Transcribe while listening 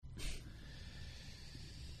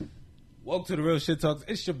Welcome to the Real Shit Talks.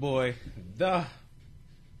 It's your boy, the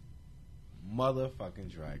motherfucking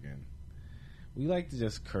dragon. We like to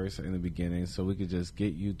just curse in the beginning so we could just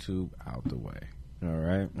get YouTube out the way. All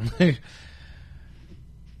right?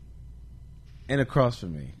 And across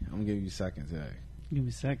from me, I'm going to give you a second today. Give me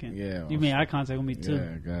a second. Yeah. You made eye contact with me, too.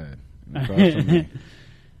 Yeah, go ahead. And across from me.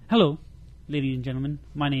 Hello, ladies and gentlemen.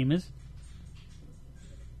 My name is...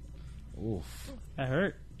 Oof. That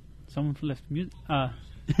hurt. Someone left mute.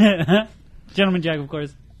 Gentleman Jack, of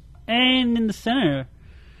course. And in the center...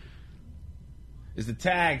 It's the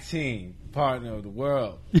tag team partner of the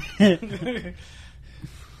world. I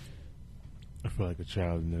feel like a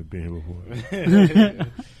child and never been here before.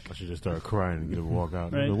 I should just start crying and get him to walk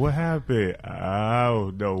out. Right. Like, what happened? I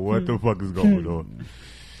don't know what the fuck is going on.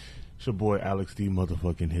 It's your boy Alex D.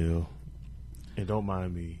 motherfucking Hill. And don't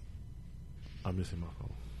mind me. I'm missing my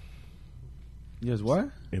phone. Yes, what?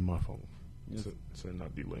 In my phone. Yes. Send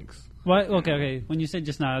out the links. What? Okay. When you said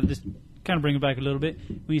just now, just kind of bring it back a little bit.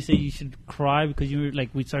 When you say you should cry because you were like,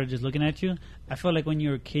 we started just looking at you. I felt like when you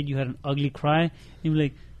were a kid, you had an ugly cry. You were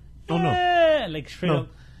like, Oh, no. like straight No. up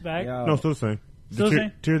back. Yeah. No, still the same. Still the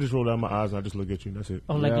same? Tear just rolled out my eyes and I just look at you and that's it.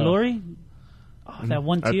 Oh, like Yeah. Lori? Oh, that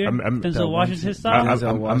one tear? that Denzel one Washington tear. style?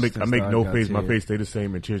 I make no got face. My tears. face stay the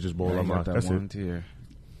same and tears just boil Yeah, out I my got that That's one it. tear.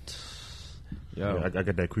 Yeah, Yo. I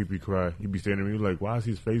got that creepy cry. You be standing there, you like, why is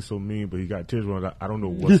his face so mean? But he got tears running. I don't know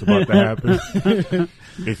what's about to happen.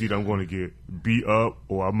 It's either I'm going to get beat up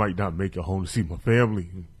or I might not make it home to see my family.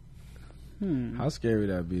 How scary would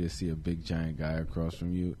that be to see a big giant guy across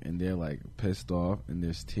from you and they're like pissed off and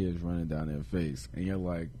there's tears running down their face and you're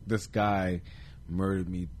like, this guy murdered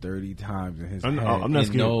me 30 times in his head I'm not and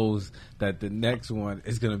scared. knows that the next one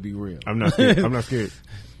is going to be real. I'm not scared. I'm not scared.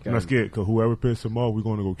 I'm not scared because whoever pissed him off, we're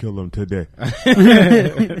going to go kill him today.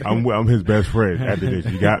 I'm his best friend after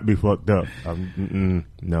this. You got me fucked up.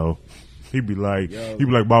 No. He'd be like,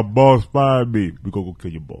 my boss fired me. We go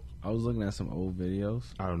kill your boss. I was looking at some old videos.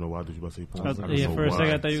 I don't know why. Did you about to say porn? I don't Yeah, know for a why.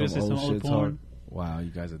 second I thought you were going to say some old shit porn. talk. Wow,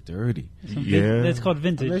 you guys are dirty. Yeah. That's called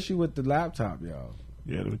vintage. I miss you with the laptop, y'all.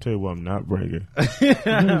 Yeah, let me tell you what I'm not bragging.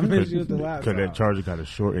 I miss you with the laptop. Because that charger got a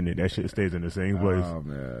short in it. That shit stays in the same place. Oh,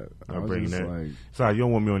 man. I I'm was bringing just that. like... Sorry, you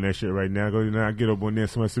don't want me on that shit right now. Go now, get up on there.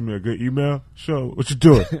 Somebody send me a good email. Sure, what you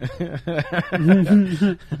doing?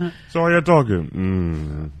 Sorry, you're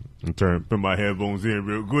talking. Put my headphones in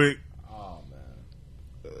real quick. Oh,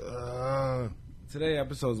 man. Today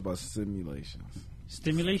episode is about simulations.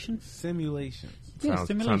 Stimulation? Simulations. Yeah, Sounds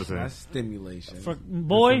stimulation. the same. Not stimulation. For,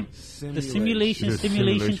 boy, the simulation Is it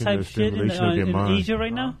simulation type or shit in, stimulation of their in mind? Asia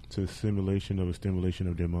right now? It's a simulation of a stimulation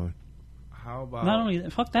of their mind. How about... Not only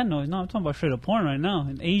that, fuck that noise. No, I'm talking about straight up porn right now.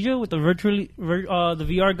 In Asia, with the the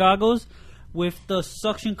VR goggles, with the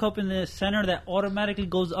suction cup in the center that automatically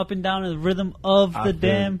goes up and down in the rhythm of the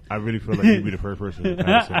damn. I really feel like you'd be the first person. To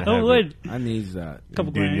kinda say I that would. I needs that.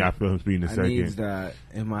 Couple Then grand. I feel him speeding a I needs second. that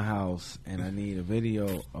in my house, and I need a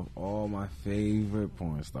video of all my favorite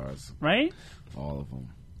porn stars. Right? All of them.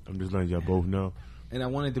 I'm just letting y'all both know. And I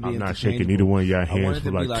want it to be I'm not interchangeable. shaking either one of y'all I want hands it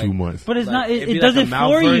for to be like 2 months. But it's like, not. it'd It be does like a it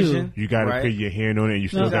mouth for version. You got to Right. put your hand on it and you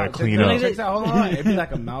still No. got to clean check up. this Hold on. It'd be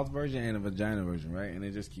like a mouth version and a vagina version, right? And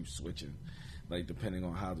it just keeps switching, like depending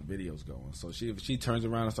on how the video's going. So if she turns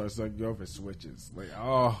around and starts sucking you off, it switches. Like,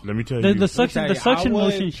 oh, Let me tell the you. suction. tell The you, suction I would-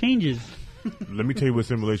 motion changes. Let me tell you what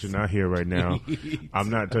simulation I hear right now. I'm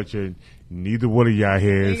not touching neither one of y'all you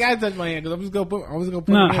heads. gotta touch my hand because I'm just gonna put. I was gonna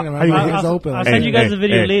put No, my hand in how my you- hands I'll- open. I'll send you guys the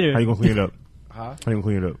video later. How you gonna clean it up? Huh? How you gonna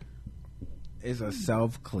clean it up? It's a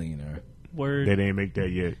self cleaner. Word. They didn't make that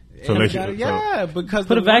yet. So let's Yeah, because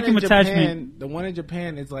Put the a vacuum one in Japan- attachment. The one in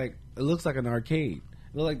Japan is like it looks like an arcade.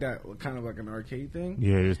 It look like that kind of like an arcade thing.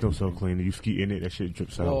 yeah, there's no self cleaner. You ski in it, that shit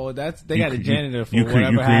drips out. Well, they You got a cre- janitor for you cre-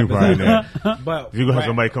 whatever you cream happens. frying that. But You gonna have right.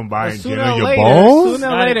 somebody come by But and sooner jam or your later, balls? Sooner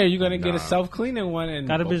or Got it. later, you're gonna get Nah. a self cleaning one and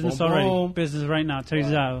Got a boom, business boom, already. boom. Business right now.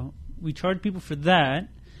 Turns out we charge people for that,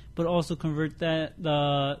 but also convert that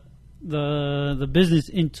the business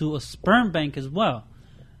into a sperm bank as well.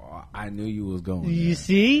 Oh, I knew you was going. You there.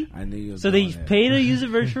 see? I knew you was So they going there. pay to use a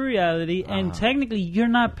virtual reality, and technically you're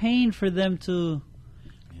not paying for them to.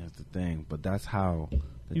 Here's the thing, but that's how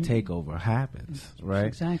the takeover happens, right?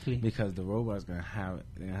 Exactly. Because the robot's gonna have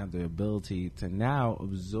the ability to now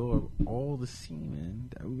absorb all the semen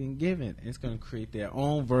that we've been given. It's gonna create their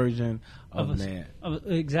own version of man.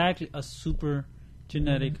 Exactly, a super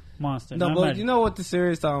genetic monster. No, Now but imagine- you know what the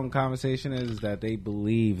serious conversation is that they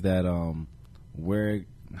believe that I'm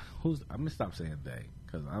gonna stop saying they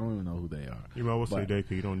because I don't even know who they are. You might well say But that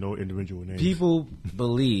because you don't know individual names. people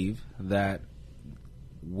believe that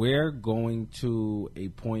we're going to a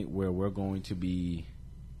point where we're going to be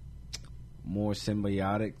more more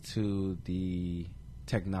symbiotic to the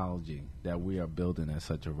technology that we are building at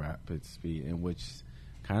such a rapid speed, in which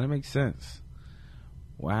kind of makes sense.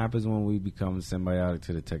 What happens when we become symbiotic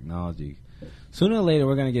to the technology? Sooner or later,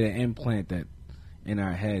 we're going to get an implant that in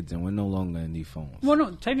our heads, and we're no longer in these phones. Well,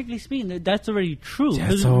 no, technically speaking, that's already true.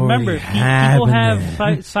 That's Remember, already people have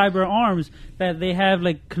happening. cyber arms that they have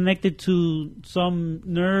like connected to some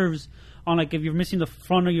nerves on, like if you're missing the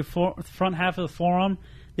front of your front half of the forearm,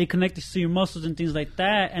 they connect it to your muscles and things like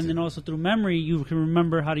that. And then also through memory, you can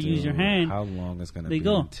remember how to use your hand. How long is going to They be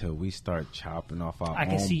go. until we start chopping off our I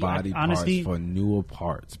can own see- body honestly- parts for newer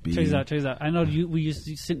parts? B. Check this out. I know we used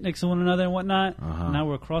to sit next to one another and whatnot. Uh-huh. Now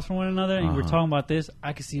we're across from one another, and we're Uh-huh. talking about this.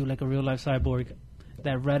 I can see you like a real life cyborg.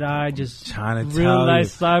 That red eye, just Trying to real tell life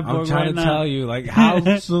you. cyborg I'm trying right to now. tell you, like, how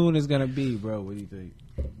soon it's going to be, bro? What do you think?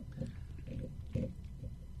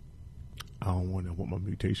 I don't want my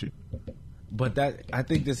mutation. But I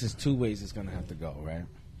think this is two ways it's going to have to go, right?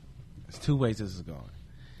 There's two ways this is going.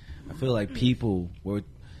 I feel like people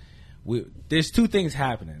there's two things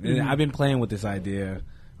happening. And I've been playing with this idea,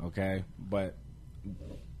 okay? But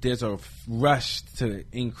there's a rush to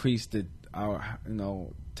increase our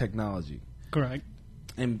technology. Correct.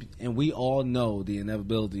 And we all know the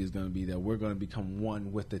inevitability is going to be that we're going to become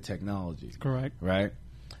one with the technology. Correct. Right?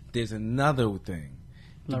 There's another thing.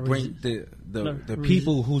 To bring the resi-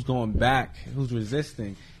 people who's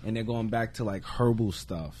resisting, and they're going back to like herbal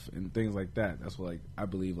stuff and things like that. That's what, like, I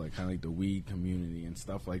believe, like kind of like the weed community and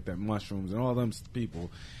stuff like that, mushrooms and all them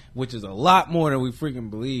people, which is a lot more than we freaking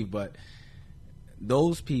believe. But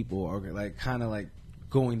those people are like kind of like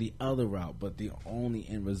going the other route, but the only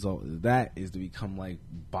end result of that is to become like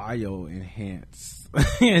bio enhanced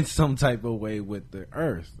in some type of way with the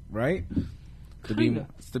earth, right?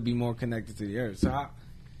 To be more connected to the earth. So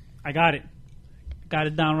I got it. Got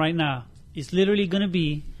it down right now. It's literally going to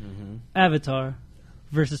be Avatar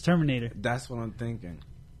versus Terminator. that's what I'm thinking.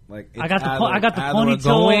 Like, I got the either ponytail we're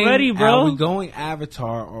going- already, bro. Are we going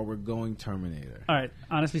Avatar or we're going Terminator? All right.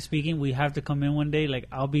 Honestly speaking, we have to come in one day. Like,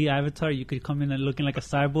 I'll be Avatar. You could come in and looking like a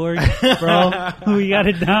cyborg. Bro, we got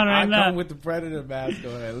it down right I now. come with the Predator mask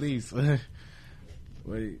on at least.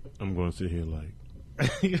 Wait. I'm going to sit here like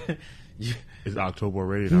You- it's October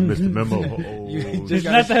already and I missed the memo. You Oh, just It's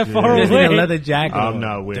not that far Just away. need a leather jacket. I'm on.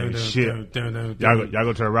 not wearing shit. Y'all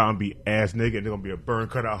go turn around and be ass naked and there's going to be a burn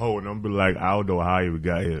cut out hole and I'm going to be like, I don't know how you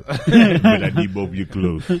got here. But I need both of your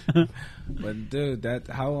clothes. But dude,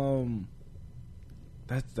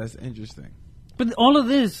 that's interesting. But all of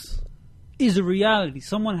this is a reality.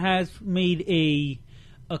 Someone has made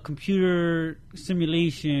a computer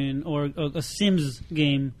simulation or a Sims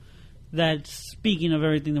game that's speaking of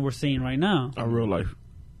everything that we're saying right now Our real life.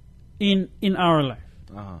 in our life.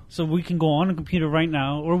 Uh-huh. So we can go on a computer right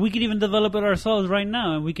now, or we can even develop it ourselves right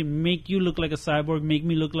now, and we can make you look like a cyborg, make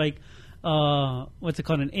me look like what's it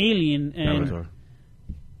called, an alien, and Avatar.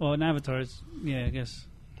 well, an avatar is, yeah, I guess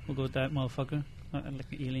we'll go with that, motherfucker, like an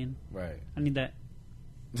alien. Right. I need that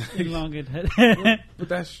elongated head. But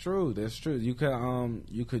that's true. That's true. You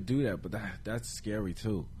could do that, but that's scary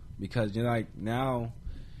too, because you're like now.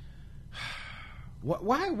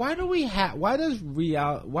 Why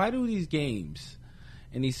do these games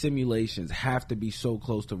and these simulations have to be so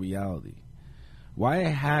close to reality? Why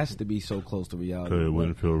it has to be so close to reality? Because it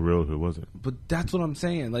wouldn't feel real if it wasn't. But that's what I'm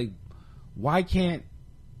saying. Like, why can't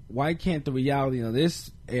the reality of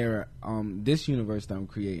this era, this universe that I'm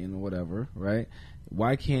creating or whatever, right?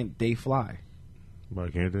 Why can't they fly? Why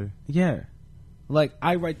can't they? Yeah, like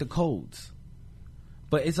I write the codes,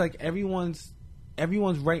 but it's like everyone's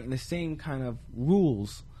writing the same kind of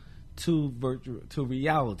rules to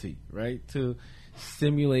reality, right? To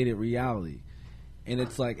simulated reality, and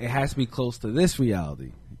it's like it has to be close to this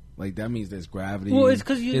reality. Like that means there's gravity. Well, it's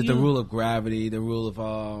 'cause there's the rule of gravity, the rule of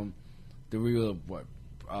what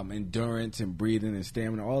endurance and breathing and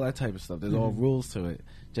stamina, all that type of stuff. There's all rules to it,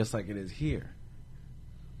 just like it is here.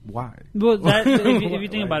 Why? Well, that, if you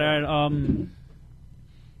think about it,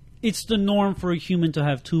 it's the norm for a human to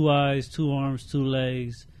have 2 eyes, 2 arms, 2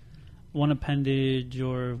 legs, 1 appendage,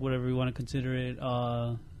 or whatever you want to consider it,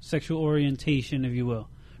 sexual orientation, if you will.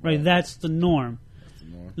 Right? That's the norm.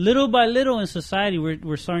 Little by little in society,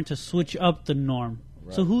 we're starting to switch up the norm.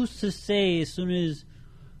 Right. So who's to say as soon as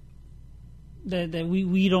that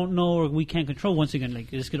we don't know or we can't control? Once again, like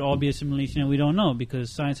this could all be a simulation and we don't know,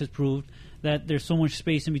 because science has proved that there's so much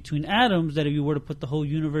space in between atoms that if you were to put the whole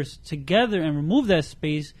universe together and remove that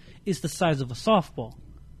space, it's the size of a softball.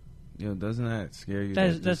 Yeah, doesn't that scare you?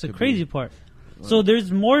 That's the crazy part. So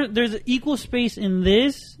there's equal space in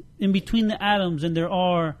between the atoms than there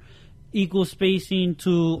are equal spacing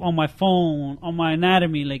to on my phone, on my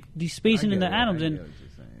anatomy, like these spacing in the atoms, and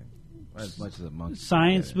as much as a monkey,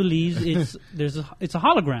 science believes it's a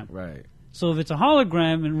hologram. Right. So if it's a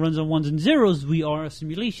hologram and runs on ones and zeros, we are a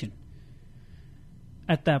simulation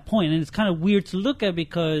at that point. And it's kind of weird to look at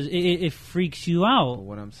because it freaks you out. But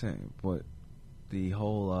what I'm saying, but the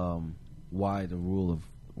whole why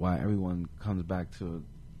everyone comes back to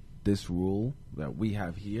this rule that we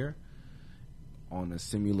have here on a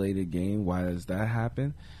simulated game, why does that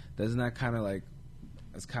happen? Doesn't that kind of like,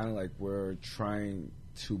 it's kind of like we're trying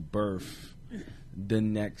to birth the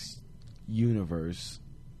next universe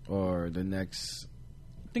or the next.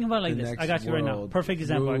 Think about it like this. I got you right now. Perfect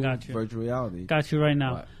example. I got you. Virtual reality. Got you right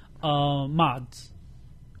now. Mods.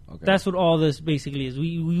 Okay. That's what all this basically is.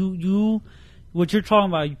 You what you're talking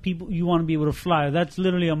about, people, you want to be able to fly. That's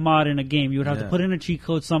literally a mod in a game. You would have to put in a cheat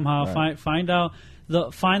code somehow. Right. Find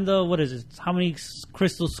the what is it? How many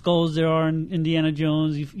crystal skulls there are in Indiana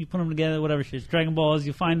Jones? You put them together, whatever shit. Dragon Balls.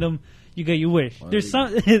 You find them. You get your wish. There's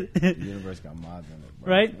some. The universe got mods in it,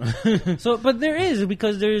 bro. Right? So, but there is,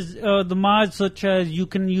 because there's the mods such as you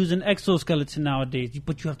can use an exoskeleton nowadays,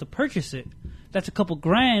 but you have to purchase it. That's a couple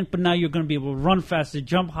grand, but now you're going to be able to run faster,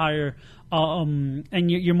 jump higher,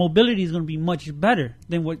 and your mobility is going to be much better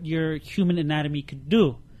than what your human anatomy can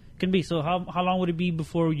be. So how long would it be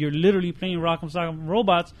before you're literally playing Rock'em Sock'em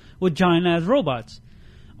Robots with giant ass robots?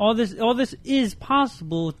 All this is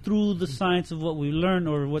possible through the science of what we learned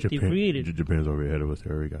or what they created. Japan's already ahead of us. They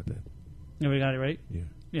already got that. They already got it, right? Yeah.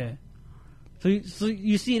 Yeah. So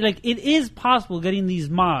you see, like, it is possible getting these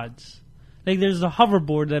mods. Like, there's a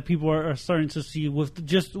hoverboard that people are starting to see with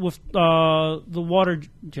the water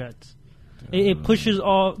jets. It pushes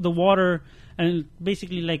all the water and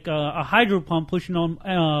basically like a hydro pump pushing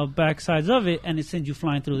on back sides of it, and it sends you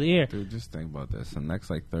flying through the air. Dude, just think about this. In the next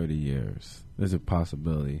 30 years, there's a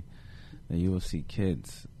possibility that you will see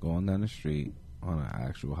kids going down the street on an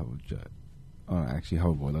actual hoverjet, on an actual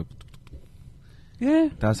hoverboard. Like, yeah,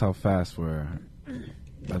 that's how fast we're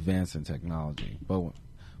advancing technology. But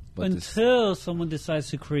until someone decides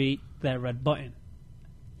to create that red button.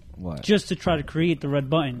 What? Just to try to create the red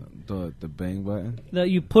button. The bang button?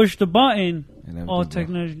 That you push the button, and all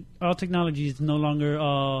technology is no longer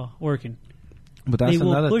working. But that's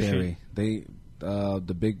another theory.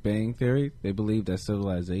 The Big Bang Theory, they believe that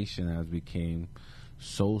civilization has become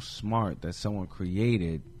so smart that someone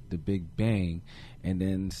created the Big Bang. And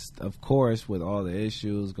then, of course, with all the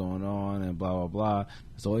issues going on and blah, blah, blah,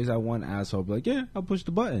 there's always that one asshole be like, yeah, I'll push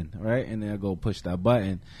the button, right? And then I'll go push that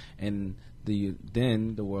button, and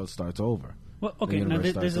then the world starts over. Well, okay, now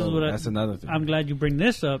this is what that's another thing. I'm glad you bring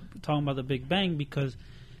this up, talking about the Big Bang, because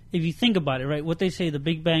if you think about it, right, what they say, the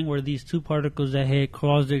Big Bang were these two particles that had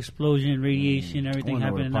caused the explosion, radiation, everything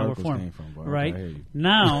happened, and now we're formed. Right?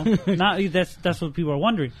 Now, that's what people are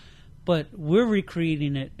wondering. But we're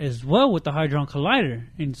recreating it as well with the Hadron Collider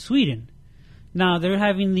in Sweden. Now, they're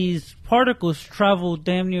having these particles travel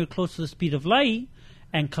damn near close to the speed of light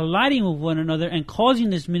and colliding with one another and causing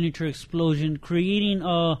this miniature explosion, creating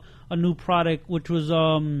a new product, which was,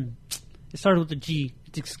 it started with a G.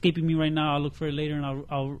 It's escaping me right now. I'll look for it later and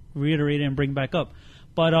I'll reiterate it and bring back up.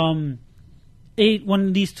 But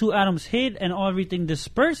when these two atoms hit and everything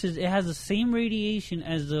disperses, it has the same radiation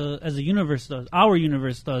as the universe does, our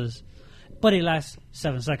universe does, but it lasts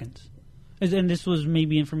 7 seconds. And this was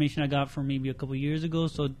maybe information I got from maybe a couple years ago,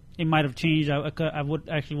 so it might have changed. I would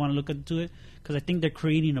actually want to look into it, because I think they're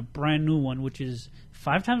creating a brand new one, which is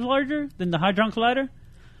 5 times larger than the Hadron Collider.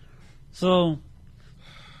 So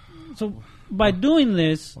by doing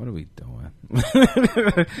this, what are we doing?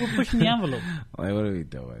 We're pushing the envelope. Like, what are we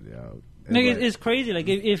doing, yo? It's crazy. Like,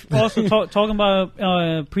 if also talking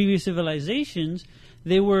about previous civilizations,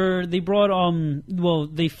 they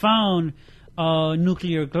found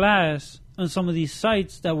nuclear glass on some of these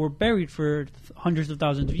sites that were buried for hundreds of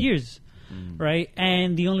thousands of years, right?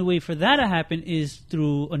 And the only way for that to happen is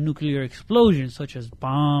through a nuclear explosion, such as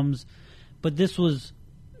bombs. But this was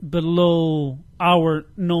below our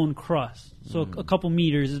known crust, so a couple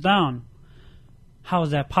meters down. How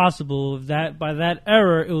is that possible? If that by that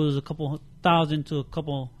era it was a couple thousand to a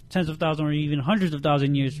couple tens of thousands or even hundreds of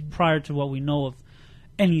thousand years prior to what we know of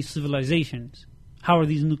any civilizations. How are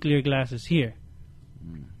these nuclear glasses here?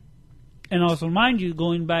 And also, mind you,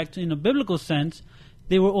 going back to in a biblical sense,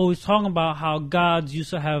 they were always talking about how gods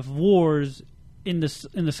used to have wars in the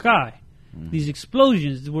sky. These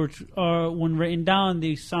explosions, which are, when written down,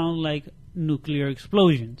 they sound like nuclear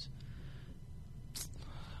explosions.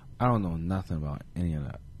 I don't know nothing about any of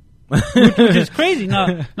that. which is crazy.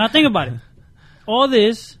 Now think about it. All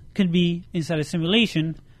this could be inside a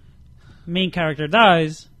simulation. Main character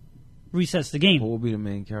dies. resets the game. Who will be the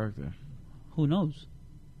main character? Who knows?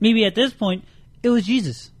 Maybe at this point, it was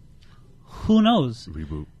Jesus. Who knows?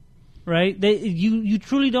 Reboot. Right? You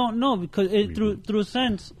truly don't know because through a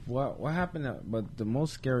sense. What happened? But the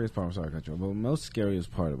most scariest part. I'm sorry, to cut you off. But the most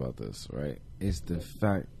scariest part about this, right, is the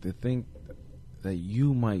fact to think that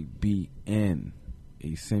you might be in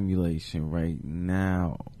a simulation right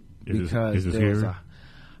now because there's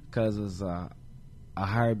a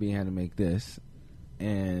higher being had to make this,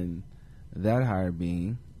 and that higher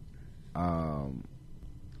being, let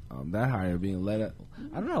it.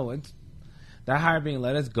 I don't know. It's that higher being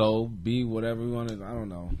let us go, be whatever we want to. I don't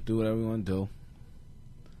know, do whatever we want to do.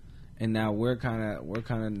 And now we're kind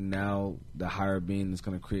of now the higher being is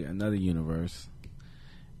going to create another universe.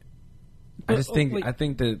 I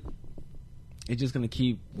think that it's just going to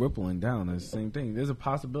keep rippling down. It's the same thing. There's a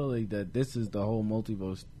possibility that this is the whole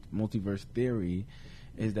multiverse theory,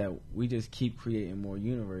 is that we just keep creating more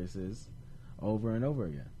universes over and over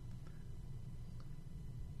again.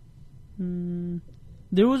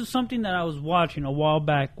 There was something that I was watching a while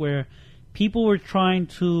back where people were trying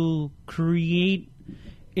to create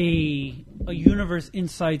a universe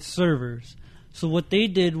inside servers. So what they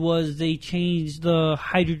did was they changed the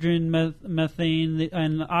hydrogen, methane,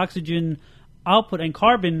 and oxygen output and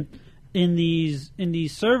carbon in these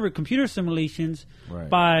server computer simulations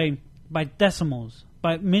by decimals,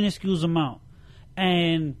 by minuscule amount.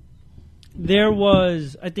 And there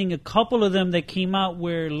was, I think, a couple of them that came out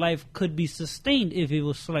where life could be sustained if it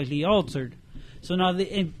was slightly altered. So now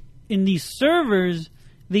in these servers,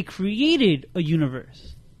 they created a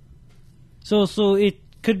universe. So it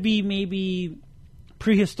could be maybe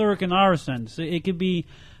prehistoric in our sense. It could be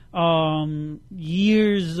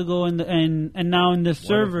years ago, and now in the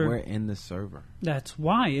server. We're in the server. That's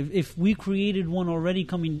why. If we created one already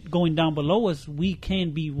going down below us, we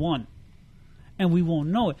can be one, and we won't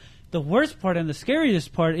know it. The worst part and the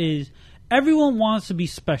scariest part is everyone wants to be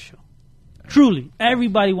special. Truly,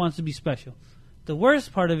 everybody wants to be special. The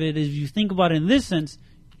worst part of it is, if you think about it in this sense,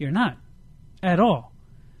 you're not at all.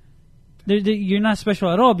 You're not special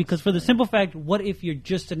at all, because for the simple fact, what if you're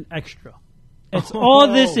just an extra? It's all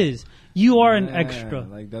this is. You are an extra.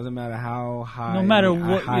 Like, doesn't matter how high, no matter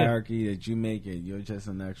what hierarchy that you make it, you're just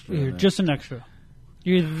an extra. You're just an extra.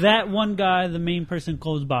 You're that one guy the main person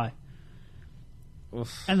goes by.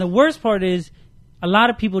 Oof. And the worst part is, a lot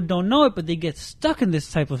of people don't know it, but they get stuck in this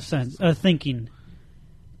type of sense thinking.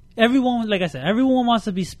 Everyone, like I said, everyone wants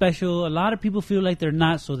to be special. A lot of people feel like they're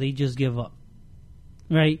not, so they just give up.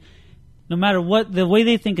 Right? No matter what, the way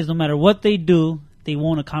they think is no matter what they do, they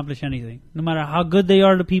won't accomplish anything. No matter how good they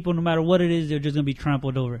are to people, no matter what it is, they're just going to be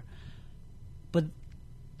trampled over. But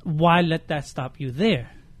why let that stop you there?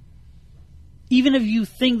 Even if you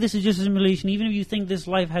think this is just a simulation, even if you think this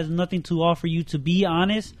life has nothing to offer you, to be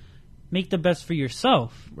honest, make the best for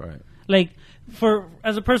yourself. Right. Like,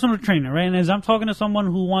 as a personal trainer, right, and as I'm talking to someone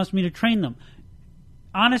who wants me to train them,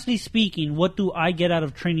 honestly speaking, what do I get out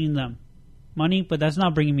of training them? Money, but that's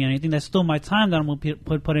not bringing me anything. That's still my time that I'm going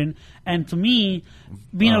to put in. And to me,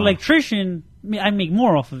 being an electrician, I make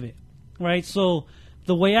more off of it, right? So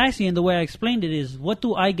the way I see it and the way I explained it is, what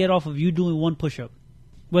do I get off of you doing one push-up?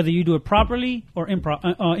 Whether you do it properly or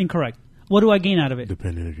incorrect. What do I gain out of it?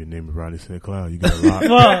 Depending if your name is Rodney St. Cloud, you got a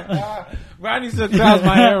lot. Rodney St. Cloud's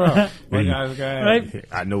my hero. Right?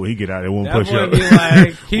 I know what he get out of it. One push-up.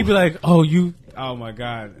 He'd be like, oh my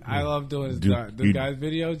God, I love doing this guy's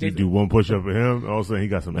videos. You do one push-up for him, all of a sudden he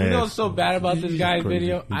got some ass. You know what's so bad about this guy's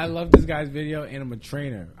video? I love this guy's video, and I'm a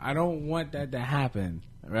trainer. I don't want that to happen,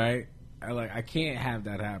 right? I can't have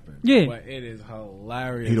that happen. Yeah. But it is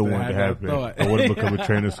hilarious. He don't want it to happen. I want to become a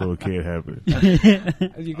trainer so it can't happen.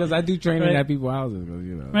 Because I do training at people's houses.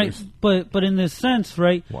 Right. But in this sense,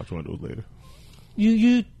 right? Watch one of those later.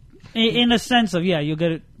 You in a sense of, you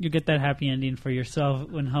get that happy ending for yourself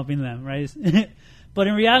when helping them, right? But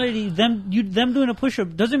in reality, them doing a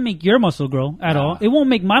push-up doesn't make your muscle grow at all. It won't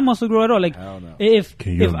make my muscle grow at all. Like, if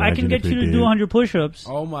I can get you to do 100 push-ups.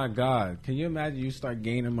 Oh my God. Can you imagine you start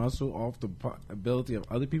gaining muscle off the ability of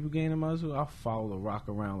other people gaining muscle? I'll follow the rock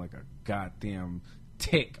around like a goddamn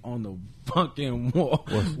tick on the fucking wall.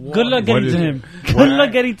 Good luck getting to him. Good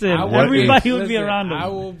luck getting to him. Everybody would be around him. I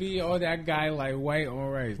will be on that guy like white on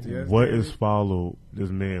rice. What is follow this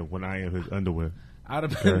man when I am his underwear? I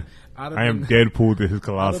am Deadpool to his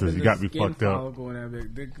Colossus. You got me fucked up.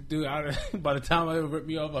 Dude, by the time I rip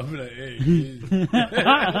me off, I'll be like, hey.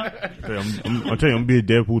 I'm telling you, I'm going to be a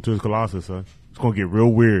Deadpool to his Colossus, son. It's going to get real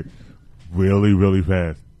weird really, really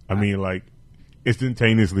fast. I mean, like,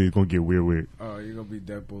 instantaneously, it's going to get weird. Oh, you're going to be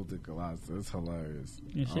Deadpool to Colossus. It's hilarious.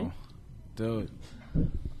 You see? Dude.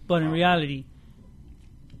 But in reality,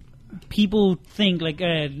 people think like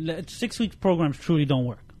 6 week programs truly don't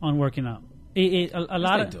work on working out. A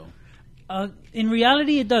lot of in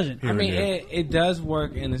reality, it doesn't. I mean, it does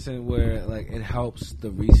work in a sense where like it helps the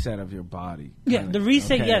reset of your body. Yeah, the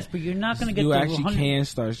reset, yes, but you're not going to get. You actually can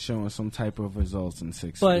start showing some type of results in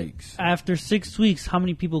 6 weeks. But after 6 weeks, how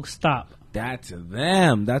many people stop? That's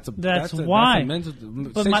them. That's why. That's a mental.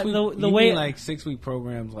 But the way like 6 week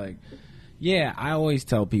programs, like. Yeah, I always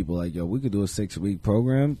tell people, like, yo, we could do a 6 week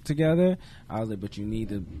program together. I was like, but you need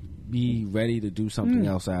to be ready to do something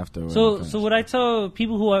else after. So what I tell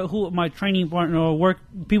people who my training partner or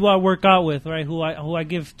people I work out with, right, who I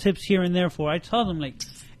give tips here and there for, I tell them, like,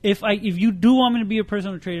 if you do want me to be a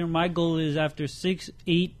personal trainer, my goal is after 6,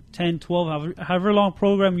 8, 10, 12, however long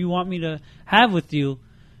program you want me to have with you,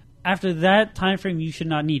 after that time frame, you should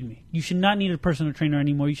not need me. You should not need a personal trainer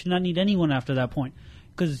anymore. You should not need anyone after that point.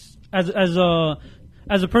 Because as a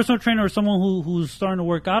personal trainer or someone who's starting to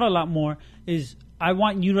work out a lot more, is I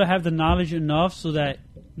want you to have the knowledge enough so that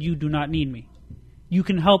you do not need me. You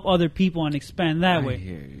can help other people and expand that way. I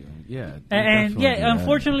hear you. Yeah. And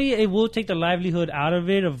unfortunately, it will take the livelihood out of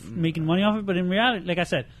it, of making money off it. But in reality, like I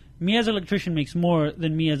said, me as an electrician makes more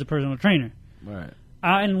than me as a personal trainer. Right.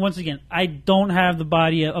 And once again, I don't have the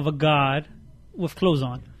body of a god with clothes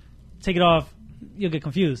on. Take it off, you'll get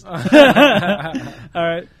confused. All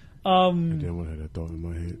right. I didn't want to have that thought in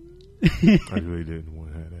my head. I really didn't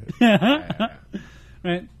want to have that.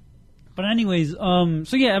 Right. But anyways, so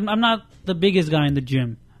yeah, I'm not the biggest guy in the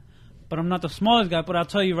gym, but I'm not the smallest guy. But I'll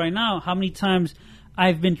tell you right now how many times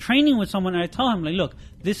I've been training with someone and I tell him, like, look,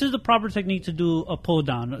 this is the proper technique to do a pull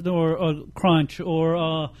down or a crunch or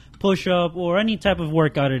a push up or any type of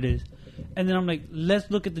workout it is. And then I'm like,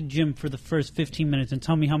 let's look at the gym for the first 15 minutes and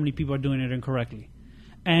tell me how many people are doing it incorrectly.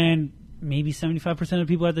 And maybe 75% of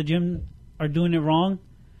people at the gym are doing it wrong.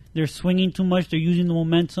 They're swinging too much. They're using the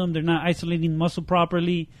momentum. They're not isolating muscle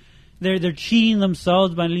properly. They're cheating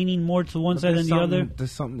themselves by leaning more to one side than the other.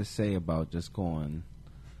 There's something to say about just going,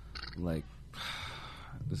 like,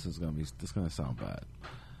 this is gonna sound bad.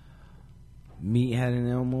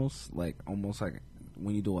 Meatheading almost like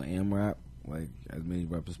when you do an AMRAP, like as many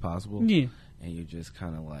reps as possible. Yeah. And you're just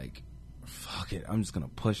kind of like, fuck it, I'm just gonna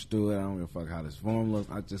push through it. I don't give a fuck how this form looks.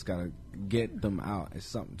 I just gotta get them out. It's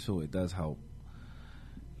something to it. It does help.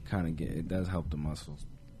 It does help the muscles.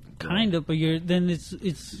 Kind of, but it's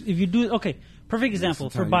if you do it. Okay, perfect example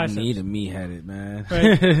for biceps. You need to meathead it, man.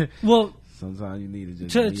 Right. Well, sometimes you need to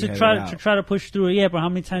just to try to push through it. Yeah, but how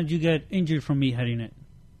many times do you get injured from meatheading it?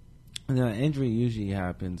 The injury usually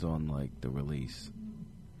happens on like the release,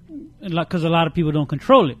 because a lot of people don't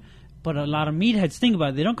control it. But a lot of meatheads, think about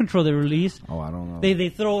it, they don't control their release. Oh, I don't know. They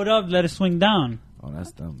throw it up, let it swing down. Oh,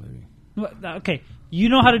 that's dumb, baby. Okay, you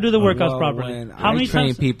know how to do the workouts properly. When how many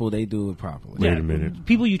train people, they do it properly. Wait a minute.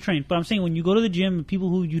 People you train. But I'm saying when you go to the gym, people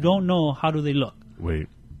who you don't know, how do they look? Wait.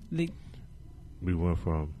 We went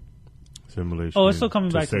from simulation it's still coming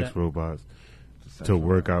back to sex robots to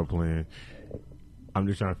workout plan. I'm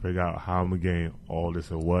just trying to figure out how I'm going to gain all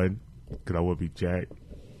this at one, because I would be jacked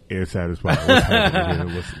and satisfied. What's happening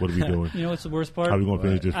here? What are we doing? You know what's the worst part? How are we going to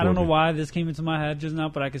finish this? I don't know why this came into my head just now,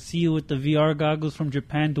 but I could see you with the VR goggles from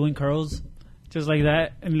Japan doing curls. Just like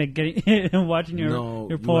that, and like getting and watching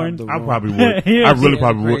your porn. I probably would. I really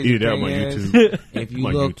probably would eat that on my YouTube. If you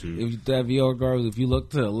look, if you that VR girl, if you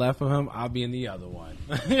look to the left of him, I'll be in the other one,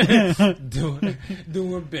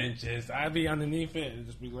 doing benches. I'll be underneath it and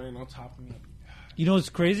just be laying on top of me. You know what's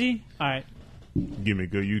crazy? All right, give me a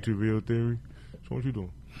good YouTube video theory. So what you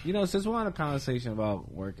doing? You know, since we're on a conversation about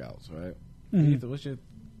workouts, right? Mm-hmm. What's your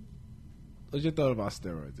thought about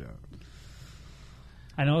steroids, John?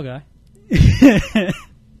 I know a guy.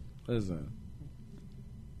 Listen,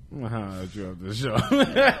 I'm gonna you up this show.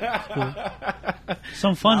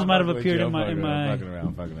 Some funds might have appeared in my. Fucking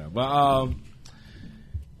around. But I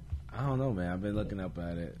don't know, man. I've been looking up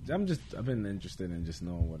at it. I've been interested in just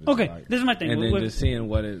knowing what it's like. Okay, this is my thing. And then just seeing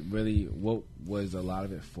what was a lot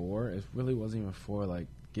of it for. It really wasn't even for like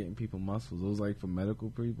getting people muscles. It was like for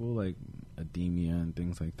medical people, like edema and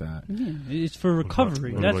things like that. Yeah, it's for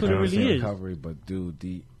recovery. That's what it really is. Recovery, but dude,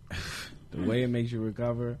 the way it makes you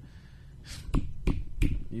recover,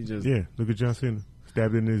 you just look at John Cena,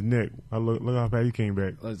 stabbed in his neck. Look how fast he came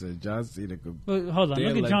back. Listen, John Cena could. Hold on,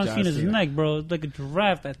 look at John Cena's neck, bro. It's like a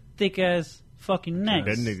giraffe, that thick ass fucking neck.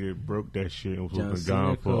 That nigga broke that shit and was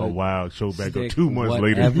gone for a while. Showed back up 2 months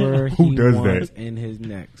later. Who does that? In his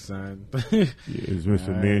neck, son. It's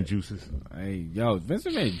Mr. Man Juices. Hey, yo,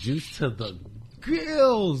 Vincent Man Juice to the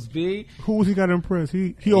gills, B. Who was he got to impress?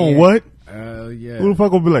 He on what? Yeah. Who the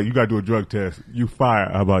fuck gonna be like, you gotta do a drug test? You fire.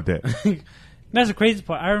 How about that? That's the crazy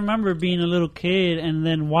part. I remember being a little kid and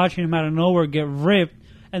then watching him out of nowhere get ripped,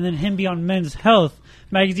 and then him be on Men's Health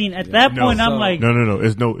magazine. At that point, I'm like, no.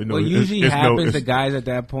 It's no. What usually happens to guys at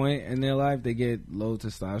that point in their life, they get low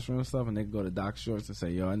testosterone and stuff, and they go to Doc Shorts and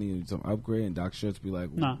say, "Yo, I need some upgrade." And Doc Shorts be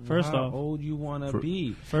like, "Nah, first off, how old you want to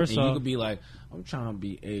be?" First and off, you could be like, "I'm trying to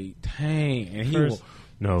be 18," and he will.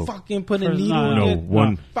 No. Fucking put a needle in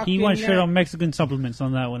it. He went straight on Mexican supplements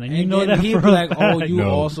on that one. And you know that he'd for be like, oh, you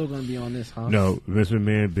No. also going to be on this, huh? No, Vince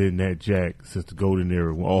McMahon been that jack since the golden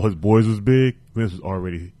era. When all his boys was big, Vince was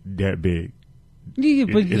already that big. Yeah,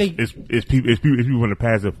 but It's people in the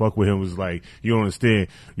past that fuck with him was like, you don't understand.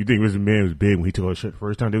 You think Vince McMahon was big when he took his shit the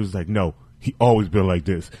first time? They was like, no, he always been like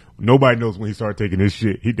this. Nobody knows when he started taking this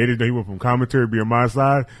shit. They didn't know he went from commentary being my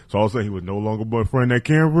side, so all of a sudden he was no longer in front of that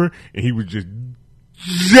camera, and he was just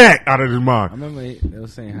jacked out of his mind. I remember they were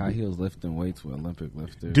saying how he was lifting weights with Olympic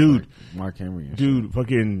lifters. Dude. Like Mark Henry. Dude,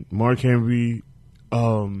 fucking Mark Henry,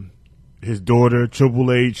 his daughter,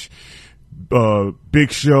 Triple H,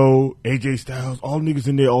 Big Show, AJ Styles, all niggas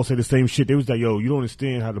in there all say the same shit. They was like, yo, you don't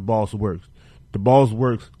understand how the boss works. The boss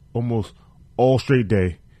works almost all straight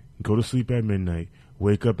day. Go to sleep at midnight.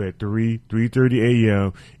 Wake up at 3:30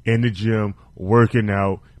 a.m. in the gym, working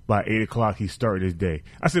out. By 8 o'clock, he started his day.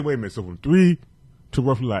 I said, wait a minute, so from 3 to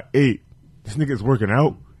roughly like 8, this nigga's working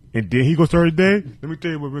out, and then he gonna start his day? Let me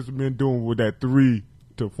tell you what Mr. Man doing with that 3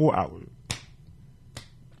 to 4 hours.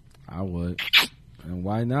 I would. And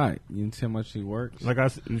why not? You see how much he works? Like I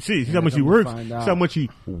said, see how much he works. See how much he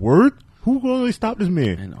worth. Who gonna really stop this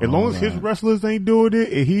man? As long as his wrestlers ain't doing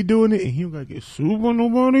it, and he doing it, and he don't gotta get sued by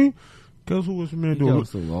nobody, guess who this man doing?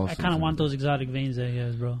 I kind of want those exotic veins that he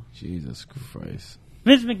has, bro. Jesus Christ.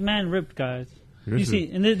 Vince McMahon ripped, guys. You see,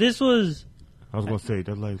 and this was... I was gonna say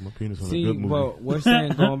that's like my penis on a good movie. Well, we're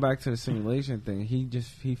saying going back to the simulation thing.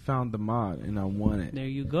 He found the mod, and I want it. There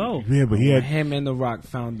you go. Yeah, but him and The Rock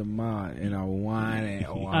found the mod, and I want it.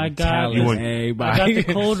 Oh, I got the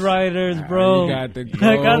Code Riders, bro. You got the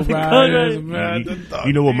Code Riders, man.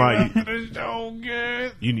 You know what my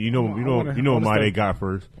you know what mod they got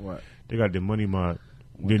first? What? They got the money mod.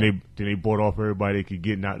 Then they bought off everybody they could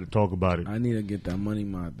get not to talk about it. I need to get that money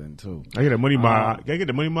mod then too. I get that money mod. I get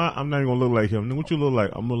the money mod. I'm not even gonna look like him. What you look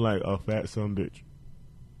like? I'm gonna look like a fat son bitch.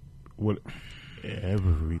 What?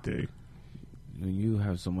 Everything. When you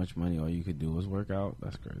have so much money, all you could do is work out.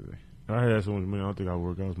 That's crazy. I had so much money. I don't think I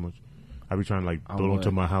work out as much. I be trying to like build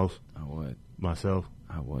onto my house. I would myself.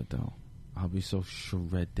 I would though. I'll be so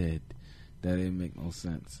shredded. That didn't make no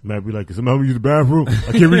sense. Man, I'd be like, can somebody use the bathroom?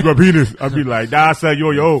 I can't reach my penis. I'd be like, nah, son,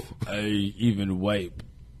 you're old. I even wipe.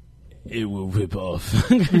 It will rip off.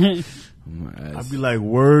 I'd be like,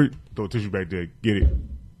 word. Throw tissue back there. Get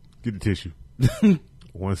it. Get the tissue.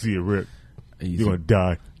 Want to see it rip. You're going to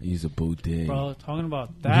die. I use a boudet. Bro, talking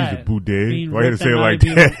about that. Use a boudet. Why you say it like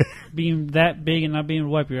that? Being that big and not being able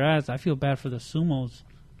to wipe your ass, I feel bad for the sumos.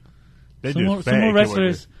 Sumo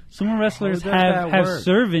wrestlers have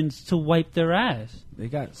servants to wipe their ass. They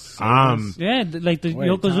got servants? Yeah, like the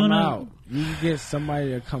Yokozuna. You can get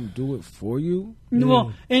somebody to come do it for you?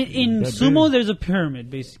 Well, in sumo, there's a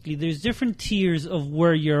pyramid, basically. There's different tiers of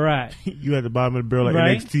where you're at. You at the bottom of the barrel, like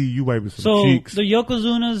right? NXT, you wiping some cheeks. So the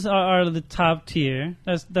Yokozunas are the top tier.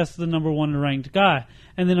 That's the number one ranked guy.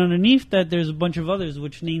 And then underneath that, there's a bunch of others,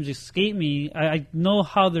 which names escape me. I know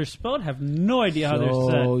how they're spelled, have no idea how they're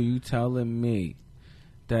said. So you telling me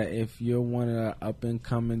that if you're one of the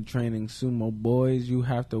up-and-coming training sumo boys, you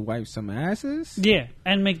have to wipe some asses? Yeah,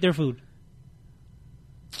 and make their food.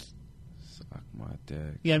 Suck my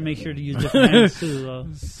dick. You gotta make sure to use different hands, too, though.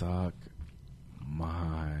 Suck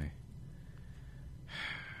my...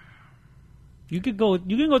 You can go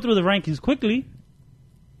through the rankings quickly.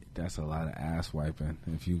 That's a lot of ass wiping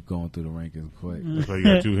if you going through the rankings quick. That's why you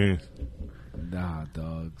got two hands. Nah,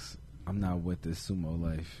 dogs. I'm not with this sumo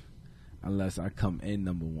life. Unless I come in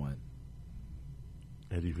number one.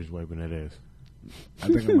 Eddie just wiping that ass. I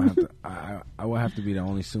think I'm gonna have to. I would have to be the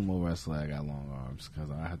only sumo wrestler that got long arms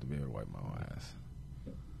because I have to be able to wipe my own ass.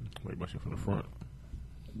 Wipe my shit from the front.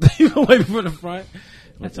 You gonna wipe from the front?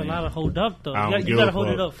 That's a lot of hold up though. You gotta hold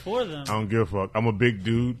it up for them. I don't give a fuck. I'm a big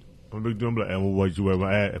dude. I'm like, and what you wear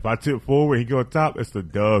my ass? If I tip forward, he go on top. It's the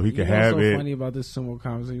dub. He can have it. What's so funny about this sumo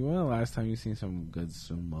conversation? When the last time you seen some good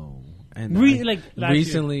sumo? And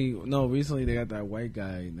recently they got that white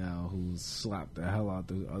guy now who slapped the hell out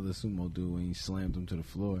the other sumo dude when he slammed him to the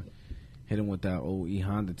floor, hit him with that old E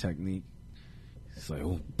Honda technique. It's like,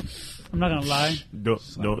 oh. I'm not gonna lie. The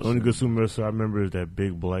only good sumo wrestler I remember is that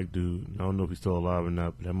big black dude. I don't know if he's still alive or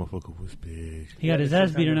not, but that motherfucker was big. He got his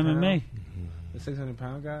ass beat in MMA. The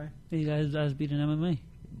 600-pound guy? He got his ass beat in MMA.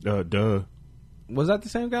 Duh. Was that the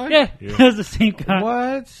same guy? Yeah, that's the same guy.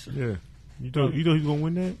 What? Yeah. You thought he's gonna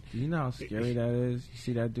win that? You know how scary that is? You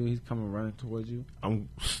see that dude, he's coming running towards you? I'm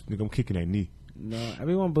kicking that knee. No,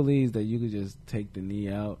 everyone believes that you could just take the knee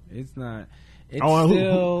out. It's not. It's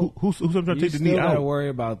who's trying to take the knee out? You still gotta worry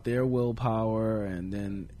about their willpower, and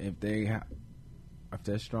then if they're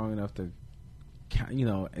strong enough to,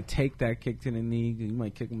 and take that kick to the knee, you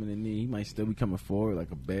might kick him in the knee. He might still be coming forward like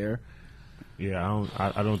a bear. Yeah,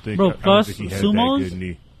 I don't think. Bro, plus I don't think he has sumos, that good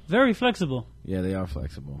knee. very flexible. Yeah, they are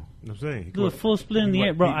flexible. I'm saying Do a full split in the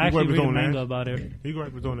air, bro. I actually read a manga about it. He go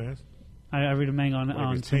right his own ass. I read a manga on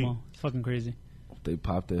sumo. It's fucking crazy. They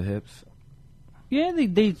pop their hips. Yeah,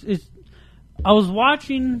 I was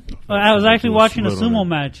watching. I was actually watching a sumo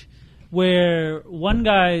match where one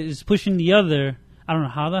guy is pushing the other. I don't know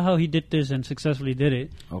how the hell he did this and successfully did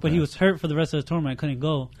it, but he was hurt for the rest of the tournament. Couldn't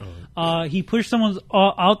go. He pushed someone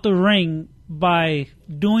out the ring by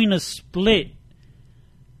doing a split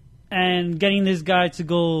and getting this guy to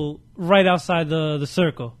go right outside the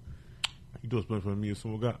circle. You do a split for me and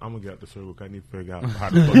some guy. I'm gonna get out the circle. Cause I need to figure out how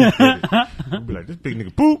to fucking it. Be like, this big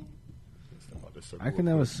nigga, poop. I can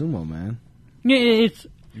never sumo, man. Yeah, it's.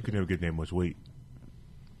 You can never get that much weight.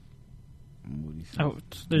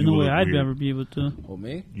 There's no way I'd ever be able to. Oh,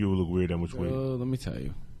 me? You would look weird that much weight. Let me tell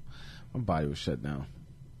you, my body was shut down.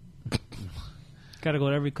 Gotta go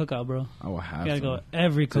to every cookout, bro. I will have Gotta to go to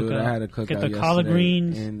every cookout. Dude, I had a cookout Get the collard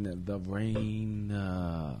greens in the rain.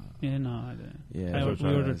 Yeah, no, I didn't. Yeah,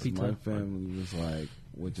 we ordered pizza. My family was like,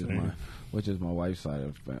 which is my wife's side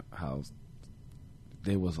of the house.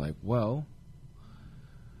 They was like, well,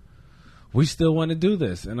 we still want to do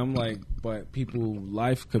this, and I'm like, but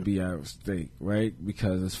life could be at stake, right?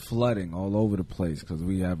 Because it's flooding all over the place because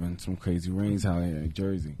we having some crazy rains out here in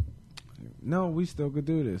Jersey. No, we still could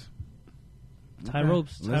do this. Tie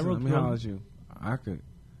ropes. Listen, let me holler at you. I could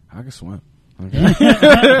swim. Okay.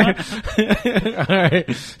 All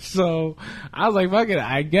right. So I was like, fuck it.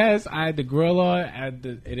 I guess I had the grill on.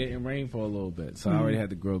 It didn't rain for a little bit, so I already had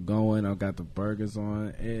the grill going. I got the burgers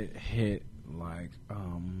on. It hit like a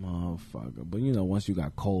motherfucker. But once you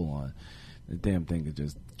got coal on, the damn thing could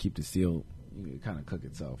just keep the seal. It kind of cook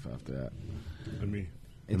itself after that.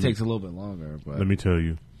 It takes a little bit longer, but let me tell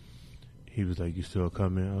you. He was like, you still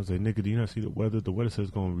coming? I was like, nigga, do you not see the weather? The weather says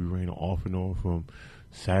it's going to be raining off and on from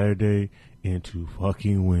Saturday into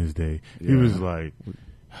fucking Wednesday. Yeah. He was like,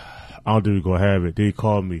 I don't think we're going to have it. They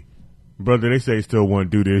called me. Brother, they say they still want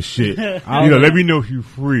to do this shit. Let me know if you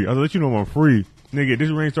free. I was like, let you know I'm free. Nigga, this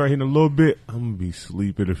rain started hitting a little bit. I'm going to be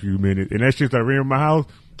sleeping in a few minutes. And that shit started raining in my house.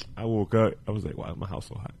 I woke up. I was like, why is my house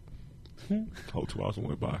so hot? Whole 2 hours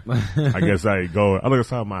went by. I guess I ain't going. I look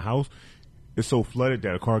outside my house. It's so flooded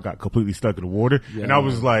that a car got completely stuck in the water. Yeah, and I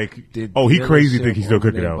was like, he crazy think he's still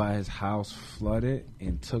cooking out. By his house flooded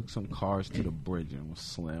and took some cars to the bridge and was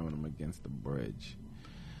slamming them against the bridge.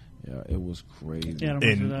 Yeah, it was crazy. Yeah,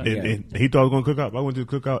 and he thought I was going to cook out. If I went to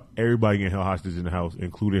the cookout, everybody getting held hostage in the house,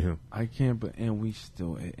 including him. I can't,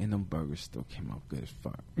 and them burgers still came out good as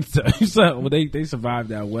fuck. So well, they survived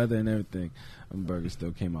that weather and everything. Them burgers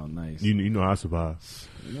still came out nice. You know how I survived.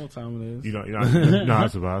 You know what time it is. You know how I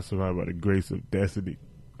survived. I survived by the grace of destiny.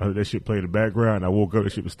 I heard that shit play in the background. I woke up,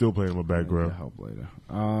 that shit was still playing in my background. Help later.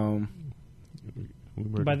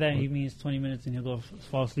 By that he means 20 minutes and he'll go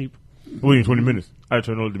fall asleep. What do you mean 20 minutes? I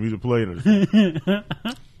turned on the music play. Granted,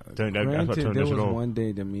 there was one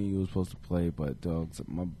day that me and you were supposed to play, but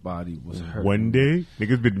my body was hurt. One day?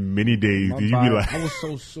 Niggas been many days. I was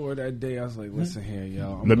so sore that day. I was like, listen here,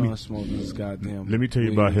 yo. I'm going to smoke this goddamn. Let me tell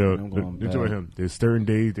you about him. Let me tell you him. There's certain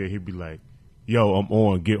days that he'd be like, yo, I'm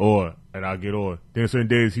on, get on. And I'll get on. Then certain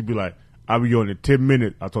days he'd be like, I'll be on in 10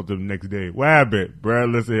 minutes. I'll talk to him the next day. What happened? Brad,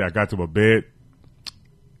 listen, I got to my bed.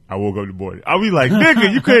 I woke up in the morning. I'll be like,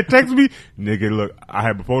 nigga, you couldn't text me? Nigga, look, I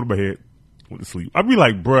had my phone in my head. Went to sleep. I'll be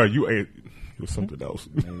like, bruh, you ate. It was something else.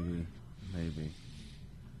 Maybe.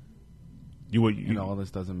 You all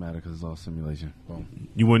this doesn't matter because it's all simulation. Boom.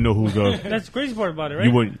 You wouldn't know who's that's the crazy part about it, right?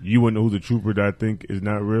 You wouldn't know who's the trooper that I think is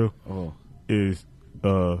not real. Oh. Is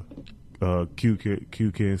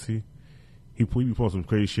QKNC. He be pulling some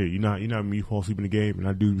crazy shit. You know me, you fall asleep in the game and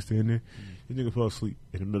I do be standing there. This nigga fell asleep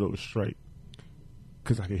in the middle of a strike.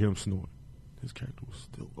 Because I could hear him snoring. His character was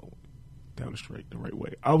still going down the strike the right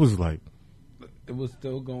way. I was like... It was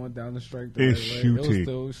still going down the strike the right shooting. way? It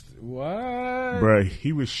was still... What? Bruh,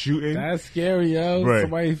 he was shooting. That's scary, yo. Bruh.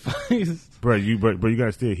 Somebody fights. Bruh, you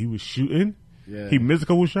gotta stay. He was shooting. Yeah. He missed a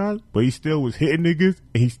couple shots, but he still was hitting niggas,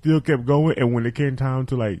 and he still kept going, and when it came time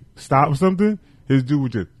to, like, stop something, his dude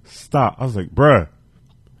would just stop. I was like, bruh,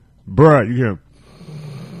 you hear him.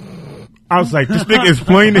 I was like, this nigga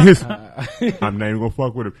explained to his. I'm not even gonna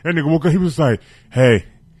fuck with him. That nigga woke up. He was like, hey,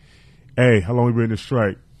 how long we been in this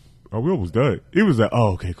strike? Oh, we almost done. He was like,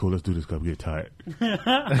 oh, okay, cool. Let's do this. Cause I'm getting tired.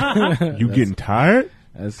 You getting tired?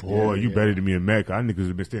 That's scary, boy, you better than me and Mac. Our niggas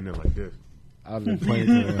have been standing there like this. I've been playing.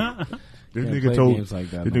 This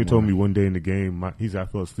nigga told me one day in the game, I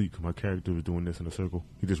fell asleep because my character was doing this in a circle.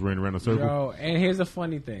 He just ran around a circle. Yo, and here's the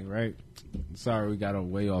funny thing, right? Sorry, we got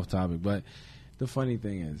way off topic, but the funny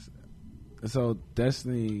thing is, so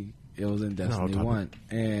Destiny, it was in Destiny 1,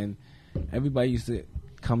 and everybody used to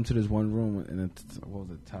come to this one room, and what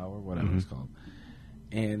was it, tower, whatever it's called,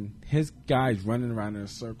 and his guys running around in a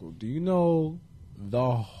circle. Do you know the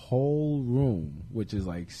whole room, which is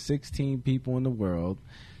like 16 people in the world,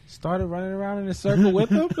 started running around in a circle with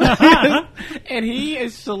him, and he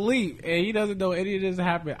is asleep, and he doesn't know any of this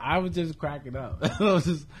happened. I was just cracking up. I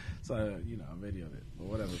videoed it, but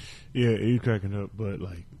whatever. Yeah, you cracking up, but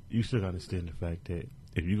like you should understand the fact that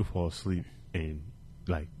if you can fall asleep and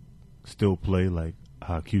like still play like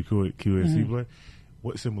how QSC play,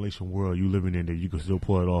 what simulation world you living in that you can still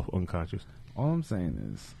pull it off unconscious? All I'm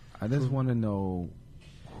saying is, I just want to know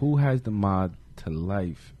who has the mod to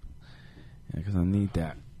life, because I need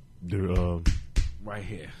that. They're right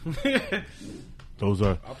here. Those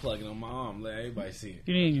are. I'll plug it on my arm. Let everybody see it.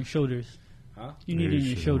 You need it in your shoulders. Huh? You need it in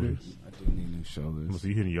your shoulders. I do need new shoulders. So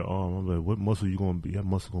you hitting your arm. I'm like, what muscle you gonna be? That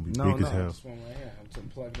muscle gonna be big as hell. This one right here. I'm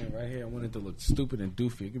plugged in right here. I want it to look stupid and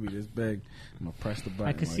doofy. It could be this big. I'm gonna press the button.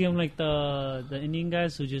 I could see them like the Indian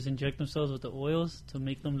guys who just inject themselves with the oils to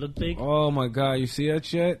make them look big. Oh my god, you see that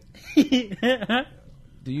shit?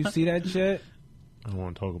 Do you see that shit? I don't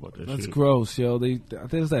want to talk about that. That's shit. gross, yo. I think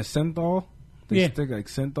it's that synthol. They Yeah. stick like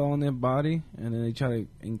synthol in their body, and then they try to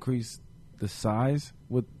increase the size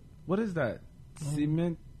with what is that?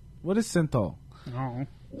 Cement? What is synthol? No.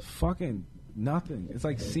 Fucking nothing. It's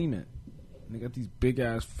like cement. And they got these big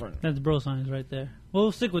ass front. That's bro science right there.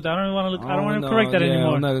 We'll stick with that. I don't want to look. I don't want to correct that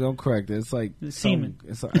anymore. No, don't correct it. It's like semen. I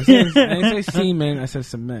didn't say semen. I said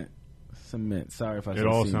cement. Cement. Sorry if I said it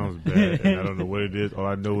all semen. sounds bad, and I don't know what it is. All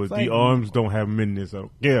I know is the arms don't have them in there.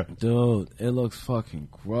 So yeah, dude, it looks fucking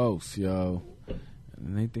gross, yo.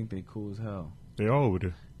 And they think they cool as hell. They all over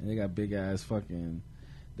there. And they got big ass fucking.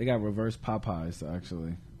 They got reverse Popeyes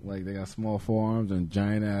actually. Like they got small forearms and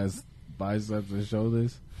giant ass biceps and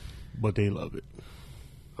shoulders. But they love it.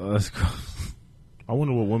 Oh, that's gross. I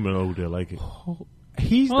wonder what women over there like it.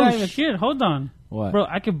 Shit! Hold on. What, bro?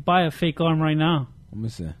 I could buy a fake arm right now. Let me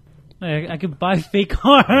see. I could buy fake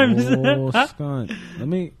arms. Oh, skunt. Let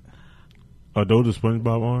me. Are those the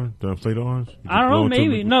SpongeBob arms? The inflated arms? I don't know,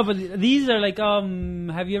 maybe. No, but these are like,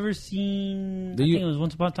 have you ever seen, I think it was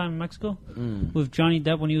Once Upon a Time in Mexico, with Johnny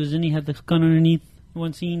Depp when he was in, he had the gun underneath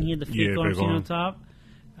one scene, he had the fake arm scene on top.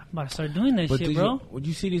 I'm about to start doing that shit, bro. Would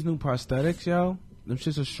you see these new prosthetics, yo? Them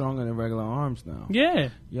shits are stronger than regular arms now. Yeah.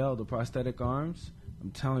 Yo, the prosthetic arms,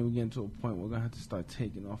 I'm telling you, we're getting to a point where we're going to have to start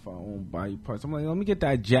taking off our own body parts. I'm like, let me get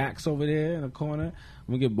that Jax over there in the corner. I'm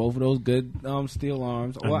going to get both of those good steel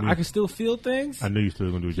arms. I can still feel things. I knew you still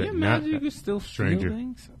going to do Jax. Can you imagine you can still feel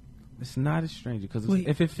things? It's not a stranger. Because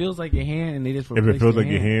if it feels like your hand and they just replace if it feels like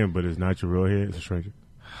your hand, but it's not your real hand, it's a stranger.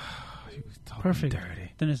 Perfect.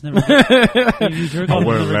 Dirty. Then it's never gay. If you jerk off, I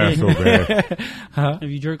wouldn't laugh so bad.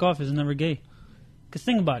 If you jerk off, it's never gay. Because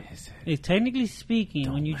think about it. Technically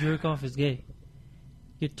speaking, when you jerk off, it's gay.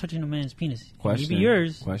 You're touching a man's penis. Question. Maybe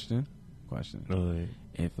yours. Question.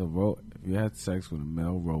 If you had sex with a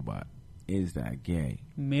male robot, is that gay?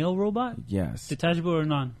 Male robot? Yes. Detachable or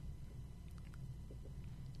non?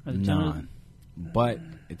 Non. But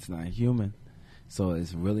it's not human. So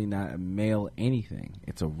it's really not a male anything.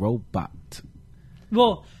 It's a robot.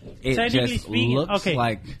 Well, it technically just speaking, looks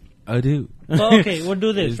like a dude. Well, okay, we'll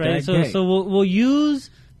do this, right? So we'll use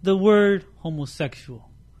the word homosexual.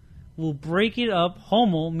 We'll break it up.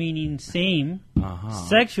 Homo meaning same.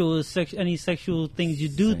 Sexual is any sexual things you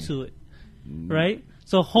do to it, right?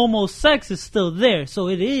 So homosex is still there. So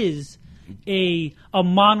it is a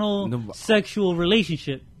monosexual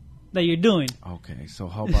relationship that you're doing. Okay, so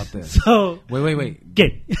how about this? So wait.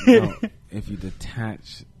 Gay. No, if you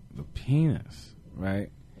detach the penis, right?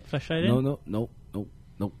 Flesh right in?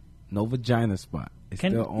 No vagina spot. It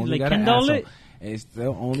still only got an asshole. It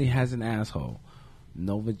still only has an asshole.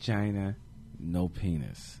 No vagina, no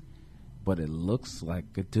penis. But it looks like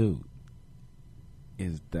a dude.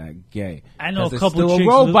 Is that gay? I know a couple chicks.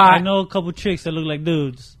 I know a couple chicks that look like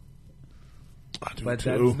dudes. But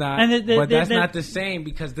that's not. That's not the same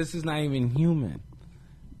because this is not even human.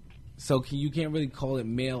 So you can't really call it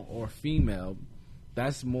male or female.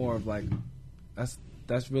 That's more of like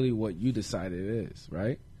that's really what you decide it is,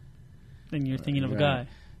 right? Then you're thinking of a guy.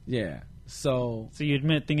 Yeah. So you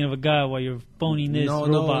admit thinking of a guy while you're phoning this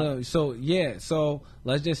robot. No. So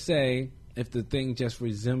let's just say if the thing just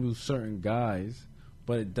resembles certain guys,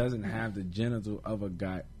 but it doesn't have the genital of a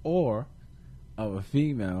guy or of a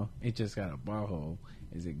female, it just got a bar hole.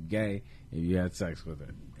 Is it gay if you had sex with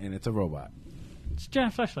it? And it's a robot. It's a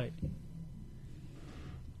giant flashlight.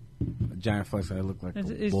 A giant flashlight look like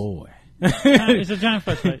a boy. It's a giant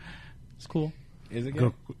flashlight. It's cool. Is it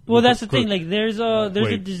gay? Well, that's the thing. Like, there's a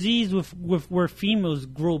disease with where females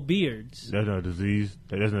grow beards. That's not a disease.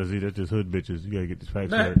 That's not a disease. That's just hood bitches. You gotta get this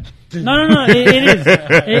fact right. No.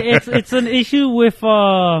 It is. It's an issue with.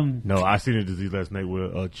 No, I seen a disease last night where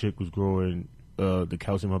a chick was growing. The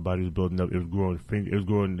calcium in her body was building up. It was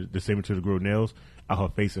growing the same to grow nails out her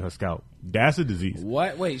face and her scalp. That's a disease.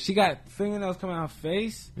 What? Wait, she got fingernails coming out her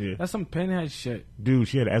face? Yeah. That's some pinhead shit. Dude,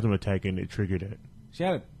 she had an asthma attack and it triggered that. She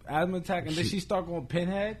had an asthma attack and then she start going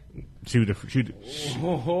pinhead?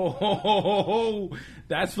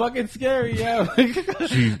 That's fucking scary, yo.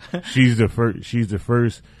 she's the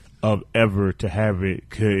first of ever to have it.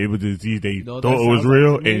 Cause it was a disease they thought it was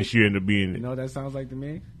real, like and she ended up being. You know what that sounds like to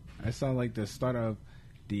me? That sounds like the start of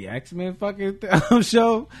the X-Men fucking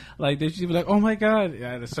show. Like, they should be like, oh my god,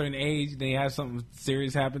 at a certain age, they have something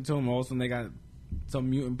serious happen to them. All of a sudden, they got some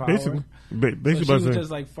mutant power. Basically, so she was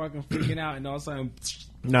just like fucking freaking out, and all of a sudden, she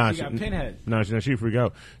got pinhead. She freaked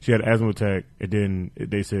out. She had an asthma attack, and then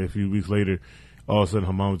they said a few weeks later, all of a sudden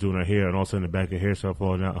her mom was doing her hair, and all of a sudden the back of her hair started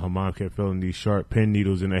falling out. Her mom kept feeling these sharp pin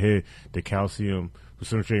needles in her head. The calcium, for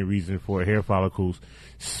some strange reason, for her hair follicles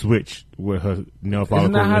switched with her nail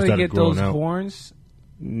follicles. Isn't that how they get those out. Horns?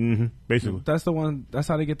 Mm-hmm. Basically, that's the one. That's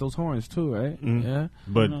how they get those horns too, right? Mm-hmm. Yeah,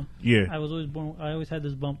 but yeah, I always had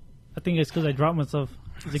this bump. I think it's because I dropped myself.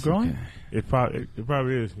 Is it growing? Okay. It probably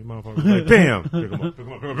is. Your motherfucker like, damn. Pick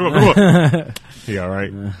him up. He all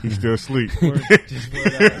right. He's still asleep.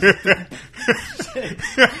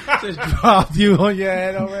 Just dropped you on your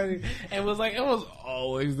head already. And was like, it was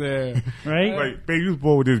always there. Right? Like, baby, you was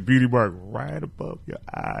born with this beauty mark right above your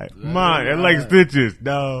eye. Mine, that's like stitches.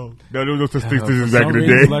 No, there was no such stitches back in the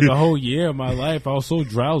day. Like a whole year of my life, I was so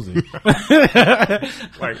drowsy.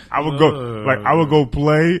 Like, I would go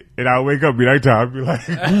play, and I would wake up and be nighttime. I'd be like,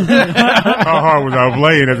 how hard was I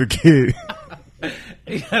playing as a kid?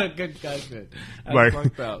 You got a good concussion. Like,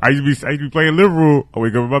 I used to be playing Liverpool. I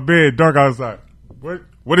wake up in my bed, dark outside.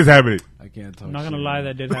 What is happening? I can't talk. I'm not gonna lie,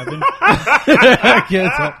 that did happen. I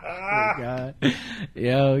can't talk. Oh God,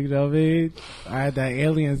 yo, you know what I mean? I had that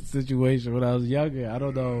alien situation when I was younger. I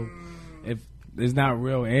don't know if it's not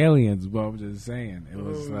real aliens, but I'm just saying it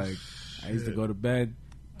was like I used to go to bed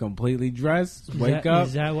completely dressed, wake up.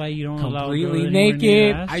 Is that why you don't completely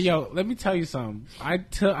naked? Let me tell you something. I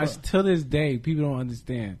till this day, people don't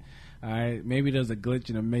understand. All right, maybe there's a glitch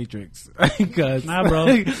in the matrix because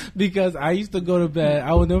because I used to go to bed.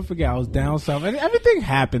 I will never forget. I was down south, and everything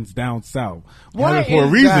happens down south. Why for a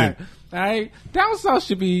reason? That? All right, down south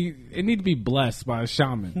should be. It need to be blessed by a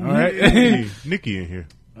shaman. All right, Nikki in here.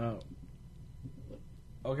 Oh.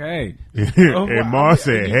 Okay. And Ma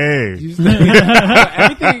said, hey.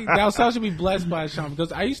 Everything down south should be blessed by a shaman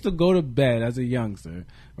because I used to go to bed as a youngster.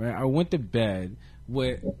 Right, I went to bed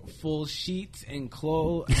with full sheets and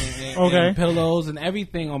clothes and pillows and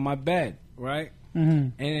everything on my bed, right?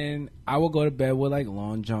 Mm-hmm. And I would go to bed with like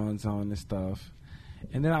long johns on and stuff,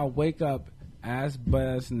 and then I'll wake up ass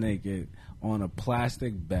naked on a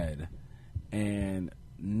plastic bed, and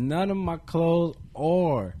none of my clothes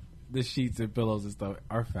or the sheets and pillows and stuff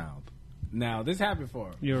are found. Now this happened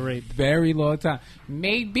for you're raped. Very long time.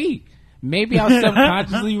 Maybe I was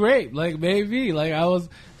subconsciously raped. Like maybe like I was.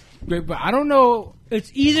 But I don't know.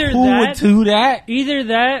 It's either either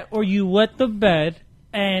that, or you wet the bed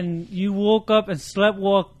and you woke up and slept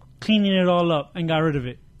while cleaning it all up and got rid of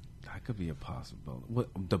it. That could be a possibility. What,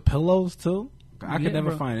 the pillows too? I could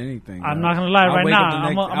never find anything. I'm not gonna lie. Right now,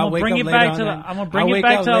 I'm gonna bring it back to. I'm gonna bring it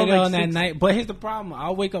back to later on that night. But here's the problem: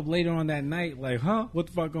 I'll wake up later on that night, like, what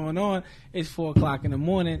the fuck going on? It's 4:00 in the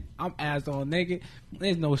morning. I'm ass all naked.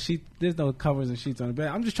 There's no sheet. There's no covers and sheets on the bed.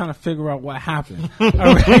 I'm just trying to figure out what happened. All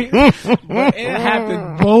right, but it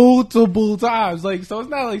happened multiple times. Like, so it's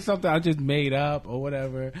not like something I just made up or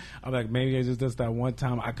whatever. I'm like, maybe it's just that one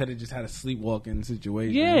time I could have just had a sleepwalking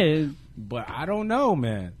situation. Yeah, but I don't know,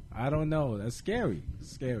 man. I don't know. That's scary.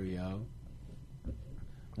 Scary, yo.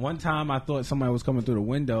 One time I thought somebody was coming through the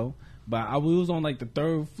window, but we was on like the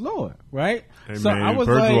 3rd floor, right? Hey, so man, I was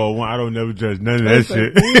first like, of all, I don't never judge none of that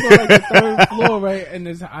shit. We was on like the 3rd floor, right? And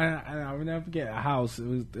I will never forget a house.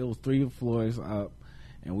 It was 3 floors up,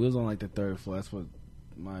 and we was on like the 3rd floor. That's what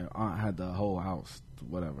my aunt had, the whole house,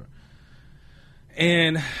 whatever.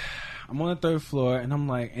 And I'm on the 3rd floor, and I'm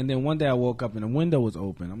like, and then one day I woke up and the window was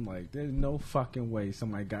open. I'm like, there's no fucking way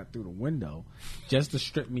somebody got through the window just to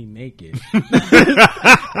strip me naked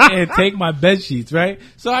and take my bed sheets, right?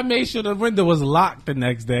 So I made sure the window was locked the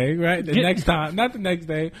next day, right? The next time, not the next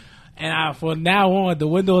day. And from now on, the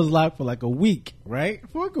window was locked for like a week, right?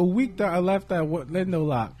 For like a week that I left that window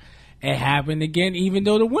locked. It happened again, even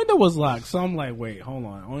though the window was locked. So I'm like, wait, hold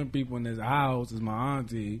on. Only people in this house is my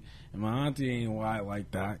auntie, and my auntie ain't white like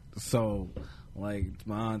that. So, like,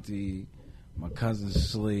 my auntie, my cousin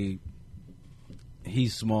sleep.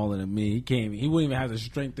 He's smaller than me. He wouldn't even have the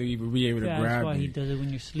strength to even be able to grab me. That's why he does it when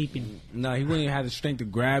you're sleeping. No, he wouldn't even have the strength to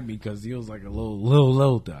grab me because he was like a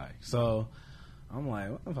little guy. So I'm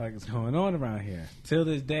like, what the fuck is going on around here? Till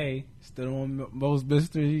this day, still one most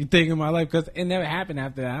mystery thing in my life because it never happened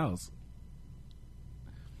after the house.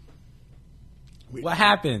 What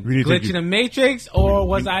happened? Glitch in the Matrix, or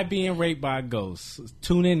was I being raped by a ghost?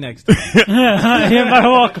 Tune in next time. You about to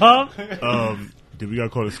walk up? Did we gotta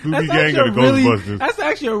call the Scooby Gang or the Ghostbusters? That's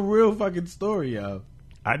actually a real fucking story, yo.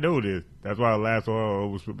 I know it is. That's why I laughed so hard I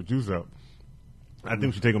almost spit the juice out. I think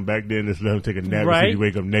we should take him back there and just let him take a nap until you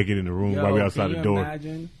wake up naked in the room while we outside the door.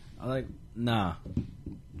 Imagine? Nah.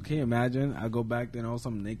 Can you imagine? I go back there and all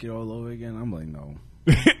something naked all over again. I'm like, no.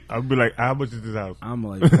 I'll be like, how much is this house? I'm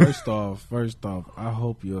like, first off, I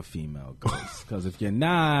hope you're a female ghost. Because if you're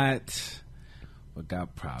not, we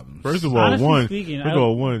got problems. First of all, one,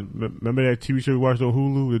 remember that TV show we watched on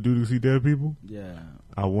Hulu, The Do You See Dead People? Yeah.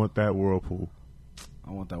 I want that whirlpool.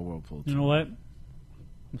 Too. You know what? I'm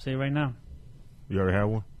going to say it right now. You already have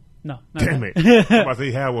one? No. Damn it. I'm about to say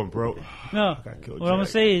you had one, bro. No. What I'm going to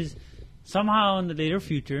say is, somehow in the later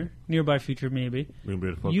future, nearby future maybe,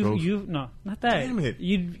 you no, not that. Damn it.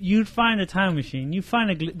 You'd find a time machine. You find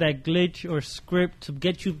that glitch or script to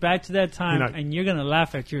get you back to that time, and you're gonna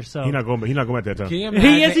laugh at yourself. He's not going back that time.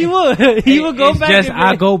 Yes, he would. He would go back.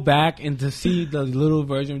 I go back and to see the little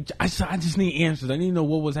version. I just need answers. I need to know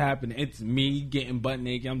what was happening. It's me getting butt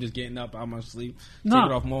naked. I'm just getting up out of my sleep, taking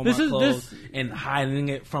off more of my clothes, and hiding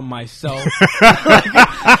it from myself.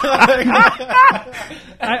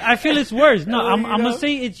 I feel it's worse. No, I'm gonna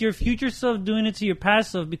say it's your future self doing it to your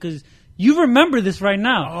past self because you remember this right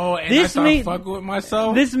now. Oh, and I start fucking with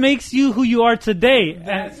myself. This makes you who you are today.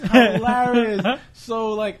 That's hilarious. So,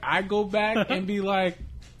 like, I go back and be like,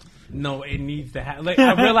 no, it needs to happen. Like,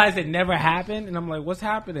 I realize it never happened, and I'm like, what's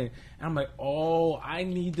happening? And I'm like, oh, I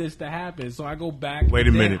need this to happen. So I go back. Wait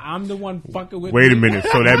a minute. I'm the one fucking with. Wait a minute.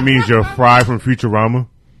 So that means you're Fry from Futurama?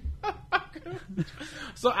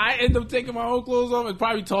 So I end up taking my own clothes off and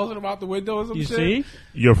probably tossing them out the window or some shit. You see?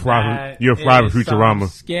 You're Fry from Futurama.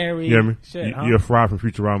 Scary. You hear me? Shit, You're Fry from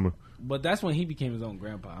Futurama. But that's when he became his own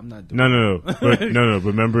grandpa. I'm not doing No. But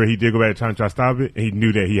remember, he did go back to time to try to stop it, and he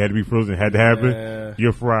knew that he had to be frozen. It had to happen. Yeah.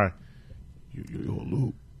 You're Fry. You're a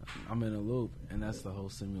loop. I'm in a loop, and that's the whole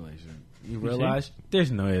simulation. You realize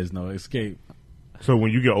there's no escape. So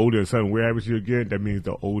when you get older and something weird happens to you again, that means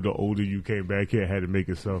the older you came back here had to make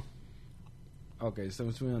it so. Okay, so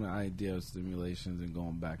it's really on the idea of simulations and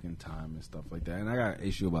going back in time and stuff like that. And I got an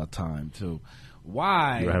issue about time, too.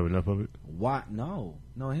 Why? You don't have enough of it? Why? No,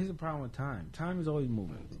 here's the problem with time. Time is always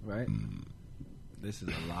moving, right? This is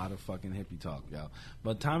a lot of fucking hippie talk, y'all.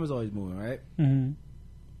 But time is always moving, right? Mm-hmm.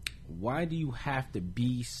 Why do you have to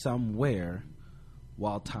be somewhere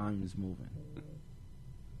while time is moving?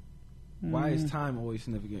 Why is time always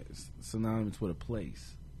synonymous with a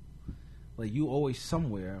place? Like, you always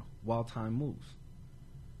somewhere while time moves.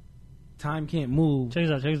 Time can't move. Check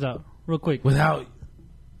this out. Real quick. Without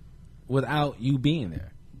you being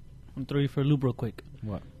there. I'm throwing you for a loop real quick.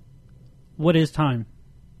 What is time?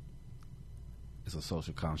 It's a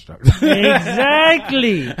social construct.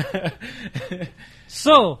 Exactly.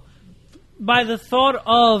 So, by the thought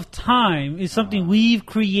of time is something we've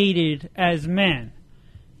created as man.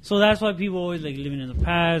 So that's why people always like living in the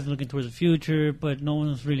past, looking towards the future, but no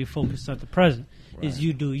one's really focused on the present. Right. Is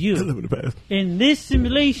you do you. Live in the past. In this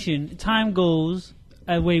simulation, time goes,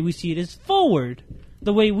 the way we see it is forward.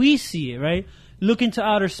 The way we see it, right? Look into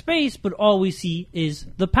outer space, but all we see is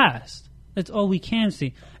the past. That's all we can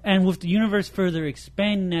see. And with the universe further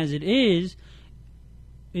expanding as it is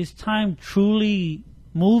time truly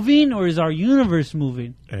moving, or is our universe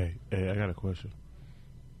moving? Hey, I got a question.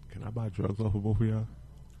 Can I buy drugs off of both of y'all?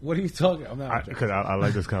 What are you talking about? Because I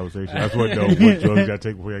like this conversation. That's what drugs you got to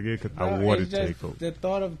take before I get, because I want to take them. The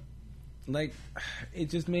thought of, like, it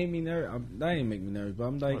just made me nervous. That didn't make me nervous, but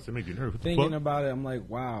I'm like, make you nervous. Thinking about it, I'm like,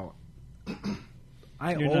 wow.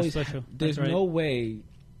 You're not special. There's no way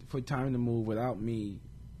for time to move without me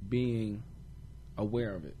being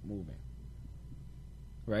aware of it moving.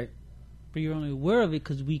 Right? But you're only aware of it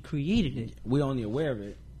because we created it. We're only aware of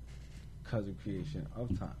it because of creation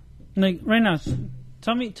of time. Like right now,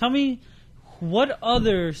 tell me, what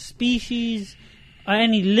other species,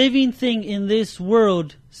 any living thing in this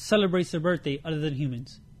world celebrates their birthday other than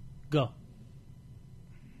humans? Go.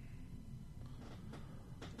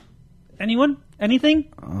 Anyone?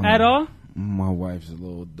 Anything at all? My wife's a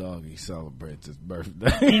little dog. He celebrates his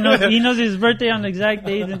birthday. He knows his birthday on the exact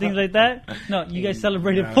days and things like that. No, you guys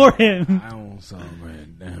celebrate it for him. I don't celebrate a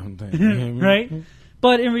damn thing. Right?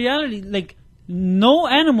 But in reality, like, no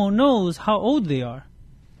animal knows how old they are.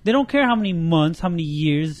 They don't care how many months, how many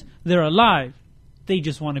years they're alive. They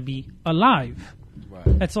just want to be alive.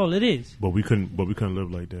 Right. That's all it is. But we couldn't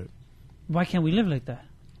live like that. Why can't we live like that?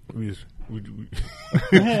 We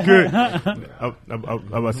good. I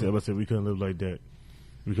about to say we couldn't live like that.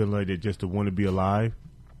 We couldn't like that just to want to be alive.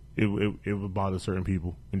 It would bother certain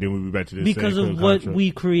people, and then we'd be back to this because of what contract.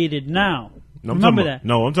 we created now. No, Remember that?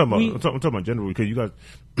 No, I'm talking about general, because you guys,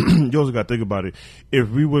 you also got to think about it. If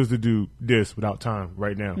we was to do this without time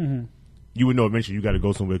right now, you would know eventually you got to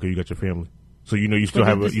go somewhere because you got your family. So you still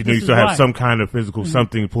have some kind of physical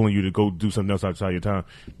something pulling you to go do something else outside your time.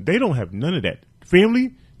 They don't have none of that.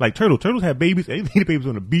 Family, like turtles have babies. They leave the babies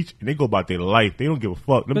on the beach and they go about their life. They don't give a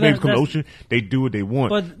fuck. Them babies come to the ocean. They do what they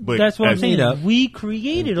want. But that's what I'm saying. We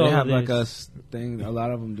created all of this. They have like a thing. A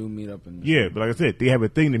lot of them do meet up. Yeah, but like I said, they have a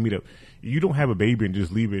thing to meet up. You don't have a baby and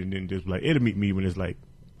just leave it and then just like it'll meet me when it's like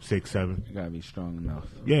 6, 7. You gotta be strong enough.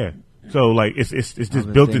 Yeah. So like it's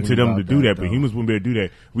just built into them to do that, but humans wouldn't be able to do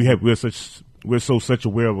that. We're such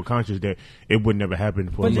aware of a conscious that it would never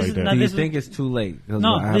happen for us like that. Do you think it's too late?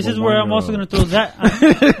 No, this is where I'm also going to throw that.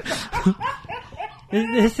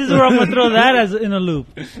 This is where I'm going to throw that as in a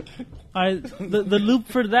loop. The loop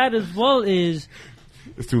for that as well is.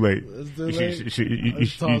 It's too late. It's too late.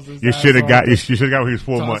 You should have got. You should have got when he was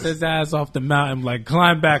 4 months. Toss his ass off the mountain, like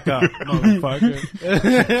climb back up,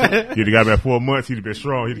 motherfucker. You'd have got back 4 months. He'd have been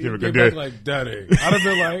strong. He'd have given a good day. Like daddy. I'd have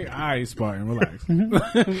been like, all right, Spartan, relax,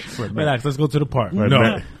 relax. Let's go to the park. Right,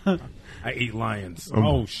 no, I eat lions.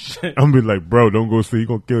 Oh shit. I'm be like, bro, don't go see. He's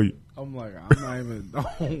gonna kill you. I'm like, I'm not even.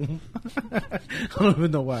 I don't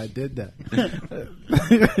even know why I did that.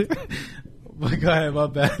 But go ahead, my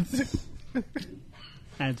bad.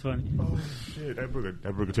 That's funny. Oh shit! That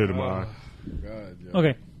broke a tear to my eye. God, yo.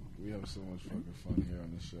 Okay. We have so much fucking fun here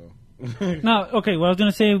on the show. Now, okay, what I was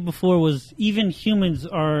going to say before was even humans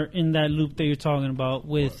are in that loop that you're talking about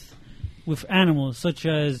with animals, such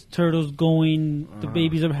as turtles going, the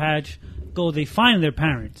babies are hatched, they find their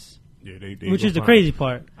parents. Yeah, they which is the crazy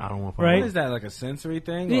part. I don't want to right? What is that, like a sensory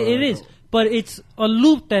thing? It is, but it's a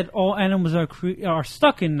loop that all animals are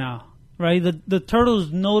stuck in now. Right, the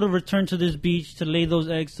turtles know to return to this beach to lay those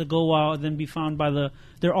eggs, to go out and then be found by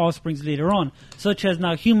their offsprings later on. Such as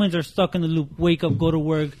now humans are stuck in the loop: wake up, go to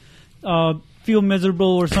work, feel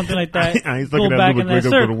miserable or something like that. Go back in that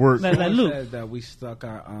circle. That loop. Said that we stuck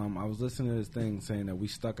our. I was listening to this thing saying that we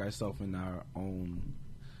stuck ourselves in our own.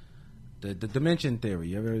 The dimension theory.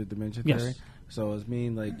 You ever heard of the dimension theory? Yes. So it's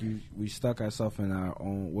mean like we stuck ourselves in our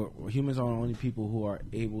own. Humans are the only people who are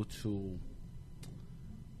able to.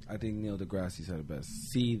 I think Neil deGrasse said it best.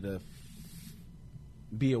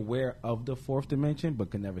 Be aware of the fourth dimension, but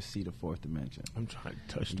can never see the fourth dimension. I'm trying to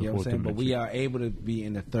touch the you know fourth dimension. But we are able to be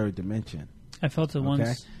in the third dimension. I felt it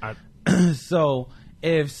once. So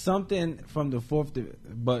if something from the fourth,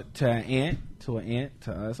 but to an ant, to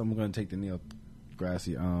us, I'm going to take the Neil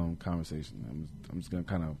deGrasse conversation. I'm just going to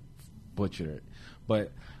kind of butcher it.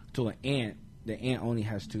 But to an ant, the ant only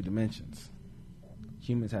has 2 dimensions.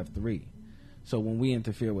 Humans have 3. So when we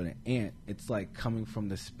interfere with an ant, it's like coming from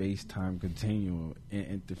the space-time continuum and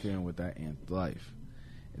interfering with that ant's life.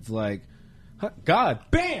 It's like, God,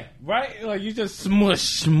 bam, right? Like you just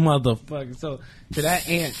smush, motherfucker. So to that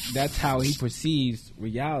ant, that's how he perceives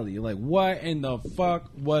reality. Like, what in the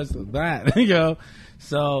fuck was that? You know?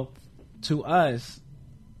 So to us,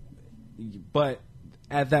 but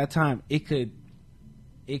at that time, it could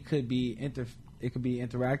be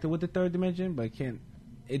interacted with the third dimension, but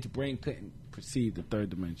its brain couldn't perceive the third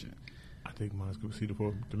dimension. I think mine's going to see the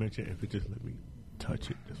fourth dimension if it just let me touch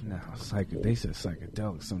it. Now, they said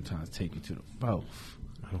psychedelics sometimes take you to the fourth.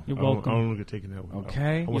 You're welcome. I don't get taken that way.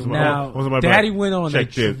 Okay. Now, Daddy went on a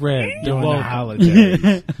trip during the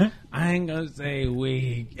holidays. I ain't going to say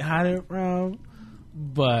we got it from,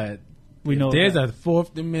 but we know there's a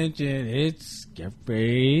fourth dimension. It's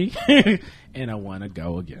scary. And I want to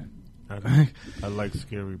go again. I like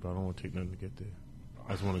scary, but I don't want to take nothing to get there.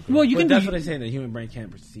 I just want to go. Well, that's what they say. The human brain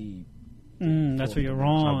can't perceive. That's where you're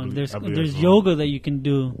wrong. There's yoga that you can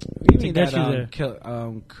do to get you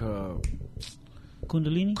there.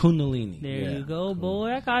 Kundalini? Kundalini. There you go,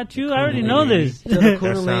 boy. I got you. I already know this. That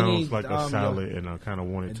sounds like a salad, and I kind of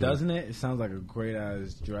want it to. Doesn't it? It sounds like a great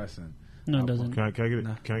ass dressing. No, it doesn't. Can I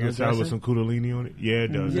get a salad with some Kundalini on it? Yeah,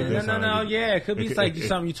 it does. No. Yeah, it could be like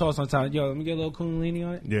something you toss sometimes. Yo, let me get a little Kundalini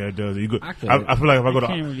on it. Yeah, it does. You go, I feel I like if I go to,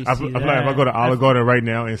 really I feel like if I go to Olive Garden right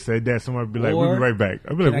now and said that, somebody would be like, "We'll be right back."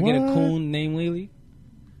 I'd be like, Can I "What? get a coon named Lily?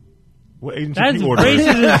 What Asian That's chick you ordering?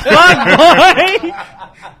 racist as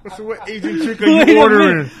fuck, boy. So what Asian chick are you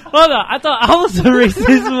ordering? Hold on. I thought I was the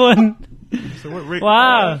racist one. So what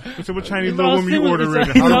Wow. So what Chinese It's little all woman you simula- ordering?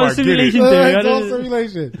 it's How do all I get simulation it? theory. It's all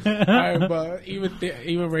simulation. All right, but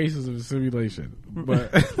even racism is simulation.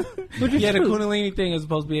 But Which is Yeah, the true. Kundalini thing is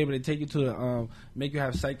supposed to be able to take you to make you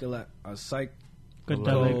have psychedelic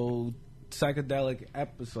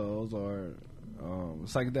episodes or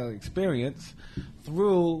psychedelic experience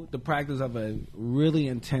through the practice of a really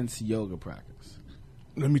intense yoga practice.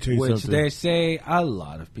 Let me tell you Which something. they say a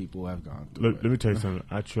lot of people have gone through. Let me tell you something.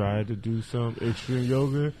 I tried to do some extreme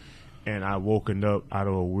yoga, and I woken up out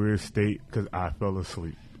of a weird state because I fell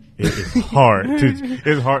asleep. It's hard.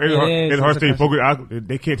 It's hard to stay focused.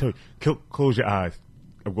 They can't tell you. Close your eyes.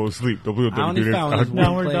 I'm going to sleep. Don't I only do found this. this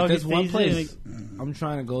Downward one place. dog There's one is place easy, I'm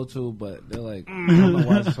trying to go to, but they're like, I don't know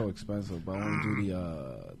why it's so expensive, but I want to do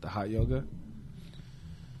the hot yoga.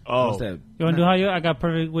 What's that? You want to do hot yoga? I got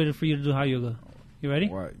perfect way for you to do hot yoga. You ready?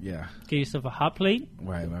 what? Yeah. Get yourself a hot plate.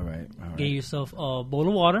 Right. Get yourself a bowl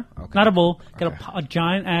of water. Okay. Not a bowl. Get Okay. a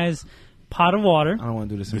giant ass pot of water. I don't want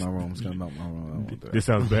to do this in my room. It's gonna melt my room. I don't want to do This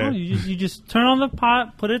that. sounds No, bad. you just turn on the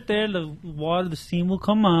pot, put it there. The water, the steam will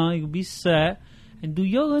come on. You'll be set, and do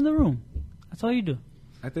yoga in the room. That's all you do.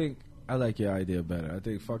 I think I like your idea better. I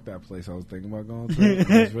think fuck that place I was thinking about going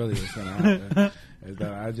to. It's really what's gonna happen. Is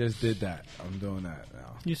that I just did that. I'm doing that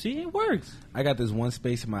now. You see, it works. I got this one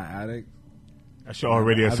space in my attic. I should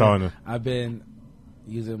already a sauna. I've been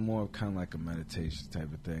using more of kind of like a meditation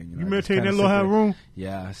type of thing. You know, meditate in just that kinda little sit hot there. room?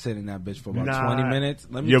 Yeah, I sit in that bitch for about Nah. 20 minutes.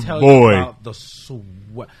 Let me Your tell boy. you about the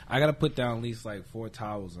sweat. I gotta put down at least like 4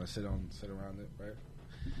 towels. And I sit around it, right?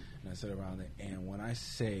 And I sit around it, and when I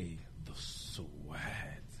say the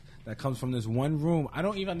sweat that comes from this one room, I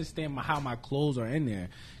don't even understand how my clothes are in there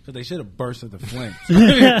because they should have burst into flames.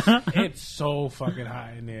 It's so fucking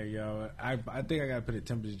hot in there, yo. I think I gotta put a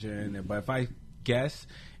temperature in there, but if I guess,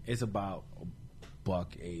 it's about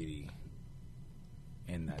 $180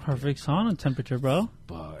 in that. Perfect sauna temperature, bro.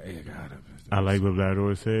 But it gotta be. I like what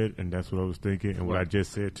Vlador said, and that's what I was thinking, and what I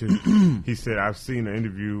just said too. He said, "I've seen an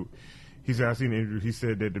interview." He said, He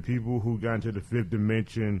said that the people who got into the 5th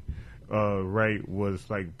dimension, right, was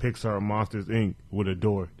like Pixar Monsters Inc. with a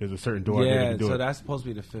door. There's a certain door. Yeah, door. so that's supposed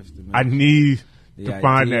to be the 5th dimension. I need The to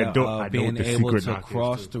find idea that door. of I know being what the able secret to knock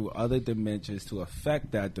cross is too. through other dimensions to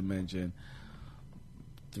affect that dimension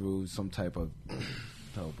through some type of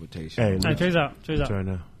teleportation. Hey, All right, check this out. Check this out. Try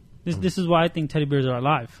now. This is why I think teddy bears are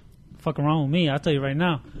alive. Fucking wrong with me. I'll tell you right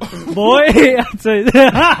now. Boy, I'll tell you.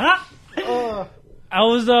 I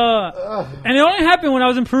was, and it only happened when I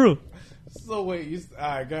was in Peru. So wait, all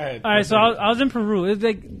right, go ahead. All right, so I was in Peru. It's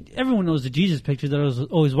like everyone knows the Jesus picture that I was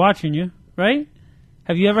always watching you, right?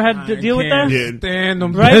 Have you ever had to deal with that? Yeah. Stand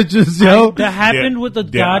them Right? bitches, yo. That happened with the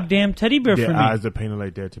Yeah. goddamn teddy bear for Their me. eyes are painted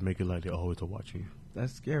like that to make it like they always are watching you.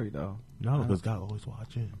 That's scary though. No, because God always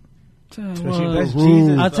watching. Well, That's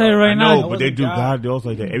Jesus. I'll tell you right I now. know, but they do God. God also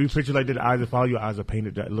like that. Every picture like that, the eyes that follow you, eyes are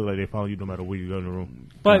painted that look like they follow you no matter where you go in the room.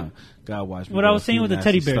 But God watch me what do I a was saying few with the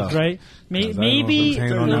nasty teddy bears, stuff. right? 'Cause I don't Maybe know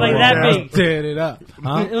if it I'm was on like wall. that I'll big. tear it up.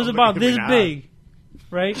 Huh? It was about this Nah. big,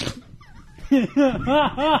 right?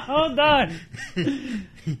 Hold on.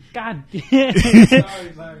 God damn.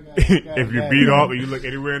 If you beat off and you look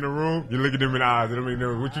anywhere in the room, you look at them in the eyes. It don't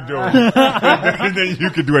know what you doing. There's nothing you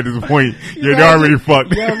can do at this point. You're already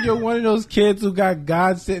fucked. Yeah, if you're one of those kids who got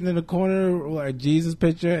God sitting in the corner or a Jesus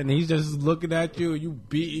picture, and he's just looking at you, and you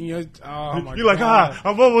beating your. Oh my You're like, God.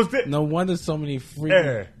 I'm almost there. No wonder so many freaking.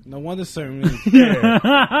 Yeah. No wonder so many.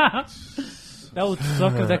 That would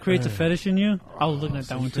suck because that creates a fetish in you. I was looking at that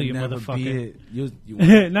So one too, you never beat motherfucker. it. You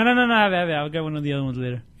No, I have it. I'll get one of the other ones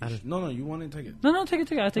later. no, you want to take it. No, take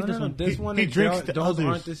it. I'll take this one. This one, he and drinks the those others.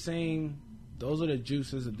 aren't the same. Those are the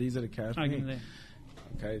juices, and these are the I'll give it caffeine.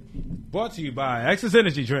 that. Okay. Brought to you by Access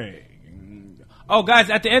Energy Drink. Oh, guys,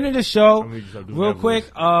 at the end of the show, I'm gonna start doing real that quick,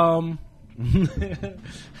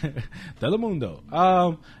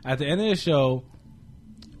 Telemundo. At the end of the show,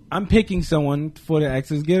 I'm picking someone for the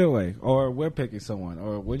Access Getaway, or we're picking someone,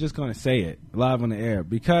 or we're just going to say it live on the air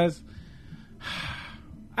because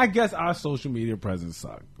I guess our social media presence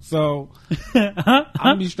sucks. So I'm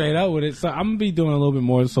gonna be straight up with it. So I'm gonna be doing a little bit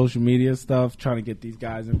more social media stuff, trying to get these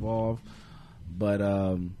guys involved. But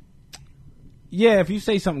if you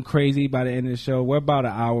say something crazy by the end of the show, we're about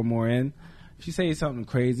an hour more in. If you say something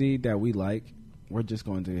crazy that we like, we're just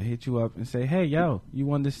going to hit you up and say, hey, yo, you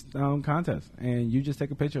won this contest. And you just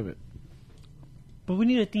take a picture of it. But we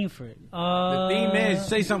need a theme for it. The theme is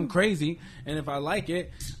say something crazy, and if I like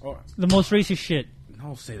it, or the most racist shit.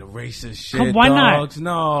 Don't say the racist shit. Why dogs.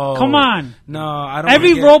 not? No. Come on. No, I don't.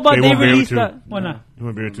 Every robot they released that. Why not? You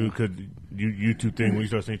won't be able to because YouTube thing when you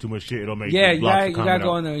start saying too much shit, it'll make you blocks gotta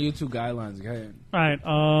go on the YouTube guidelines. Okay. All right.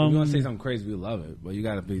 If you want to say something crazy, we love it, but you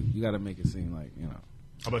gotta make it seem like you know.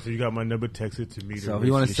 I'm about to say you got my number. Text it to me. So if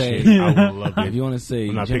you want to say, shit, I would love it. If you want to say,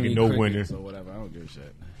 I'm not Jimmy picking no Crickets winner or whatever. I don't give a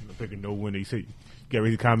shit. I'm not picking no winner. You say, get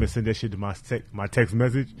ready to comment, send that shit to my text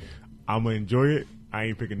message. I'm gonna enjoy it. I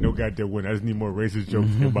ain't picking no goddamn winner. I just need more racist jokes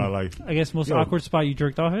in my life. I guess most awkward spot you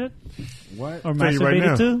jerked off at? What? Or I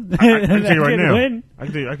masturbated to? can tell you right now. I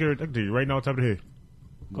can tell you right now on top of the head.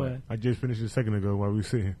 Go ahead. I just finished it a second ago while we were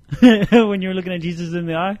sitting. When you were looking at Jesus in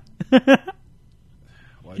the eye?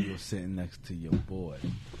 While you were sitting next to your boy.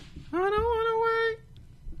 I don't want to wait.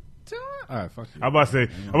 All right, fuck you. I'm about to say,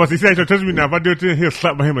 he ain't trying to touch me now. If I do it to him, he'll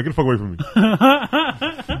slap my hand like, get the fuck away from me.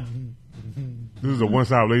 This is a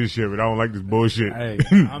one-sided relationship, and I don't like this bullshit. Hey,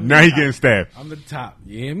 now he getting stabbed. I'm the top.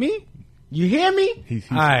 You hear me? You hear me? He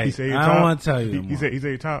I say don't want to tell you. He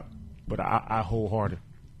say top, but I wholehearted.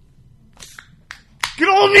 Get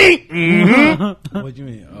on me! Mm-hmm. What do you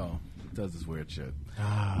mean? Oh, it does this weird shit.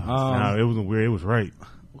 Nah, it wasn't weird. It was right.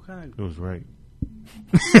 What kind of? It was right.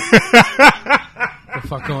 What the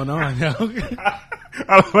fuck going on?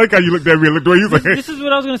 I like how you looked at me and looked away. You was like, This is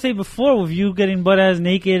what I was going to say before with you getting butt-ass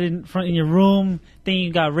naked in your room, thinking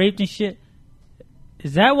you got raped and shit.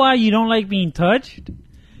 Is that why you don't like being touched?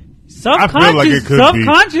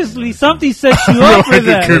 Subconsciously, something sets you up for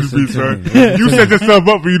that. It could be, son. You set yourself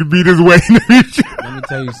up for you to be this way in the future. Let me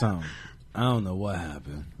tell you something. I don't know what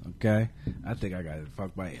happened, okay? I think I got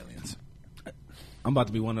fucked by aliens. I'm about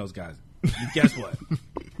to be one of those guys. Guess what?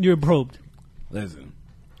 You're probed. Listen,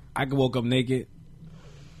 I woke up naked,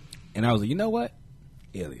 and I was like, you know what?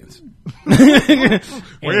 Aliens. Why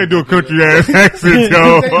you do a country ass accent,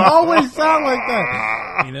 yo? They always sound like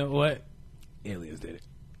that. You know what? Aliens did it.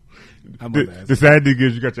 The sad thing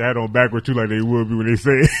is you got your hat on backwards too, like they would be when they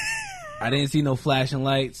say it. I didn't see no flashing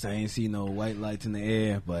lights. I didn't see no white lights in the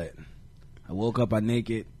air, but I woke up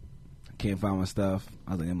naked. I can't find my stuff.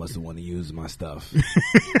 I was like, they must have wanted to use my stuff.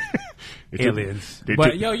 Aliens.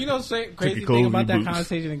 But yo, you know, crazy thing about that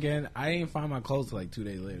conversation again, I didn't find my clothes till like 2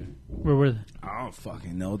 days later. Where were they? I don't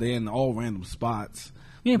fucking know. They're in all random spots.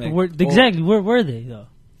 Yeah, like, but where were they though?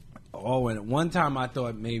 One time I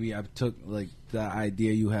thought maybe I took like the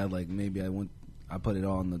idea you had, like maybe I put it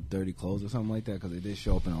all in the dirty clothes or something like that because it did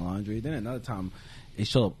show up in the laundry. Then another time it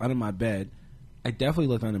showed up under my bed. I definitely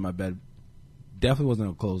looked under my bed. Definitely wasn't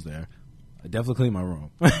no clothes there. I definitely cleaned my room.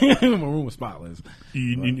 My room was spotless.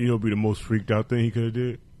 You know, be the most freaked out thing he could have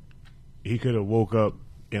did. He could have woke up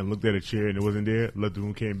and looked at a chair and it wasn't there. Left the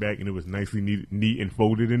room, came back and it was nicely neat and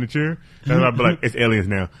folded in the chair. And I'd be like, it's aliens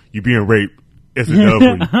now. You being raped. It's a dub for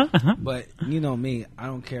you. But you know me, I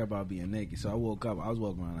don't care about being naked. So I woke up. I was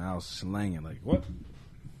walking around the house slanging like, what?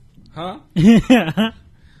 Huh?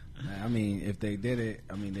 I mean, if they did it,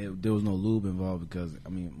 I mean, there was no lube involved because, I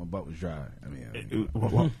mean, my butt was dry. I mean,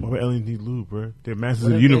 why would aliens need lube, bro? They're masters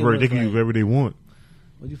of the universe. They can use whatever they want.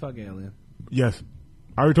 Would you fuck an alien? Yes.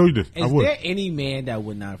 I already told you this. Is there any man that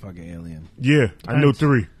would not fuck an alien? Yeah, I know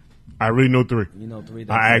 3. I really know 3. You know 3?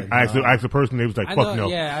 I asked the person. They was like, "Fuck no."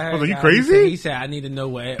 Yeah, I was like, "You crazy?" He said, "I need to know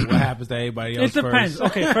what happens to everybody else." It depends.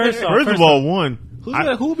 First. Okay, first of all, one,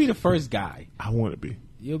 who would be the first guy? I want to be.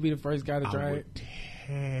 You'll be the first guy to try it.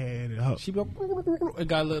 Tear it up. She be like, a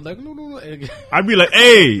guy look like. I'd be like,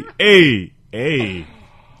 hey.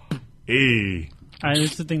 All right,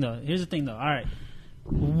 here's the thing though. All right,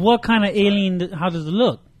 what kind of alien? How does it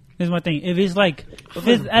look? Here's my thing. If it's like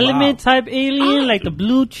Fifth Element type alien, like the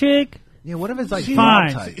blue chick. Yeah, what if it's like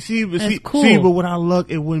fine? Cool. See, but without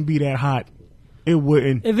luck, it wouldn't be that hot. It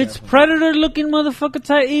wouldn't. If it's Predator looking motherfucker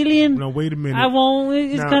type alien, no, wait a minute. I won't.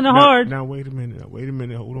 It's kind of hard. Now wait a minute.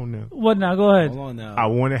 Hold on now. What now? Go ahead. Hold on now. I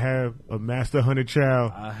want to have a master hunter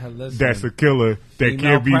child that's a killer that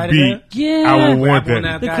can't be predator? beat. Yeah, I would want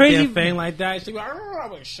that. The crazy thing like that. She be like,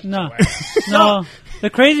 no. The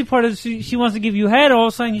crazy part is she wants to give you head. All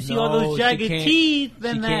of a sudden, you see all those jagged teeth.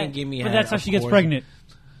 Then can't give me but head, that's how she gets pregnant.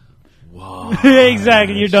 Wow.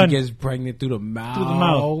 Exactly, you're done. She gets pregnant through the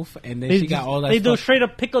mouth. And then she got all that. They do straight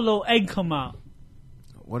up piccolo egg come out.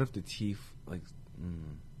 What if the teeth, like,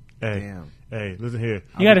 damn. Hey, listen here.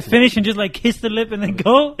 You gotta finish and just like kiss the lip and then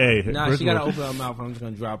go? Hey, nah, she gotta open her mouth. I'm just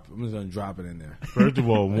gonna drop it in there. First of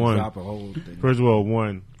all, one. Drop a whole thing. First of all,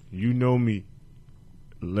 one. You know me.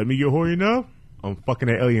 let me get horny enough, I'm fucking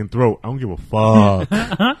that alien throat. I don't give a fuck.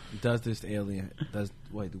 Does this alien? Do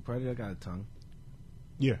Predator got a tongue?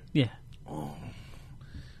 Yeah. Yeah. Oh.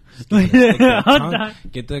 Stick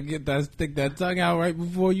that tongue out right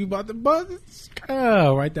before you about to buzz.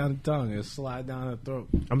 Right down the tongue and slide down the throat.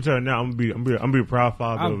 I'm telling you now, I'm gonna be a proud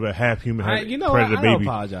father of a half human, half predator I baby.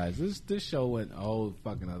 apologize. This show went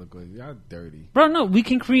fucking other crazy. Y'all dirty, bro. No, we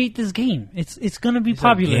can create this game. It's gonna be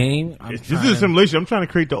popular. Game. This is a simulation. I'm trying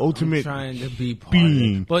to create the ultimate. I'm trying to be part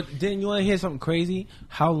being. of it. But then you want to hear something crazy?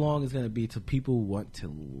 How long is it gonna be till people want to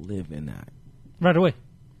live in that? Right away.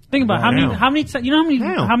 Think about how many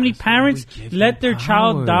parents let their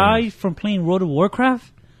child die from playing World of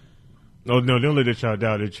Warcraft? No, they don't let their child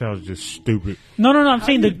die. Their child's just stupid. No. I'm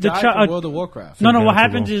saying the child. World of Warcraft. No. What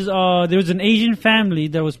happens is there was an Asian family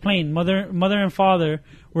that was playing. Mother and father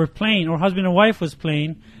were playing, or husband and wife was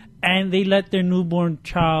playing, and they let their newborn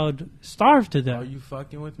child starve to death. Are you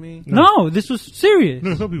fucking with me? No, this was serious.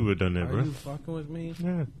 No, some people have done that, bro. Are you fucking with me?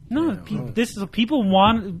 Yeah. No, this is people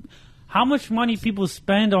want. How much money people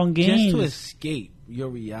spend on games just to escape your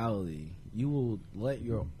reality? You will let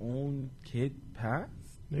your own kid pass?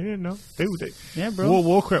 Yeah, no, they. Yeah, bro. World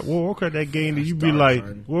of Warcraft, that game that you be like,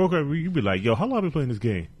 you be like, yo, how long I been playing this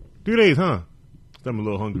game? 3 days, huh? I'm a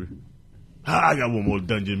little hungry. I got one more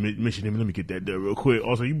dungeon mission in me. Let me get that done real quick.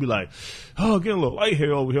 Also, you be like, oh, getting a little light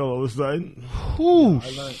here over here all of a sudden. Ooh,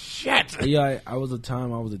 shit. Yeah, I was a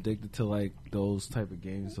time I was addicted to like those type of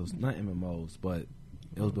games. So it's not MMOs, but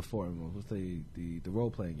it was before MMOs. What's the role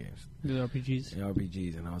playing games? The RPGs. The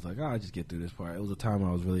RPGs, and I was like, I'll just get through this part. It was a time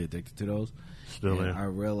I was really addicted to those. Still am. I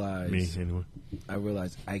realized me anyway. I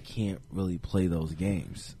realized I can't really play those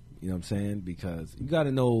games. You know what I'm saying? Because you got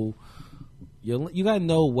to know. You gotta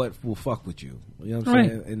know what will fuck with you. You know what I'm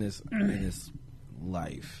saying? In this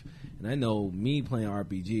life. And I know me playing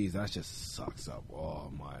RPGs, that just sucks up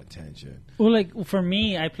all my attention. Well, like for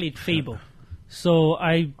me, I played Fable, so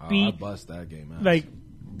I bust that game out. Like,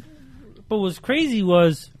 but what's crazy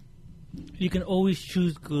was you can always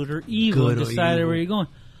choose good or evil and decide where you're going.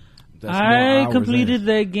 I completed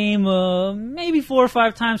that game maybe 4 or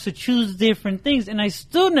 5 times to choose different things, and I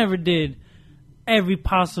still never did every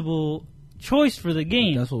possible choice for the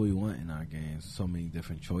game. That's what we want in our games. So many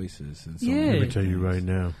different choices. And so let me tell you right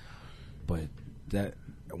now. But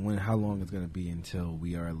how long is it going to be until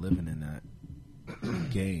we are living in that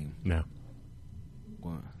game? No.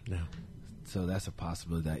 Well, no. So that's a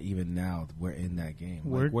possibility that even now we're in that game.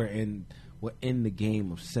 Word. Like we're in the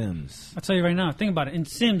game of Sims. I'll tell you right now. Think about it. In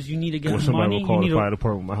Sims, you need to get somebody money. Will call the fire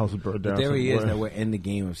department. My house is burned down. The theory is that we're in the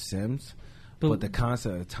game of Sims. But the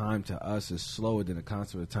concept of time to us is slower than the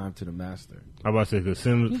concept of time to the master. I'm about to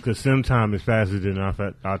say because Sim time is faster than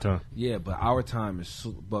our time. Yeah, but our time is,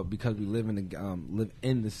 but because we live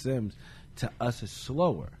in the Sims, to us is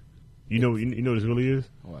slower. You know what this really is?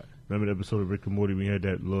 What? Remember the episode of Rick and Morty? We had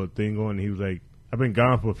that little thing on, and he was like, "I've been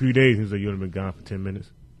gone for a few days." He was like, "You only been gone for 10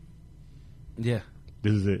 minutes." Yeah,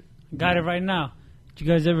 this is it. Got it right now. Did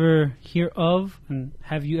you guys ever hear of, and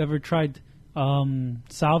have you ever tried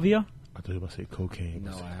salvia? I thought you were about to say cocaine.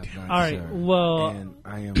 No, I have not. All right, sir. well, and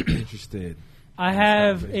I am interested. I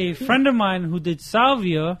have a friend of mine who did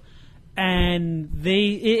salvia, and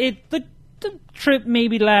the trip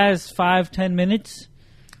maybe lasts 5-10 minutes.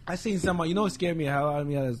 I seen someone. You know what scared me the hell out of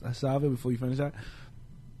me out of salvia? Before you finish that,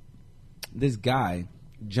 this guy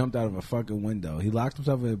jumped out of a fucking window. He locked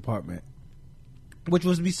himself in an apartment, which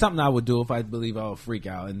would be something I would do if I believe I would freak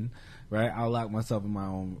out. And I'll lock myself in my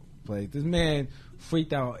own place. This man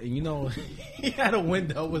freaked out, and he had a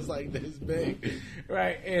window was like this big,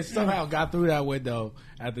 right? And somehow got through that window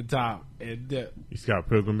at the top and dipped. You Scott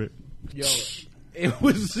Pilgrim it? Yo, it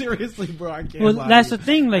was seriously, bro. I can't. Lie. That's the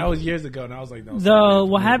thing. Like that was years ago, and I was like, no.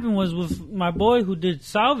 What happened was with my boy who did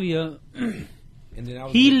salvia. And then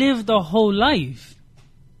he lived a whole life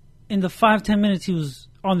in the 5-10 minutes he was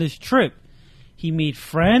on this trip. He made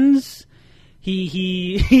friends.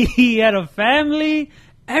 He had a family.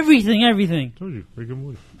 Everything. Told you, Rick and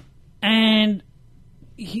Morty. And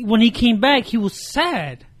when he came back, he was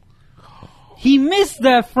sad. He missed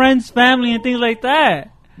that friends, family, and things like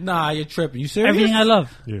that. Nah, you're tripping. You serious? Everything I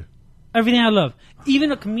love. Yeah. Everything I love.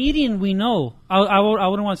 Even a comedian we know. I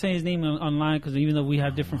wouldn't want to say his name online because even though we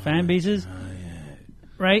have different fan bases,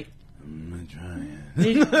 right? I'm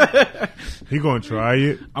trying. He gonna try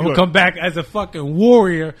it. I'm gonna come back as a fucking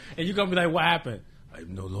warrior, and you're gonna be like, "What happened?"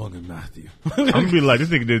 I'm no longer Matthew. I'm gonna be like, this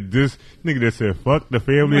nigga that said fuck the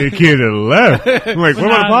family and kid and left. I'm like, what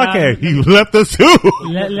about the podcast? He left us too.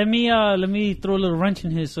 Let me throw a little wrench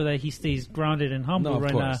in his so that he stays grounded and humble.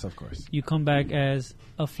 Right now, of course. You come back as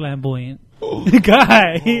a flamboyant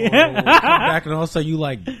guy. Come back and also you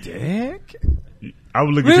like dick. I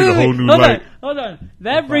would look at you the whole new light. Hold on.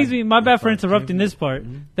 That brings me. My bad for interrupting this part.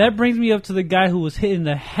 That brings me up to the guy who was hit in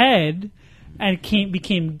the head and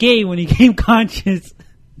became gay when he came conscious.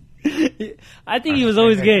 I think he was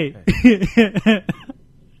always gay. That's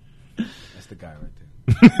the guy right there.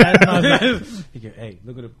 That's not hey,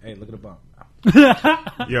 look at the bump.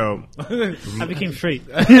 Yo, I became straight.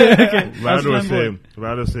 Rado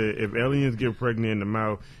said, if aliens get pregnant in the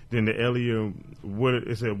mouth, then the alien would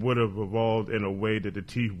have evolved in a way that the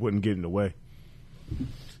teeth wouldn't get in the way.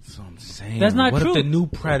 That's what I'm saying. That's not what true. If the new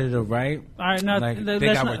predator, right? All right, now like, they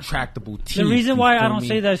that's got not, retractable teeth. The reason why I don't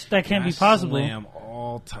say that can't be possible.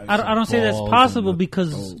 I don't say that's possible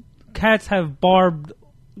because cats have barbs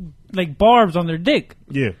on their dick.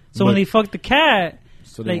 Yeah. So when they fuck the cat,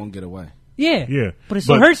 so they won't get away. Yeah. But it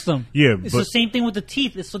still hurts them. Yeah. It's the same thing with the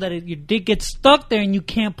teeth. It's so that your dick gets stuck there and you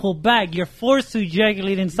can't pull back. You're forced to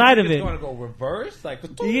ejaculate inside of it. It's going to go reverse? Like,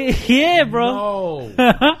 yeah, bro.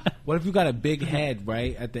 No. What if you got a big head,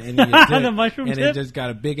 right, at the end of your dick, the mushroom and tip? it just got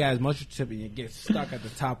a big-ass mushroom tip, and you get stuck at the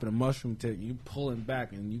top of the mushroom tip, and you pulling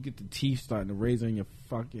back, and you get the teeth starting to raise on your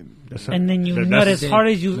fucking... And then you nut as hard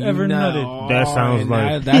as you've ever nutted. That sounds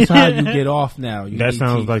like... That's how you get off now. That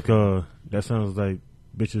sounds like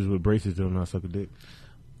bitches with braces do not suck a dick.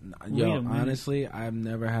 Yo, honestly, I've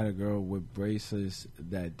never had a girl with braces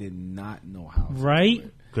that did not know how to right?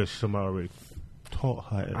 Because somebody already taught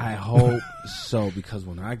her. I hope so, because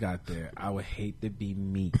when I got there, I would hate to be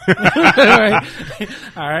me. All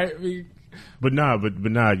right? But nah,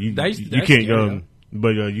 you can't. But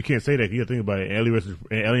you can't say that. You got to think about it.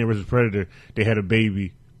 Alien versus Predator. They had a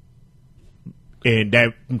baby, and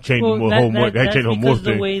that changed the whole more. That changed the whole more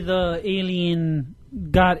thing. The way the alien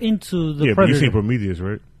got into the Predator. But you seen Prometheus,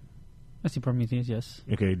 right? I see Prometheus, yes.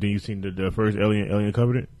 Okay, then you seen the first Alien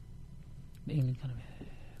Covenant? The Alien Covenant.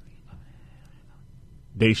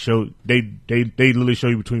 They literally show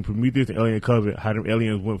you between Prometheus and Alien Covenant how them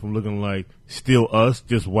aliens went from looking like still us,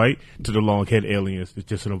 just white, to the long head aliens. It's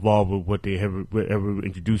just an evolve of what they ever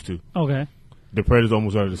introduced to. Okay. The Predators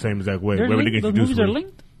almost are the same exact way. They're linked? Those movies are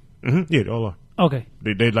linked? Mm-hmm. Yeah, they all are. Okay.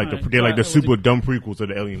 They're like the super dumb prequels of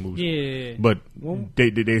the Alien movies. Yeah. But they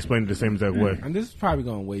explain it the same exact way. And this is probably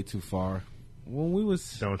going way too far. When we was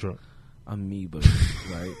Donald Trump. amoebas,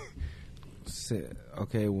 right?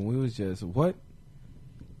 Okay, when we was just what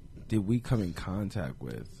did we come in contact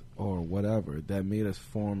with or whatever that made us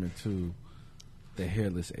form into the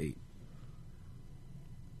hairless ape?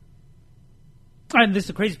 And this is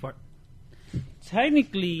the crazy part.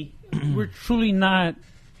 Technically, we're truly not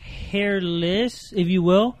hairless, if you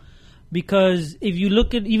will, because if you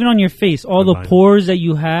look at even on your face, all the pores that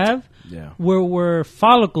you have, where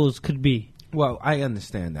follicles could be. Well, I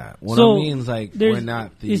understand that. What I mean is like we're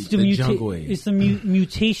not the jungle ape. It's the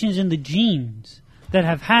mutations in the genes that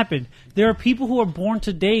have happened. There are people who are born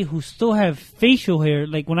today who still have facial hair.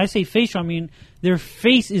 Like when I say facial, I mean their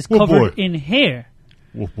face is covered in hair.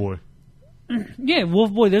 Wolf boy. Yeah,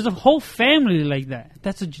 wolf boy. There's a whole family like that.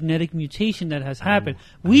 That's a genetic mutation that has happened.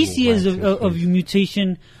 We see it as a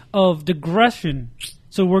mutation of digression.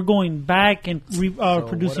 So we're going back and producing.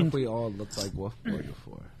 What if we all look like wolf boy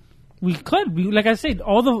before? We could. Like I said,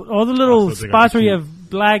 all the little spots where you have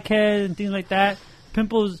blackheads and things like that,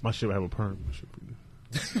 pimples. My shit would have a perm.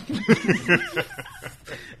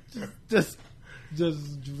 just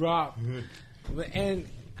drop. And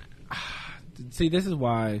see, this is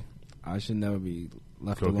why I should never be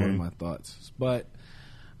left alone in my thoughts. But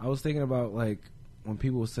I was thinking about like when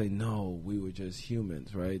people say, "No, we were just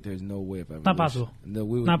humans," right? There's no way of evolution. Not possible. No,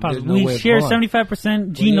 not possible. We share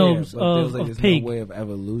 75% genomes of there's pig. No way of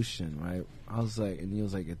evolution, right? I was like, and he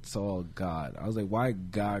was like, "It's all God." I was like, "Why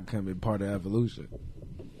God can be part of evolution?"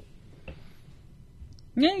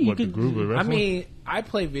 Yeah, you could. I mean, I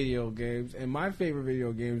play video games, and my favorite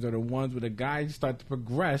video games are the ones where the guys start to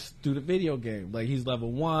progress through the video game. Like he's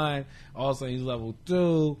level 1, all of a sudden he's level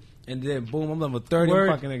 2, and then boom, I'm level 30. I'm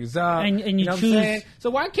fucking niggas up. And you know choose. What I'm saying? So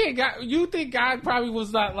why can't God? You think God probably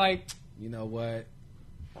was not like, you know what,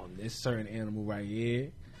 on this certain animal right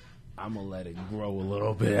here, I'm gonna let it grow a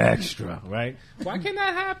little bit extra, right? Why can't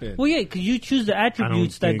that happen? Well, yeah, because you choose the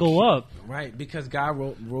attributes that go up, right? Because God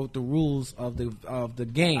wrote the rules of the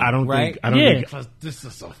game. I don't right? think. I don't think. Because this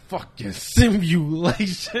is a fucking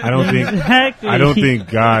simulation. I don't think. Exactly. I don't think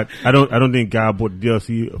God. I don't think God bought the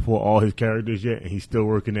DLC for all his characters yet, and he's still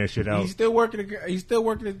working that shit out. He's still working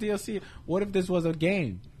the DLC. What if this was a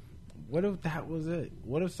game? What if that was it?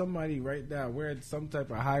 What if somebody right now we're in some type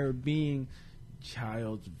of higher being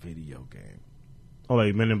child's video game? Oh,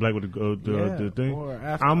 like Men in Black with the thing.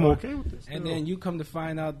 I'm okay with this. And then you come to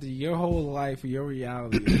find out that your whole life, your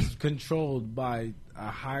reality, is controlled by a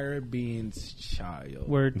higher being's child.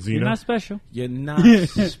 Word. You're not special. You're not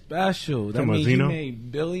special. That means you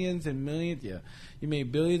made billions and millions. Yeah, you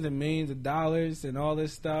made billions and millions of dollars and all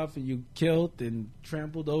this stuff, and you killed and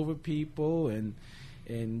trampled over people, and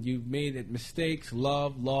you made mistakes,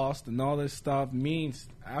 love, lost, and all this stuff means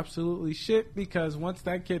absolutely shit, because once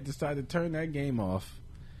that kid decided to turn that game off,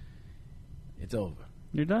 it's over.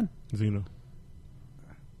 You're done. Xeno.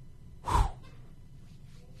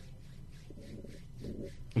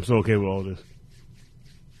 I'm so okay with all this.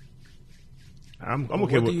 I'm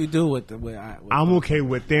okay with... What do you do with the... I'm okay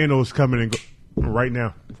with Thanos coming and go right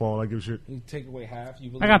now, for all I give a shit. You take away half.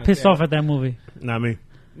 I got pissed off at that movie. Not me.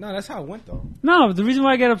 No, that's how it went, though. No, the reason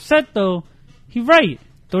why I get upset, though, he's right.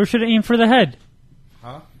 Thor should have aimed for the head.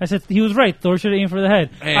 Huh? I said he was right. Thor should have aimed for the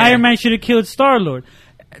head. Iron Man should have killed Star-Lord.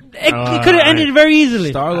 It could have ended very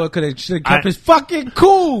easily. Star-Lord should have kept his fucking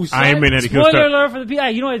cool. Son. Iron Man had to kill Spoiler alert for the PI.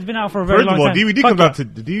 You know it's been out for a very long time. First of all,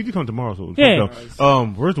 the DVD comes tomorrow. So yeah.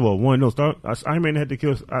 First of all, Iron Man had to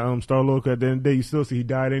kill Star-Lord, because at the end of the day, you still see he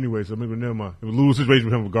died anyway. So maybe never mind. It was a little situation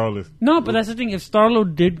with him regardless. No, but that's the thing. If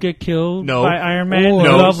Star-Lord did get killed by Iron Man,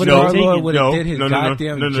 Star-Lord would have did his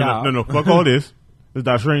goddamn job. No. Fuck all this. It's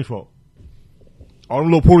Doctor Strange's fault. All them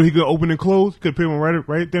little portals he could open and close, could put him right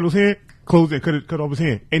at Thanos' hand, close it, cut off his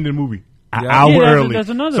hand. End of the movie. An hour early. That's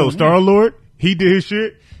another so one, Star-Lord, he did his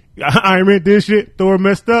shit. Iron Man did his shit. Thor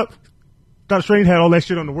messed up. Doctor Strange had all that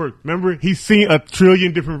shit on the work. Remember? He's seen a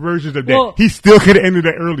trillion different versions of that. Well, he still could have ended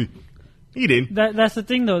that early. He didn't. That's the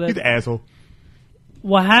thing, though. He's an asshole.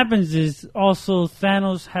 What happens is also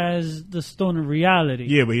Thanos has the Stone of Reality.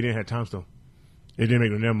 Yeah, but he didn't have Time Stone. It didn't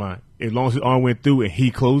make no never mind. As long as his arm went through and he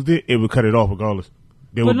closed it, it would cut it off regardless.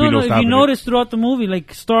 There would be no stopping. If you notice throughout the movie,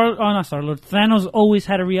 like Star-Lord, Thanos always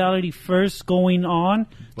had a reality first going on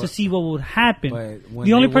to see what would happen.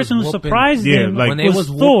 The only person who surprised him when they was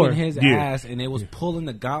Thor. whooping his ass and they was pulling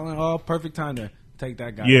the gauntlet off, perfect time to take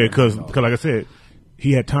that guy. Yeah, because like I said,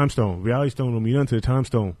 he had Time Stone. Reality Stone don't mean nothing to the Time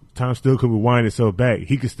Stone. Time still can rewind itself back.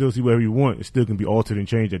 He can still see whatever he wants. It still can be altered and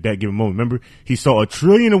changed at that given moment. Remember, he saw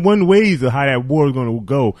 1,000,000,001 ways of how that war was going to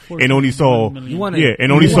go, and only saw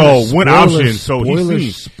one option. So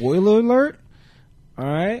spoiler alert. All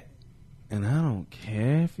right, and I don't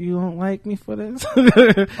care if you don't like me for this.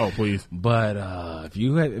 Oh, please. But if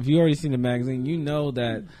you already seen the magazine, you know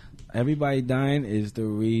that everybody dying is the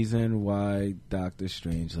reason why Doctor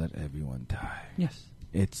Strange let everyone die. Yes.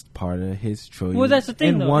 It's part of his trillion. Well, that's the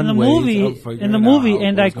thing, though. In the movie,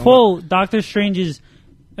 and I quote, Doctor Strange's,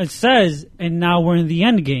 it says, and now we're in the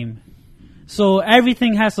end game. So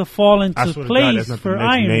everything has to fall into place for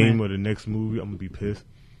Iron Man. The name of the next movie, I'm going to be pissed.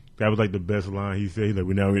 That was like the best line he said. He's like,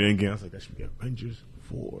 we're now in Endgame. I was like, that should be Avengers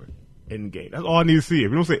 4 Endgame. That's all I need to see. If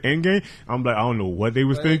you don't say Endgame, I'm like, I don't know what they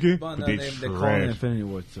was thinking. But they calling it Infinity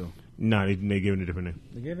War too. Nah, they gave it a different name.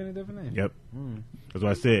 They gave it a different name? Yep. That's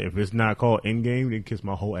what I said. If it's not called Endgame, then kiss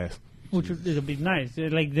my whole ass. Which it'll be nice.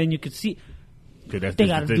 Like, then you could see. They got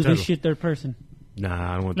to do this shit third person. Nah,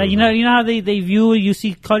 I don't want that. Like, you know how they view it? You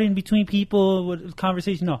see cutting between people with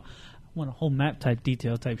conversation? No. I want a whole map type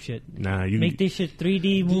detail type shit. Nah, you make this shit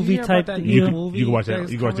 3D movie type. You can watch that.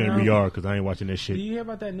 You can watch that in VR because I ain't watching that shit. Do you hear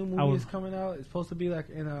about that new movie that's coming out? It's supposed to be like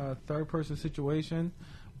in a third person situation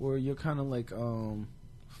where you're kind of like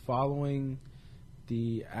following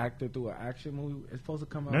the actor through an action movie. It's supposed to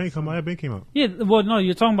come out. That been came out. Yeah, well, no,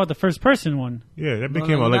 you're talking about the first person one. Yeah, that been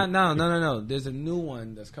came out. No. There's a new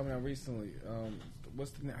one that's coming out recently.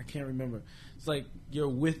 What's the name? I can't remember. It's like you're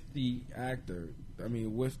with the actor. I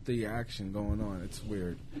mean, with the action going on. It's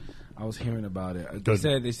weird. I was hearing about it. They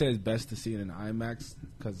said it's best to see it in IMAX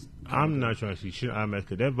because I'm not trying to see shit in IMAX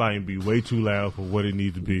because that volume be way too loud for what it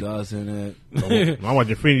needs to be. Doesn't it? When I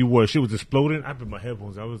watched Infinity War, shit was exploding. I put my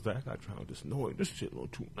headphones. I was like, I got to try out this noise. This shit a little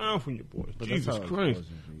too loud from your boys. But Jesus Christ,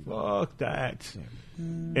 fuck that.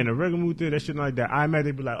 In a regular movie, that shit like that. IMAX,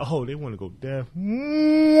 they be like, oh, they want to go deaf.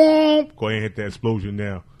 Go ahead and hit that explosion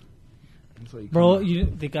now. Bro,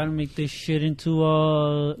 they gotta make this shit into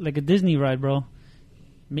like a Disney ride, bro.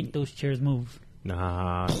 Make those chairs move.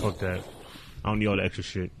 Nah, fuck that. I don't need all the extra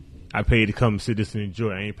shit. I paid to come sit this and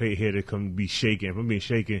enjoy. I ain't paid here to come be shaking. If I'm being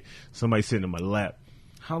shaken, somebody sitting on my lap.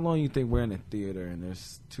 How long you think we're in a theater and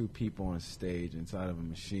there's two people on stage inside of a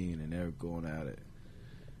machine and they're going at it?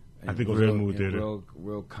 And I think it was in a movie theater.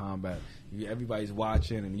 Real combat. Everybody's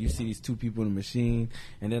watching and you see these two people in the machine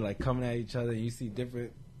and they're like coming at each other and you see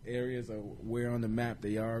different areas of where on the map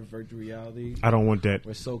they are, virtual reality. I don't want that.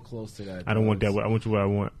 We're so close to that. I don't want that. I want you what I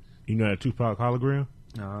want. You know that Tupac hologram?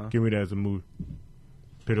 Uh-huh. Give me that as a movie.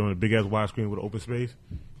 Put it on a big ass widescreen with an open space.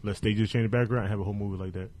 Let stages change the background and have a whole movie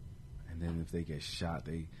like that. And then if they get shot,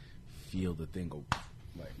 they feel the thing go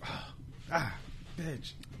like,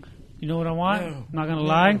 bitch. You know what I want? No. Not gonna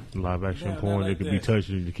lie. Live action porn, they could be touched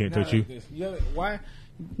and you can't touch you. Why?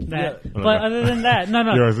 That. Yeah. But other than that, no. You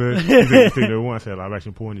know what I'm saying? You think they want to say live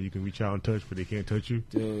action porn that you can reach out and touch, but they can't touch you.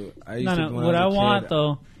 Dude, I used to What I want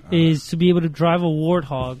though is to be able to drive a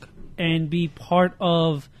warthog and be part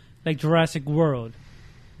of like Jurassic World.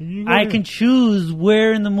 I can choose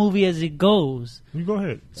where in the movie as it goes. You go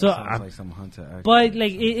ahead. So sounds like some hunter action. But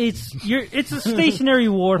like it's a stationary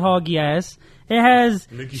warthog, yes. It has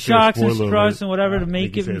shocks and struts and whatever to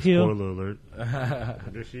make it feel. Spoiler alert.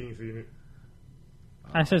 She ain't seen it.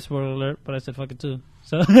 I said spoiler alert, but I said fuck it too.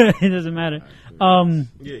 So it doesn't matter.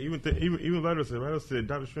 Yeah, even Leto said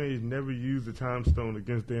Doctor Strange never used the time stone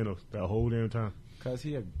against Thanos that whole damn time. Cause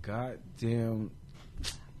he a goddamn.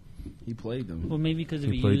 He played them. Well, maybe because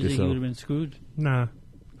if he used it, he would have been screwed. Nah,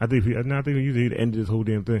 I think he used it, he'd ended this whole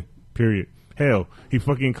damn thing. Period. Hell, he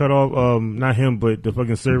fucking cut off. Not him, but the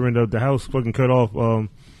fucking servant of the house fucking cut off.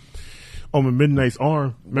 On Midnight's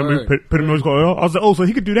arm. Remember, put him on his car. I was like, oh, so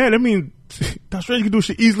he could do that. I mean, Doctor Strange could do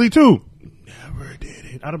shit easily too. Never did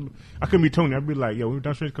it. I couldn't be Tony. I'd be like, yo, when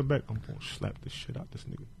Doctor Strange come back, I'm gonna slap the shit out this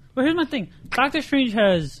nigga. But here's my thing. Doctor Strange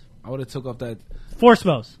has. I would have took off that 4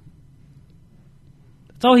 spells.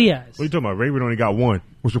 That's all he has. What are you talking about? Raven only got 1.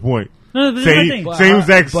 What's your point? No, same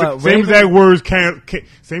exact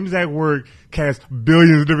word casts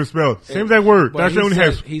billions of different spells. Same exact word. Doctor Strange only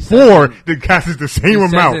has 4 that casts the same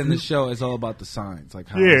amount. In the show, it's all about the signs. Like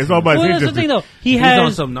how it's all about. Well, that's the thing though. He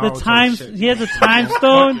has the time. He has a time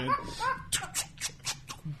stone.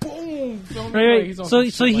 Boom. Right.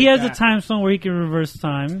 So he has a time stone where he can reverse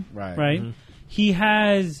time. Right. Mm-hmm. He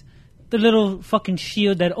has the little fucking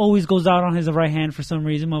shield that always goes out on his right hand for some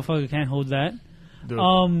reason. Motherfucker can't hold that.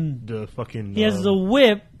 The fucking. He has the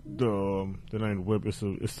whip. The not whip.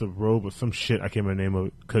 It's the robe or some shit. I can't remember the name of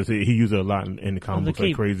it because he used it a lot in the comic books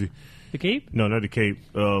like crazy. The cape? No, not the cape.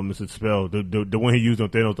 It's a spell. The one he used on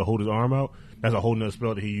Thanos to hold his arm out. That's a whole nother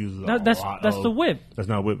spell that he uses. That's the whip. That's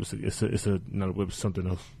not a whip. It's not a whip. It's something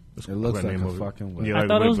else. It looks like a fucking whip. Yeah, I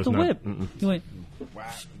thought it was the whip. He went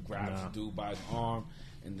grabs the dude by his arm,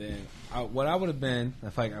 and then what I would have been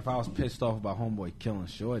if I was pissed off about Homeboy killing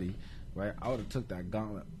Shorty, right? I would have took that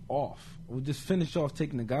gauntlet off. I would just finish off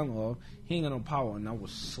taking the gauntlet off. He ain't got no power, and I would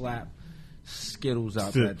slap Skittles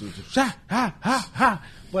out that dude. Just,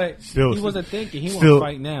 But he wasn't thinking. He want to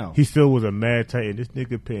fight now. He still was a mad titan. This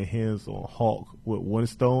nigga put hands on Hulk with 1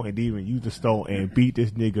 stone and didn't even use the stone and beat this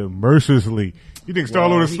nigga mercilessly. You think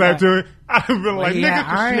Star-Lord would have slapped him? I'd have been like, he nigga,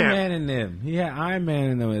 had Iron Man in them. He had Iron Man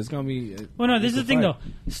in them. It's going to be... Well, no, this is the thing, though.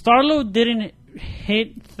 Star-Lord didn't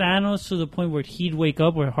hit Thanos to the point where he'd wake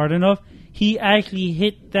up or hard enough. He actually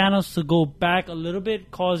hit Thanos to go back a little bit,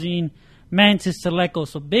 causing Mantis to let go.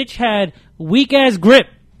 So bitch had weak-ass grip.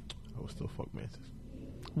 I would still fuck Mantis.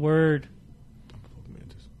 Word. Fuck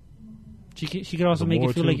Mantis. She could also make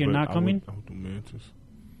you feel like you're not coming. I would do Mantis.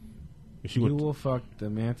 You will fuck the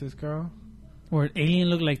Mantis girl? Or an alien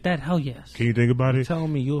look like that? Hell yes. Can you think about it? Tell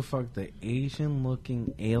me you'll fuck the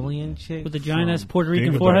Asian-looking alien chick with the giant-ass Puerto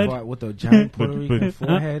Rican forehead? With the giant Puerto Rican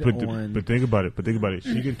forehead But think about it.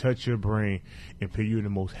 She can touch your brain and put you in the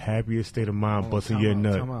most happiest state of mind, busting your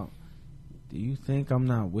nut. Do you think I'm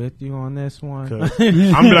not with you on this one?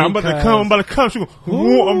 I'm about to come. She go,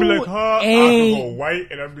 I'm be like, I'll go white,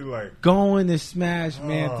 and I'll be like, going to smash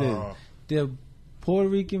Mantis. The Puerto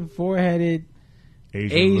Rican foreheaded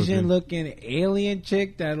Asian looking alien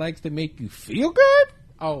chick that likes to make you feel good.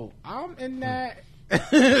 Oh, I'm in that. Bro,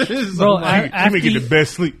 she may get the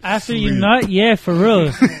best sleep. After you nut, yeah, for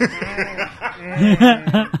real.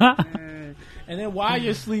 And then while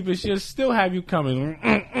you're sleeping, she'll still have you coming.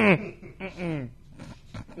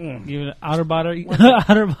 Give it an outer body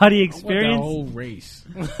experience. The whole race.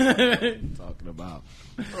 Talking about.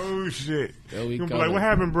 Oh shit! You'll be like, what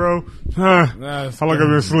happened, bro? How long have I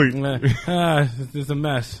been asleep? It's a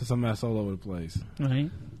mess. It's a mess all over the place. Right.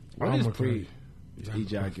 What is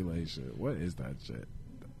pre-ejaculation? What is that shit?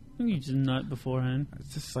 You just nut beforehand.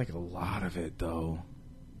 It's just like a lot of it, though.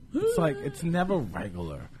 It's like it's never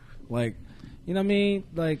regular. Like you know what I mean?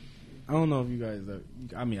 Like, I don't know if you guys are,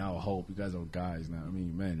 I mean, I hope you guys are guys now. I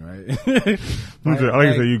mean, men, right? I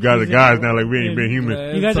like you guys are guys now, like we ain't been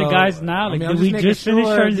human. You guys are guys now. Like, did we just finish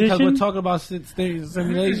transition? Because we're talking about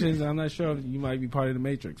simulations. I'm not sure if you might be part of the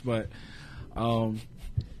Matrix, but,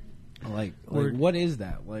 like what is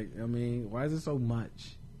that? Like, I mean, why is it so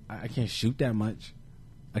much? I can't shoot that much.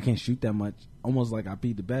 Almost like I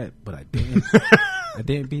beat the bed, but I didn't. I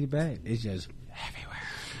didn't beat the bed. It's just everywhere.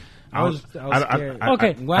 I was scared.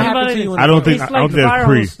 Okay, what happened to you? I don't think it's like that's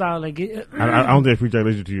pre. Style, like I don't think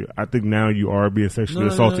pre-ejaculation to you. I think now you are being sexually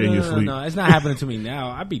assaulted in your sleep. No, it's not happening to me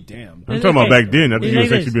now. I'd be damned. I'm talking about back then. I think you were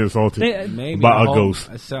sexually being assaulted by a ghost.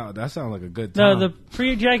 That sounds like a good time. The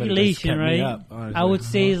pre-ejaculation, right? I would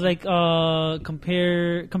say is like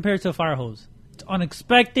compared to a fire hose. It's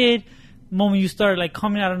unexpected. Moment you start like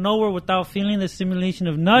coming out of nowhere without feeling the stimulation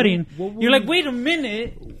of nutting, you're like, wait a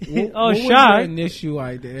minute. What was your initial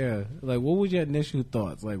idea? Like, what was your initial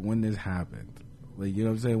thoughts? Like, when this happened? Like, you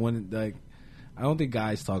know what I'm saying? When, like, I don't think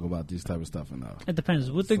guys talk about this type of stuff enough. It depends.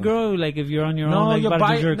 With the girl, like, if you're on your own, like,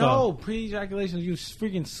 about to jerk off. Pre-ejaculation, you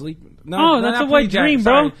freaking sleep. No, that's a wet dream,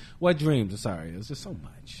 bro. Sorry. Wet dreams. Sorry. It's just so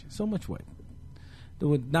much. So much wet.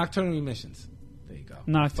 With nocturnal emissions. There you go.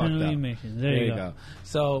 Nocturnal emissions. There you go.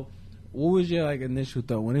 So, what was your like initial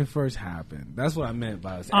thought when it first happened? That's what I meant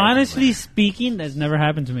by honestly speaking, that's never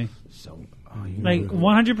happened to me. So, like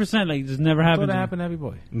 100%, like this never happened. That happened to every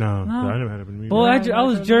boy. No, that never happened to me. Well, I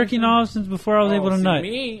was jerking off since before I was able to nut.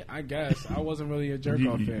 Me, I guess I wasn't really a jerk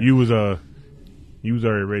off fan. You was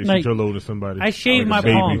already ready to shoot your load to somebody. I shaved my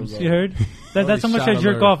palms. You heard? That's how much I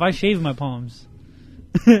jerk off. I shaved my palms.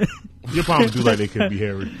 Your palms do like they could be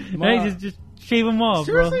hairy. Hey, just shave them off,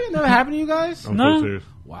 seriously? bro. It never happened to you guys? I'm so serious.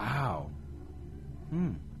 Wow.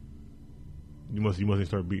 You must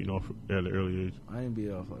start beating off at an early age. I didn't beat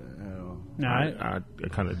off at all. Nah, I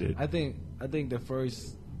kind of did. I think the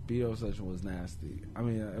first beat off session was nasty. I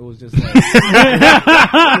mean, it was just like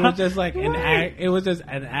it was just like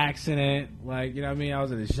an accident. Like, you know what I mean? I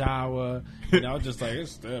was in the shower. And I was just like,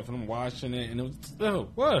 it's stiff, and I'm washing it, and it was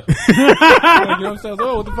what? Like, you know what I'm saying?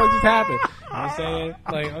 Oh, what the fuck just happened? You know what I'm saying?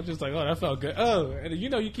 Like, I was just like, oh, that felt good. Oh, and you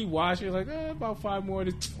know, you keep washing, you're like, about 5 more.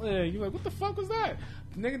 You're like, what the fuck was that?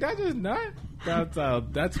 Nigga, that just nut?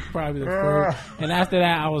 That's probably the first. And after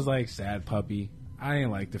that, I was like, sad puppy. I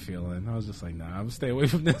didn't like the feeling. I was just like, nah, I'm gonna stay away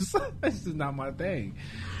from this. This is not my thing.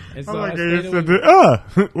 And so what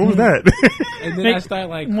was that? And then I started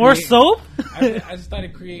like more soap. I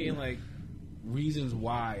started creating like reasons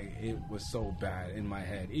why it was so bad in my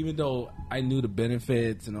head. Even though I knew the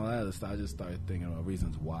benefits and all that other stuff, I just started thinking about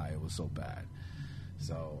reasons why it was so bad.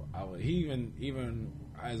 So even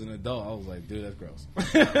as an adult, I was like, dude, that's gross.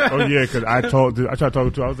 Oh yeah, because I tried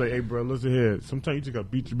talking to him. I was like, hey, bro, listen here. Sometimes you just got to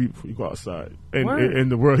beat your beat before you go outside. And in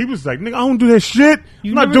the world, he was like, nigga, I don't do that shit.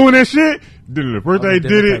 I'm not doing that shit. Then the first day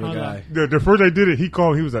the first day I did it, he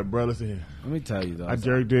called. He was like, bro, listen here. Let me tell you though. I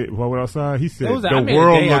jerked it while I went outside. He said, the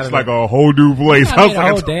world looks like a whole new place. I made a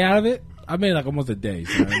whole day out of it. I made like almost a day.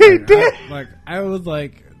 So he did. I was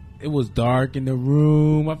like, it was dark in the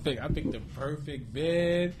room. I picked the perfect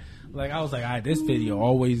bed. Like, I was like, all right, this video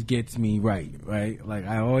always gets me right? Like,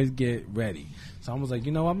 I always get ready. So I was like,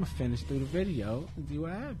 you know, I'm going to finish through the video and see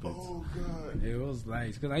what happens. Oh, God. It was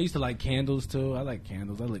nice. Because I used to like candles, too. I like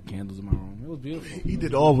candles. I lit candles in my room. It was beautiful. He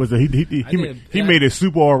did all of it. He made it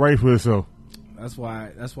super all right for himself. That's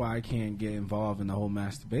why I can't get involved in the whole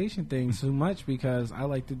masturbation thing too much, because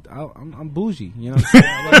I'm bougie, you know what I'm saying?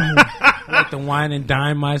 I like to wine and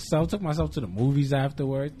dine myself. Took myself to the movies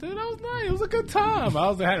afterwards. Dude, that was nice. It was a good time.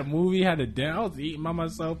 I had a movie, had a dinner. I was eating by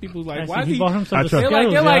myself. People was like, why is he bought himself they're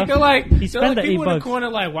like he spent the people $8. in the corner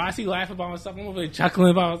like, why is he laughing by myself? I'm over there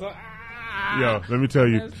chuckling by myself. Yo, let me tell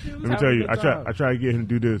you. I try to get him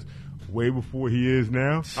to do this way before he is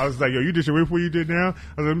now. I was like, yo, you did shit way before you did now.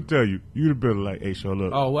 I was like, let me tell you, you'd have been like, hey, show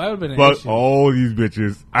look. Oh, well, that would have been an fuck issue. all these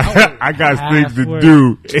bitches. I got things to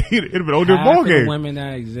do. It'd have been on their ball game. The women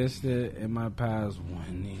that existed in my past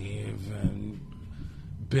wouldn't even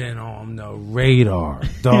been on the radar,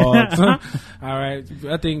 dog. All right,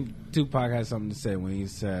 I think Tupac had something to say when he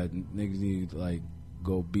said niggas need to like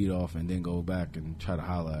go beat off and then go back and try to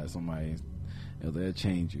holler at somebody. It'll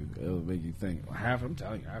change you. It'll make you think. I'm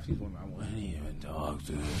telling you, half these women I wouldn't even talk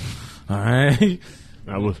to. All right.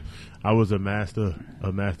 I was a master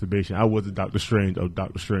of masturbation. I was a Doctor Strange of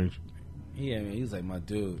Doctor Strange. Yeah, man. He was like, my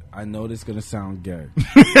dude, I know this is gonna sound gay.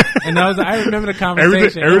 And I remember the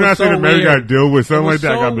conversation. Every time I see the man got to deal with something like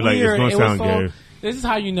that, I gotta be like, it's gonna sound gay. This is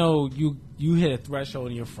how you know you hit a threshold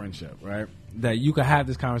in your friendship, right? That you could have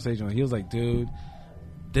this conversation. He was like, dude,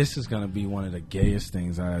 this is going to be one of the gayest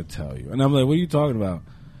things I tell you. And I'm like, what are you talking about?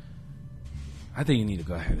 I think you need to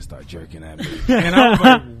go ahead and start jerking at me. And I was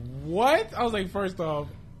like, what? I was like, first off,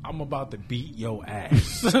 I'm about to beat your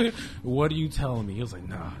ass. What are you telling me? He was like,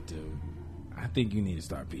 nah, dude. I think you need to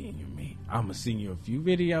start beating your meat. I'm going to send you a few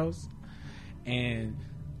videos. And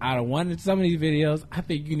out of some of these videos, I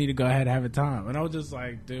think you need to go ahead and have a time. And I was just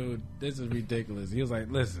like, dude, this is ridiculous. He was like,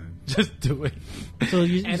 listen, just do it.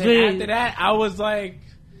 And then after that, I was like,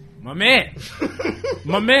 my man,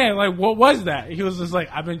 like, what was that? He was just like,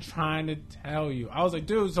 I've been trying to tell you. I was like,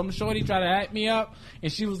 dude, some shorty tried to act me up,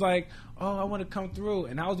 and she was like, oh, I want to come through.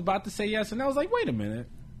 And I was about to say yes, and I was like, wait a minute.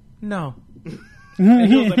 No. And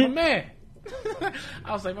he was like, my man.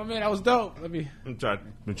 I was like, my man, that was dope. Been trying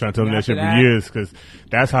to tell him that shit for years, because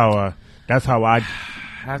that's how I.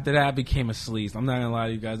 After that, I became a sleaze. I'm not gonna lie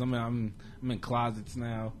to you guys. I'm in closets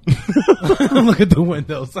now. Look at the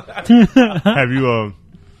windows.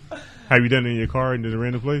 Have you done it in your car and in a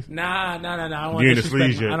random place? Nah. I don't want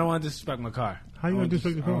to disrespect my car. How you gonna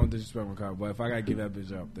disrespect your car? I don't disrespect my car, but if I gotta give that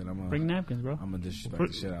bitch up, then I'm gonna bring napkins, bro. I'm gonna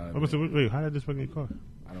disrespect the shit out of it. Wait, how did I disrespect your car?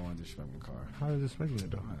 I don't want to disrespect my car. How did I disrespect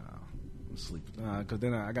it though? I'm sleeping. Because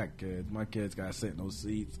then I got kids. My kids gotta sit in those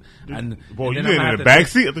seats. Boy, you in the back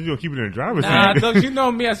seat? I thought you were keeping it in the driver's seat. Nah, look, you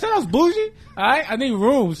know me. I said I was bougie. All right, I need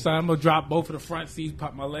room, so I'm gonna drop both of the front seats,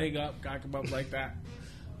 pop my leg up, cock them up like that,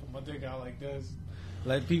 put my dick out like this.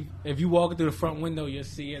 Like people, if you walk through the front window, you'll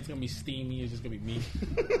see it. It's gonna be steamy. It's just gonna be me.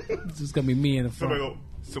 It's just gonna be me in the front.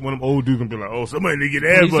 One of them old dudes gonna be like, "Oh, somebody need to get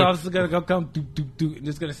ass." Police officer gonna go come, do, and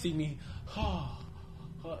just gonna see me.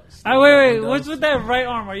 Wait. What's with that right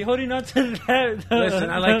arm? Are you holding on to that? Listen,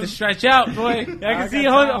 I like to stretch out, boy. I can see you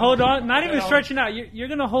hold on. Not even stretching out. You're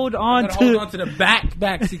gonna hold on to. Hold on to the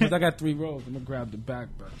back seat because I got 3 rows. I'm gonna grab the back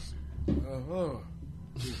seat.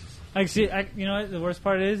 I see. You know what the worst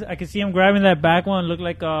part is? I can see him grabbing that back one. Look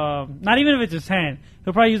like not even if it's his hand.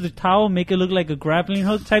 He'll probably use the towel, make it look like a grappling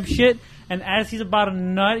hook type shit. And as he's about to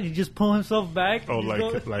nut, he just pull himself back. Oh,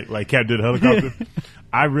 like Cap did the helicopter.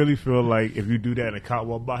 I really feel like if you do that and a cop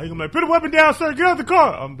walk by, he's gonna be like, put a weapon down, sir, get out the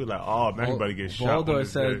car. I'm gonna be like, oh man, everybody get shot. Baldor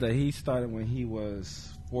said that he started when he was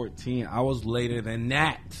 14. I was later than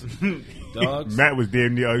that. Dogs. Matt was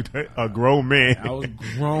damn near a grown man. I was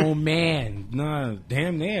a grown man. Nah,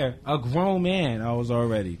 damn near a grown man. I was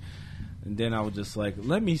already. And then I was just like,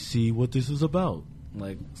 let me see what this is about.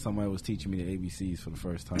 Like somebody was teaching me the ABCs for the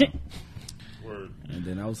first time. Word. And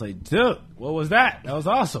then I was like, dude, what was that? That was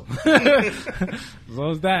awesome. What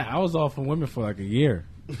was that? I was off from women for like a year.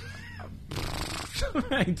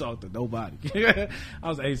 I ain't talked to nobody. I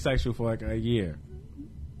was asexual for like a year.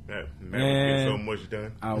 Man, was so much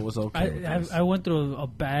done. I was okay. I went through a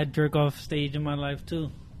bad jerk off stage in my life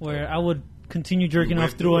too, where I would continue jerking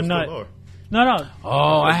off through a nut. No.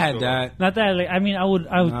 Oh, I had that. Not that. Like, I mean, I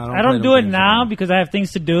don't do it now because I have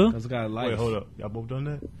things to do. Wait, hold up. Y'all both done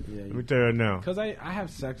that? Yeah. Let me tell you right now. Because I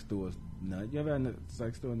have sex through a nut. You ever had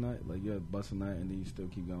sex through a nut? Like you bust a nut and then you still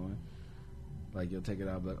keep going. Like you'll take it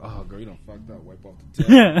out, and be like, oh girl, you done fucked up. Wipe off the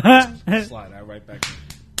tip. Slide that right back.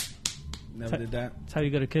 Never did that. That's how you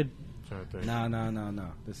got a kid.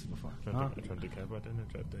 No. This is before. I'm trying to think about that. I'm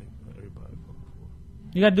trying to think. Everybody.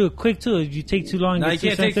 You gotta do it quick too. If you take too long, you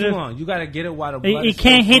can't take too long. You gotta get it while the blood it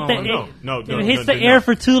can't hit the air. No, it hits the air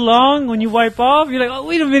for too long. When you wipe off, you're like, oh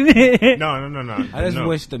wait a minute. No. I just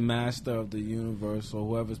wish the master of the universe or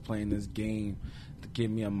whoever's playing this game to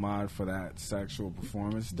give me a mod for that sexual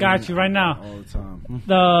performance. Got you right now. All the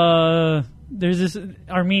time. There's this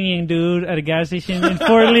Armenian dude at a gas station in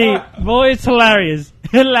Fort Lee. Boy, it's hilarious.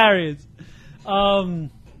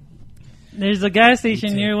 There's a gas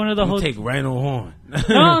station near one of the hotels. Take Rhino Horn.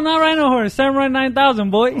 No, not Rhino Horn. Samurai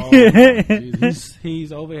 9000, boy.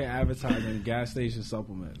 He's over here advertising gas station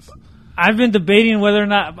supplements. I've been debating whether or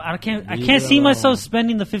not I can't see myself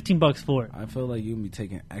spending the $15 for it. I feel like you'll be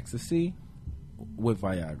taking ecstasy with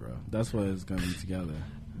Viagra. That's what it's gonna be together.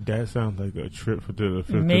 That sounds like a trip for the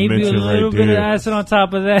fifth Maybe dimension. Maybe a little right bit there. of acid on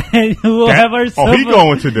top of that. We'll have our he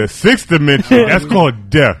going to the 6th dimension. That's called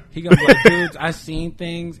death. He gonna be like, dudes, I seen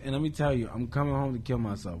things, and let me tell you, I'm coming home to kill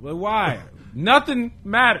myself. Like, why? Nothing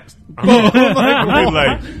matters.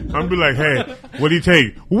 I'm be like, hey, what'd he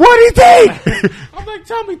take? What'd he take? I'm like,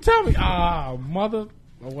 tell me. Ah, mother.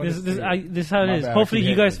 This is how it is. Hopefully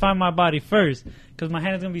you guys find my body first, because my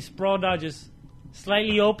hand is gonna be sprawled out just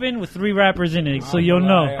slightly open with 3 wrappers in it, so you'll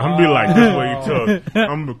know. I'm be like, this way you talk.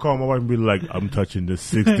 I'm gonna call my wife and be like, I'm touching the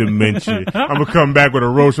 6th dimension. I'm gonna come back with a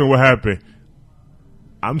roast and what happened.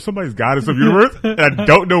 I'm somebody's goddess of universe, and I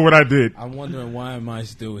don't know what I did. I'm wondering why am I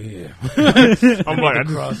still here. I'm like, I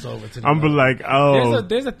cross over to. I'm be like, oh.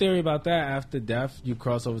 There's a theory about that. After death, you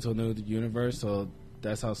cross over to a new universe. So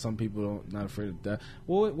that's how some people not afraid of death.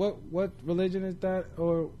 What religion is that?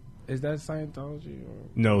 Or Is that Scientology? Or?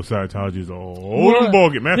 No, Scientology is all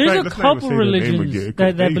ballgame. There's a couple religions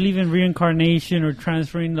that believe in reincarnation or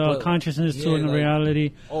transferring the consciousness to a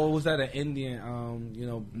reality. Or was that an Indian,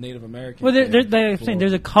 Native American? Well,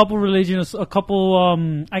 there's a couple religions, a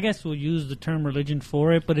couple. I guess we'll use the term religion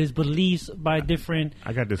for it, but it's beliefs by different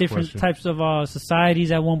types of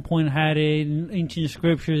societies. At one point, had it in ancient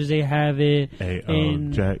scriptures. They have it. Hey,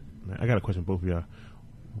 Jack, man, I got a question for both of y'all.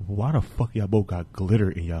 Why the fuck y'all both got glitter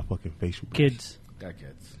in y'all fucking facial? Kids. Got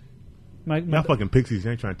kids. Y'all fucking pixies.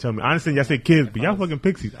 You ain't trying to tell me. I understand y'all say kids, but y'all fucking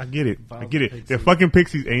pixies. I get it. They're fucking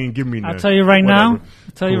pixies. They ain't giving me nothing. I'll tell you right now.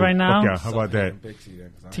 Fuck y'all. How about that?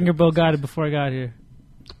 Tinkerbell got it before I got here.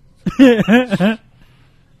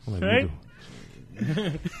 Right?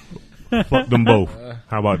 Fuck them both.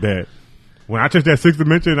 How about that? When I touch that sixth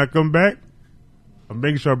dimension and I come back, I'm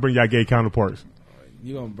making sure I bring y'all gay counterparts.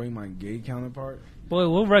 You gonna bring my gay counterpart? Boy,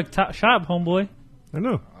 we'll wreck top shop, homeboy. I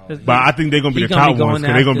know. But I think they're going to be the top ones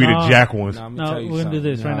because they're going to be the jack ones. No, we're going to do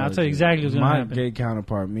this right now. I'll tell you exactly what's going to happen. My gay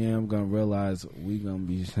counterpart, me and I'm going to realize we going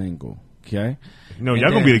to be single. Okay? No, y'all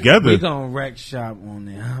going to be together. We're going to wreck shop on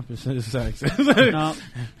the opposite sex. No.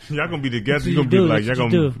 Y'all going to be together. You're going to be like, y'all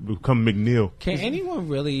going to become McNeil. Can anyone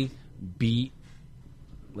really beat,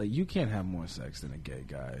 like, you can't have more sex than a gay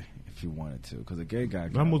guy if you wanted to. Because a gay guy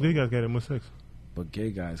Not most gay guys got that much sex. But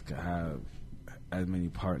gay guys could have as many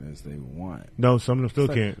partners they want. No, some of them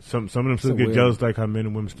still can't. Some of them still get jealous like how men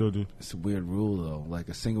and women still do. It's a weird rule though. Like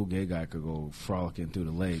a single gay guy could go frolicking through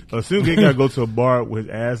the lake. A single gay guy go to a bar with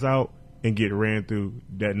his ass out and get ran through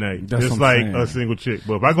that night. That's just like a single chick.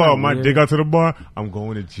 But if I go out my dick out to the bar, I'm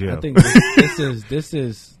going to jail. I think this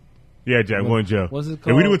is. Yeah, Jack, going to jail. What's it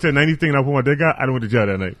called? If we went to a 90 thing and I put my dick out, I went to jail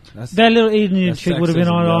that night. That little Indian chick would have been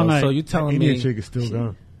on all night. So you telling me? Indian chick is still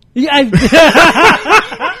gone. Yeah,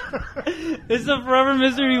 it's a forever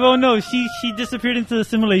mystery. We won't know. She disappeared into the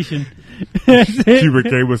simulation. She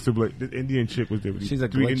became a simulation. The Indian chick was there. She's a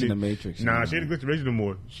glitch in the Matrix. Nah, she ain't a glitch in the Matrix no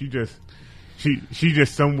more. She just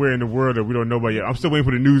somewhere in the world that we don't know about yet. I'm still waiting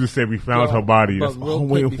for the news to say we found her body. But real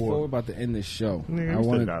quick, before we're about to end this show, we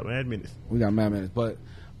got mad minutes. We got mad minutes. But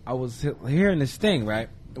I was hearing this thing, right?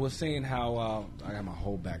 It was saying how I got my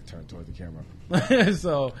whole back turned towards the camera.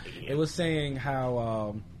 So it was saying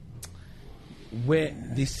how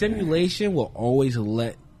the simulation will always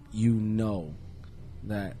let you know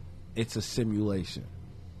that it's a simulation,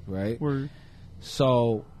 right? Word.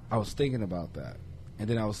 So I was thinking about that, and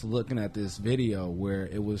then I was looking at this video where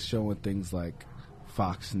it was showing things like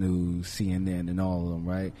Fox News, CNN, and all of them,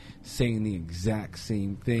 right? Saying the exact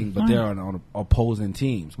same thing, but they're on opposing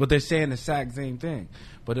teams. But they're saying the exact same thing,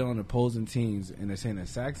 but they're on opposing teams, and they're saying the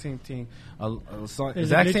exact same thing. There's a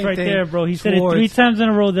glitch right there, bro. He said it 3 times in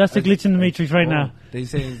a row. That's the glitch in the Matrix right now. They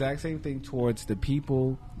say the exact same thing towards the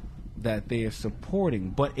people that they are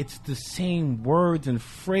supporting, but it's the same words and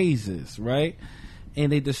phrases, right? And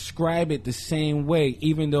they describe it the same way,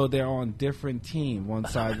 even though they're on different teams. One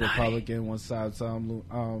side's Republican, one side's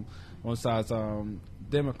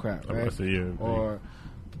Democrat, right?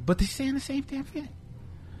 But they're saying the same damn thing.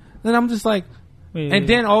 Then I'm just like,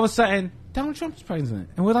 then all of a sudden, Donald Trump's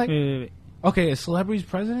president, and we're like, okay, a celebrity's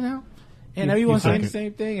president now, and everyone's saying the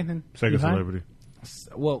same thing, and then second celebrity.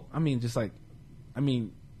 Well,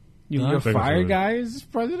 your fire guy is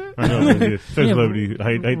president? I know, celebrity. How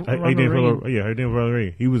you didn't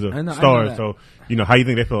feel he was a star, so how you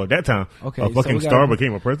think they felt at that time? Okay, a fucking star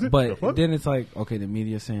became a president? But then it's like, okay, the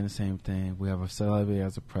media's saying the same thing. We have a celebrity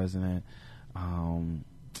as a president.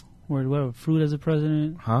 Where do we have a fruit as a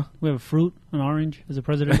president? Huh? We have a fruit, an orange as a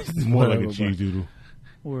president. More like a cheese doodle.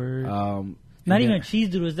 Word. Not even a cheese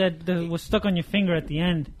doodle. Is that was stuck on your finger at the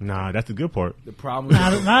end? Nah, that's the good part. The problem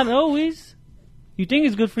is not always. You think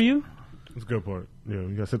it's good for you? It's a good part. Yeah, you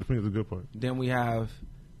gotta set the finger. It's a good part. Then we have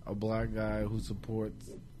a black guy who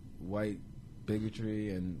supports white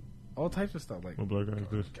bigotry and all types of stuff. Like what black guy is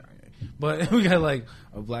this? But we got like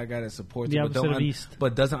a black guy that supports the it, opposite of East,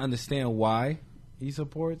 but doesn't understand why he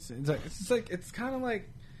supports. It's kind of like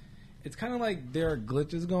there are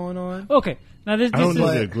glitches going on. Okay, now this I don't know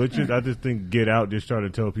if they're glitches. I just think Get Out just trying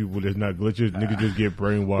to tell people there's not glitches. Niggas just get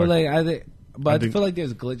brainwashed. But I feel like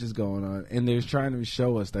there's glitches going on, and they're trying to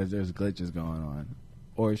show us that there's glitches going on,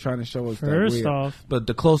 or it's trying to show us first off. But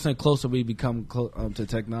the closer and closer we become to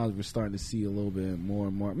technology, we're starting to see a little bit more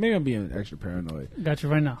and more. Maybe I'm being extra paranoid. Got you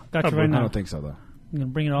right now. I don't think so though. I'm gonna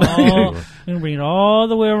bring it all. I'm gonna bring it all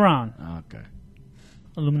the way around. Okay.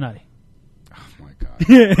 Illuminati. Oh my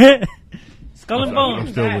god. Skull and Bones.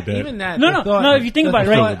 I'm still with that. Even that. No. If you think about it,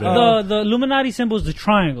 right? The Illuminati symbol is the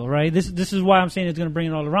triangle, right? This is why I'm saying it's gonna bring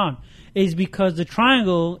it all around. Is because the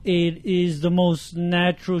triangle, it is the most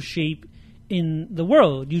natural shape in the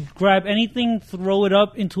world. You grab anything, throw it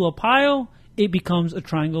up into a pile, it becomes a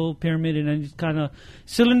triangle, pyramid, and then it's kind of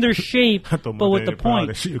cylinder shape, but with the point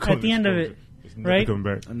at the end of it. Right?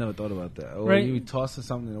 I never thought about that. Or right? You toss it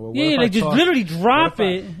something. What like just literally drop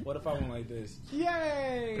it. What if I went like this?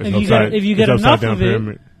 Yay! If you get enough of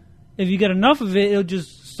it, if you get enough of it, it'll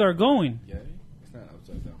just start going. Yeah, it's not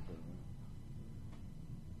upside down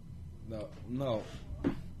pyramid. No.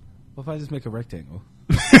 What if I just make a rectangle?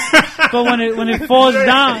 But when it falls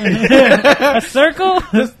down, a circle.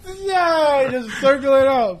 Just circle it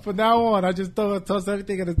out. From now on, I just toss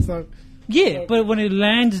everything in the top. Yeah, but when it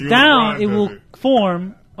lands down, it will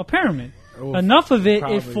form a pyramid. Enough of it,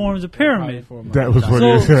 it forms a pyramid. That was what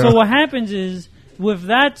it is. So what happens is, with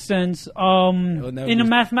that sense, in a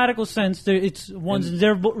mathematical sense, it's ones and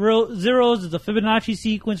zeros. It's a Fibonacci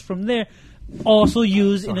sequence from there. Also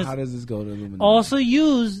used so how does this go to Illuminati? Also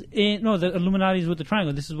used in the Illuminati is with the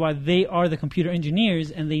triangle. This is why they are the computer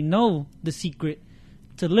engineers and they know the secret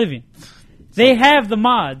to living. They have the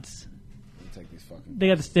mods. They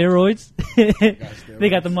got the steroids. They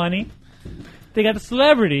got the money. They got the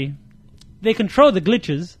celebrity. They control the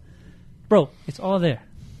glitches. Bro, it's all there.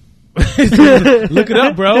 Look it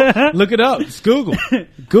up, bro. Look it up. It's Google.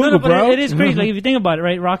 Google, bro. It is crazy. Like if you think about it,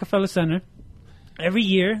 right? Rockefeller Center. Every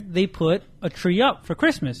year they put a tree up for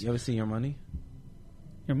Christmas. You ever seen Your Money?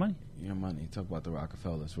 Your Money? Your Money. Talk about the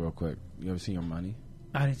Rockefellers real quick. You ever seen Your Money?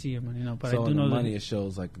 I didn't see Your Money, no. But so I do know money. It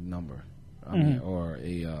shows like a number, or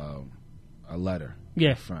a letter.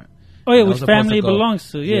 Yeah. Front. Oh yeah, which family it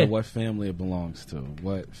belongs to? Yeah. What family it belongs to?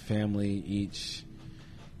 What family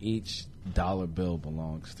each dollar bill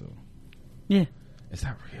belongs to? Yeah. Is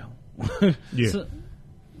that real? Yeah. So,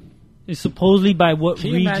 it's supposedly by what Can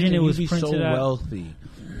you region it was you be printed so out. wealthy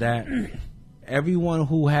that everyone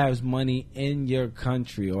who has money in your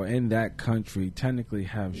country or in that country technically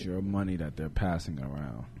has your money that they're passing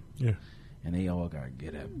around. Yeah. And they all gotta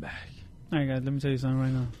get it back. All right, guys, let me tell you something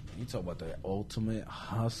right now. You talk about the ultimate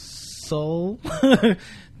hustle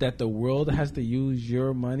that the world has to use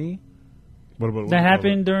your money. That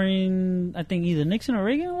happened during, I think, either Nixon or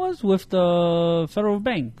Reagan was with the federal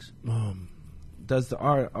banks. Those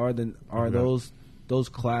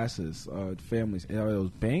classes families, are those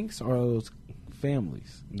banks or are those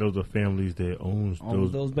families? Those are families that owns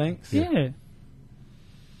those banks. Yeah.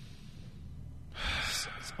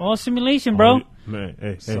 It's all simulation, bro.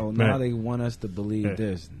 Now they want us to believe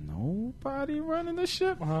there's nobody running the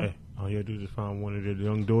ship, huh? Hey, all you gotta do is just find one of their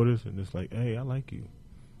young daughters and it's like, hey, I like you.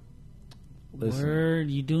 Listen. Word,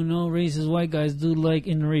 you do know racist white guys do like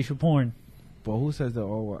interracial porn. But who says they're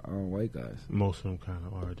all white guys? Most of them kind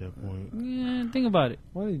of are at that point. Yeah, think about it.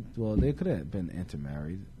 Well, they could have been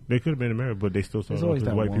intermarried. They could have been married, but they still There's started always off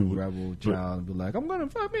as that white one people. rebel child and be like, I'm going to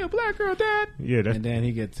fuck me a black girl, Dad. Yeah, and then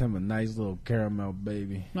he gets him a nice little caramel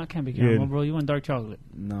baby. No, it can't be caramel, bro. You want dark chocolate.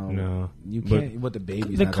 No. You can't. What the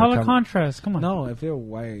baby's the color contrast, come on. No, if they're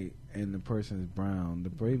white and the person is brown, the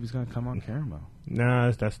baby's going to come out caramel.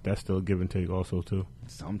 Nah, that's still a give and take also, too.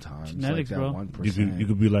 Sometimes. Genetics, like bro. 1%. You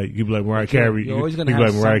could be like Mariah Carey. You're always you gonna could be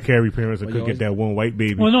have like Mariah Carey parents that could get that one white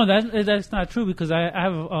baby. Well, no, that's not true because I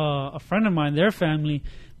have a friend of mine, their family,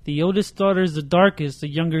 the oldest daughter is the darkest, the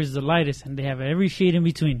younger is the lightest, and they have every shade in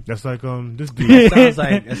between. That's like this dude.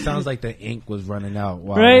 It sounds like the ink was running out.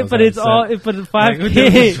 Right, but it's all but the 5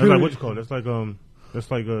 kids. That's like what you call it. That's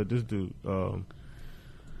like this dude. I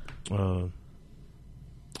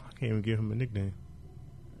can't even give him a nickname.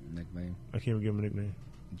 I can't even give him a nickname.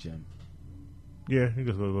 Jim. Yeah, he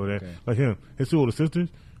just go there. Okay. Like him, his two older sisters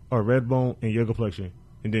are red bone and your complexion,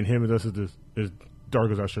 and then him and us is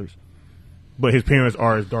dark as our shirts. But his parents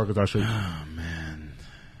are as dark as our shirts. Oh man,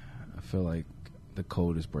 I feel like the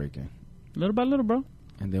code is breaking, little by little, bro.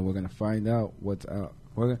 And then we're gonna find out what's out.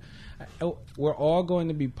 We're all going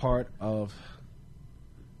to be part of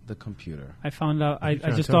the computer. I found out. I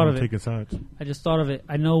just thought of it. Taking sides. I just thought of it.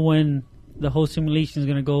 I know when the whole simulation is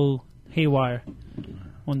gonna go haywire.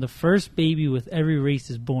 When the first baby with every race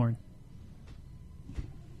is born.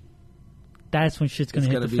 That's when shit's gonna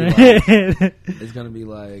hit the fan. It's gonna be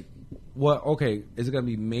like, what? Okay, is it gonna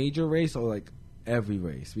be major race or like every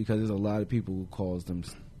race? Because there's a lot of people who calls them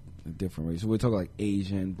a different race. So we're talking like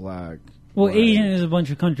Asian, black. Well, white. Asian is a bunch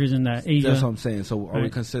of countries in that. Asia. That's what I'm saying. So are we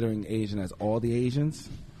considering Asian as all the Asians?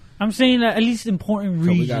 I'm saying that at least important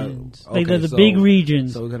regions, like the big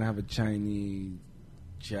regions. So we're gonna have a Chinese,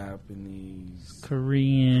 Japanese,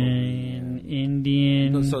 Korean,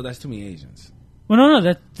 Indian. No, so that's too many Asians. Well,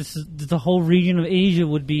 no, this is the whole region of Asia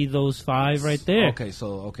would be those 5 right there. Okay,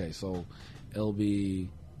 so it'll be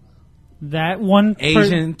that one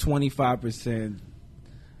Asian 25%,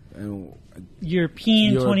 and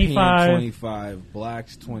European 25, 25,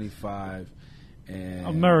 blacks 25, and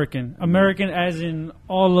American as in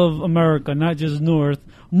all of America, not just North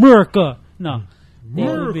America. No,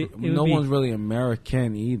 no one's really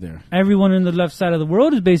American either. Everyone in the left side of the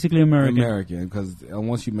world is basically American. Because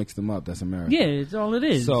once you mix them up, that's American. Yeah, it's all it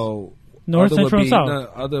is. So North, Central, and South. The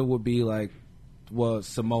other would be like, well,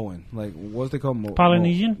 Samoan. Like, what's they called?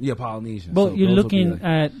 Polynesian? Yeah, Polynesian. But so you're looking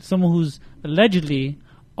at someone who's allegedly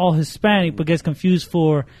all Hispanic, but gets confused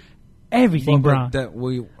for everything brown. That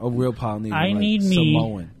a real Polynesian. I need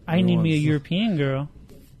Samoan. I need me a European girl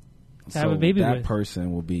to have a baby with. That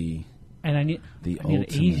person will be. And I need an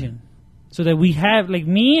ultimate Asian, so that we have like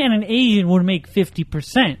me and an Asian would make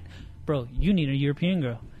 50%. Bro, you need a European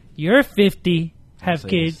girl. You're 50, have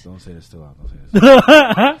kids. Don't say this too loud. Don't say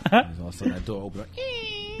this. Also, that door open.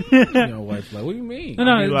 Your wife's like, "What do you mean?" No,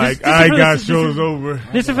 like I got shows over.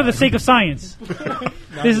 This is for the sake of science.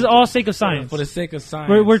 This is all sake of science. For the sake of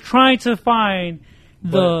science, we're trying to find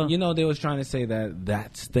the. But, they was trying to say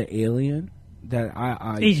that's the alien. That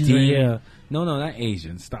Asians, idea. No, not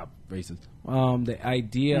Asian. Stop. Racist. The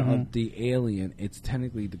idea of the alien, it's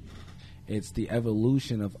technically it's the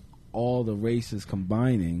evolution of all the races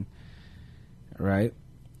combining, right?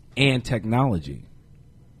 And technology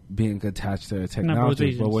being attached to the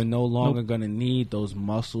technology, but we're no longer going to need those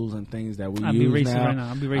muscles and things that we use now. Right now.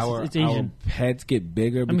 I'll be racist. It's Asian. Our heads get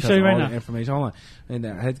bigger because of all the information. Hold on, and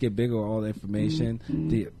the heads get bigger with all the information.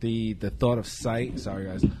 The thought of sight. Sorry,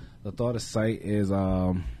 guys. The thought of sight is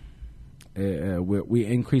we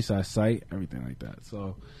increase our sight, everything like that.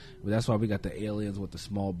 So that's why we got the aliens with the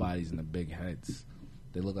small bodies and the big heads.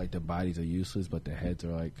 They look like their bodies are useless, but their heads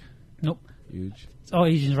are like huge. It's all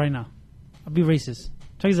Asians right now. I'll be racist.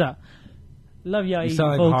 Check this out. Love y'all, Asian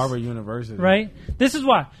sound like folks. Harvard University, right? This is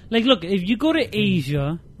why. Like, look, if you go to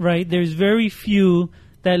Asia, right, there's very few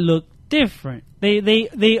that look different.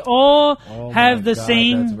 They all have the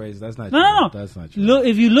same. That's racist. That's not true. No. That's not true. Look,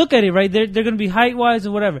 if you look at it, right, they're going to be height wise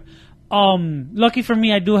or whatever. Lucky for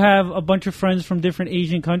me, I do have a bunch of friends from different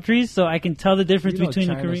Asian countries, so I can tell the difference between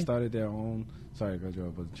China the Korean. Started their own. Sorry,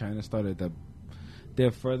 but China started that.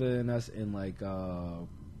 They're further than us in like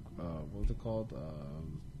what's it called?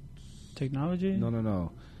 Technology?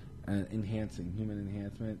 No. Enhancing human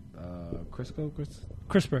enhancement.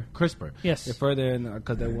 CRISPR. Yes. They're further in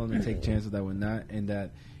because they're willing to take chances that we're not, and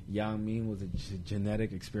that Yang Ming was a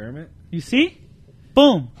genetic experiment. You see?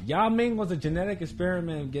 Boom. Yao Ming was a genetic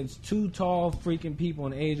experiment against two tall freaking people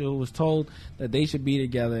in Asia who was told that they should be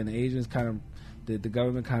together, and the Asians kind of, the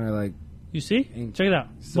government kind of like. You see? Check it out.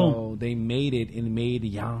 So Boom. they made it and made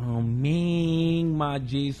Yao Ming, my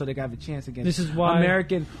G, so they got a chance against this is why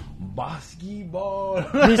American basketball.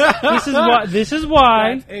 This is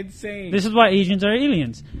why. That's insane. This is why Asians are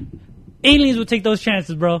aliens. Aliens will take those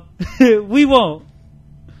chances, bro. We won't.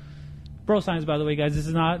 Bro science, by the way, guys. This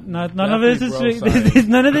is none of this is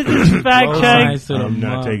none of this is fact check. I'm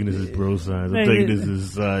not taking this as bro science. I'm taking this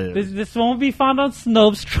as science. This won't be found on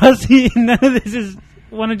Snopes. Trust me. None of this is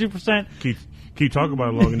 100%. Keep talking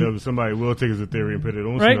about it long enough, and somebody will take it as a theory and put it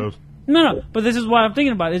on Snopes. No. But this is what I'm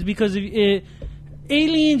thinking about. Is because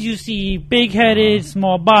aliens, you see big-headed,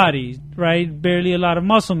 small bodies, right? Barely a lot of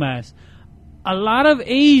muscle mass. A lot of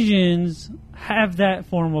Asians have that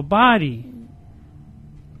form of body.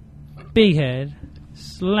 Big head,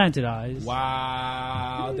 slanted eyes.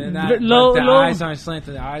 Wow. The eyes aren't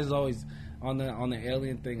slanted. The eyes are always on the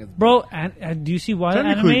alien thing. Bro, and do you see why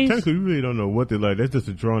technically we really don't know what they're like. That's just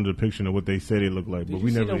a drawn depiction of what they say they look like, but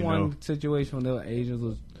we never really know. One situation when the Asians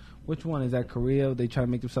was, which one is that? Korea? They try to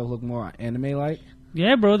make themselves look more anime-like.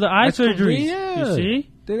 Yeah, bro, the eye surgery. Yeah. You see?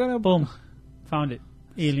 They're gonna boom, found it.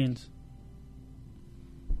 Aliens.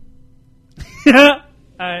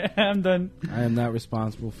 I'm done. I am not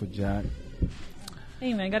responsible for Jack.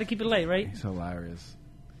 Hey man, gotta keep it light, right? He's hilarious.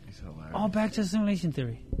 All back to simulation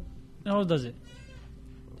theory. How does it?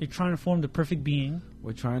 They're trying to form the perfect being.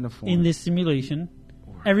 We're trying to form in this simulation.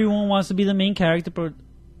 Everyone wants to be the main character, but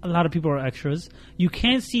a lot of people are extras. You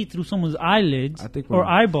can't see through someone's eyelids or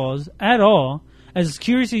eyeballs at all. As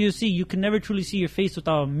curious as you see, you can never truly see your face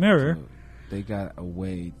without a mirror. They got a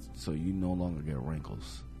way so you no longer get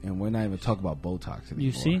wrinkles. And we're not even talking about Botox anymore.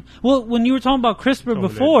 You see? Well, when you were talking about CRISPR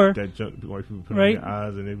before... That junk white people put on their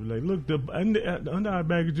eyes and they be like, look, the under eye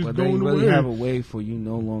bag is just going away. They really have a way for you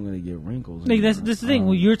no longer to get wrinkles. Like that's the thing.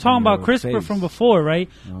 When you're talking about CRISPR from before, right?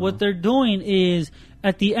 What they're doing is,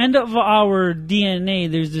 at the end of our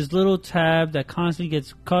DNA, there's this little tab that constantly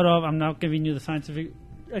gets cut off. I'm not giving you the scientific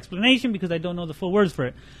explanation because I don't know the full words for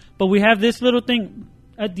it. But we have this little thing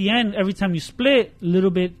at the end. Every time you split, a little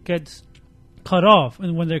bit gets cut off,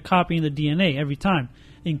 and when they're copying the DNA every time,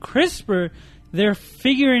 In CRISPR, they're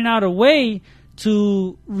figuring out a way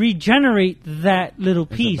to regenerate that little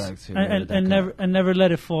piece and never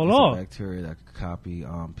let it fall off. A bacteria that could copy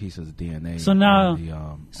pieces of DNA. So now,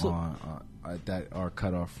 that are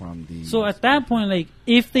cut off from the. So at that point, like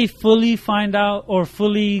if they fully find out or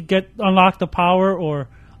fully unlock the power or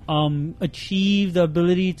achieve the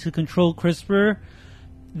ability to control CRISPR,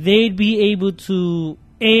 they'd be able to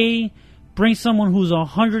bring someone who's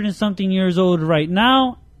 100 and something years old right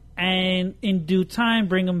now, and in due time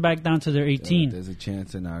bring them back down to their 18. There's a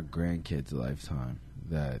chance in our grandkids' lifetime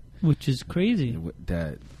which is crazy,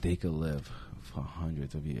 that they could live for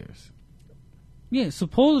hundreds of years. Yeah,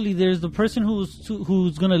 supposedly there's the person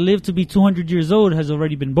who's going to live to be 200 years old has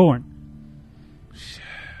already been born.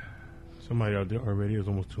 Somebody out there already is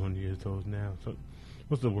almost 200 years old now. So,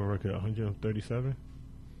 what's the world record? 137?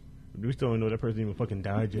 Do we still don't know that person even fucking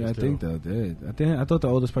died yet? Yeah, I think they did. I thought the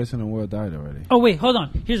oldest person in the world died already. Oh, wait, hold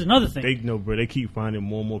on. Here's another thing. They keep finding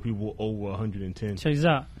more and more people over 110. Check this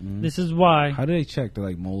out. Mm-hmm. This is why. How do they check the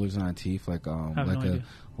molars in our teeth? Like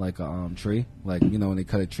a tree? Like, when they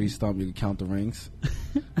cut a tree stump, you can count the rings?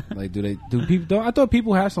 Like, do people? I thought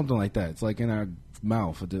people have something like that. It's like in our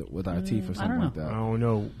mouth with our teeth or something like that. I don't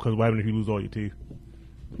know. Because what happens if you lose all your teeth?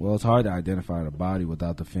 Well, it's hard to identify the body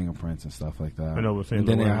without the fingerprints and stuff like that. I know, and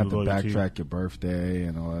then they have to backtrack your birthday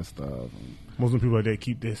and all that stuff. Most of the people like that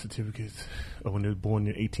keep their certificates of when they were born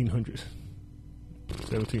in the 1800s,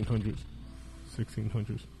 1700s,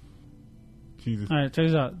 1600s. Jesus. All right, check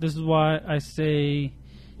this out. This is why I say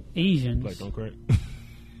Asians. Like, don't crack.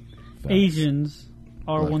 Asians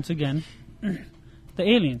are once again the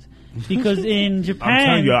aliens. Because in Japan, I'm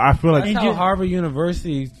telling you, I feel like that's how Harvard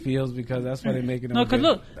University feels, because that's why they're making them. No, because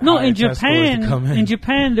look, in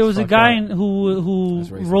Japan, there was a guy who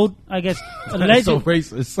wrote, I guess, alleged. So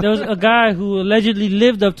racist. There was a guy who allegedly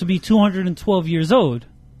lived up to be 212 years old,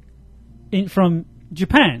 from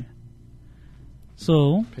Japan.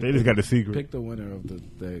 So they just got the secret. Pick the winner of the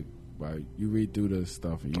thing. Right, you read through the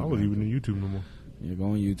stuff. And I wasn't even on YouTube no more. You go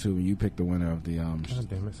on YouTube and you pick the winner of the. God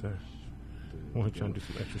damn it, sir. I want to try and do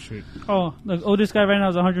some extra shit. Oh, the oldest guy right now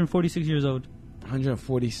is 146 years old.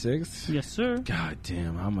 146? Yes, sir. God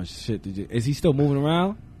damn, how much shit did you... Is he still moving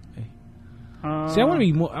around? See, I want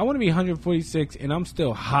to be 146 and I'm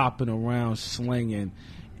still hopping around slinging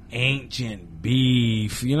ancient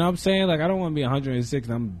beef. You know what I'm saying? Like, I don't want to be 106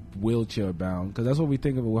 and I'm wheelchair bound, because that's what we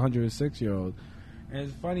think of a 106-year-old. And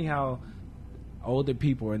it's funny how older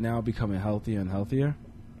people are now becoming healthier and healthier.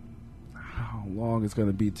 How long it's going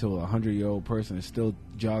to be till a 100-year-old person is still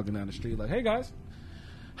jogging down the street like, hey guys,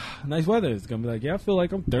 nice weather. It's going to be like, yeah, I feel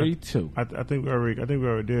like I'm 32. I think we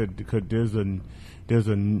already did, because there's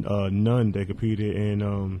a nun that competed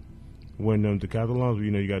in when decathlons.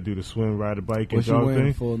 You got to do the swim, ride a bike, and jog thing. Was she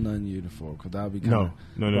wearing full nun uniform? Because that would be kind of...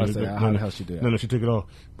 No. How the hell she did that? No, she took it off.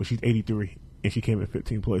 But she's 83, and she came in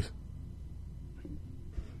 15th place.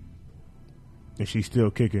 And she's still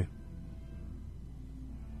kicking.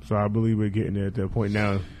 So I believe we're getting there at that point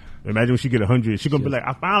now. Imagine when she get 100, she's going to be like,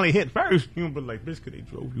 I finally hit first. You're going to be like, bitch, because they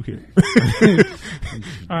drove you here.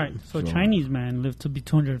 All right, so a Chinese man lived to be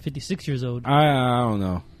 256 years old. I don't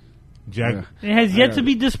know. Jack. It has yet to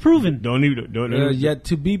be disproven. Don't yet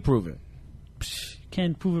to be proven.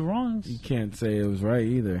 Can't prove it wrong. You can't say it was right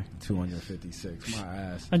either. 256, my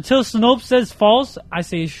ass. Until Snopes says false, I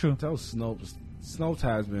say it's true. Tell Snopes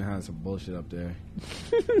has been having some bullshit up there.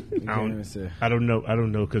 I don't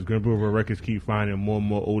know, because Grand River Records keep finding more and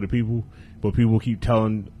more older people, but people keep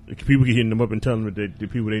hitting them up and telling them that the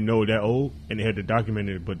people they know are that old, and they had to document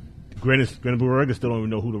it. But Grand River Records still don't even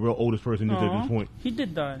know who the real oldest person is at this point. He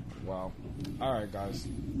did die. Wow. All right, guys.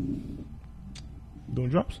 Doing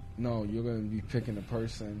drops? No, you're going to be picking the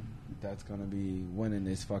person that's going to be winning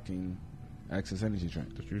this fucking Access Energy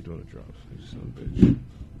drink. But you're doing the drops. You son of a bitch.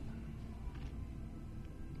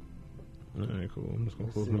 Alright, cool. I'm just gonna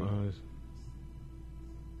close my eyes.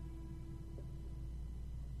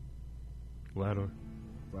 Vlador?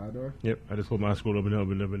 Yep, I just hold my eyes, scroll up and up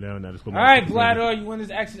and up and down. And I just Alright, Vlador, you win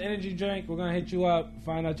this Access Energy drink. We're gonna hit you up,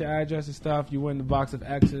 find out your address and stuff. You win the box of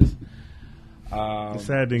X's. The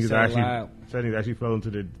sad thing is actually fell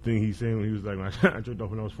into the thing he's saying when he was like, I jerked off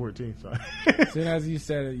when I was 14. So. As soon as you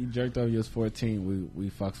said it, you jerked off when you was 14, we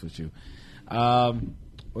fucks with you.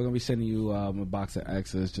 We're going to be sending you a box of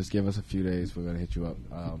X's. Just give us a few days. We're going to hit you up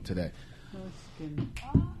today. It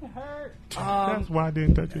hurt. That's why I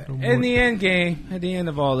didn't touch it no more. In the end game, at the end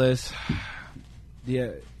of all this,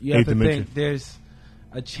 you have to think there's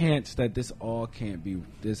a chance that this all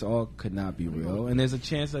could not be real. And there's a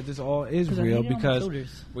chance that this all is real, because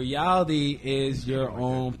reality is your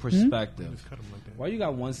own perspective. Why you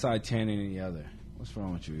got one side tanning than the other? What's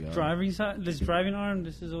wrong with you, yo? This driving arm.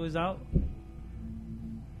 This is always out.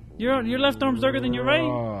 Your left arm's darker than your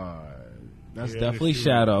right. That's definitely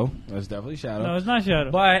Shadow. That's definitely Shadow. No, it's not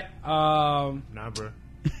Shadow. But nah, bro.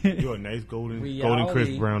 You're a nice golden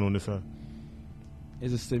Chris Brown on this side.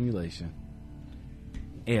 It's a simulation.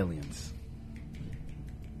 Aliens.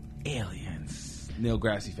 Neil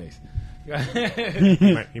Grassy face.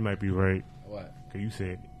 He might be right. What? Because you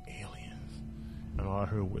said aliens, and all I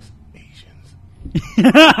heard was Asians.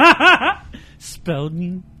 Spelled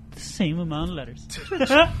the same amount of letters.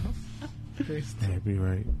 That'd be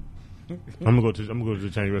right. I'm gonna go to the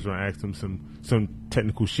Chinese restaurant and ask them some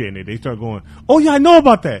technical shit, and they start going, "Oh yeah, I know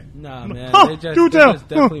about that." Nah, man, huh, they're just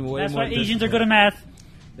definitely way That's more. why Asians are good at math.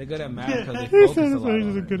 They're good at math because they focus a lot.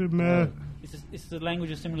 Asians are good at math. It's the language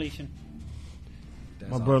of simulation.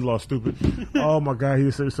 My brother-in-law's stupid. Oh my god, he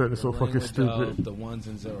said something so fucking Language stupid. of the ones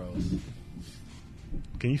and zeros.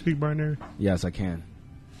 Can you speak binary? Yes, I can.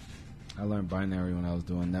 I learned binary when I was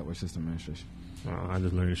doing network system administration. I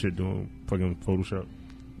just learned this shit doing fucking Photoshop.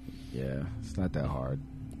 Yeah, it's not that hard.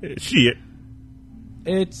 Shit.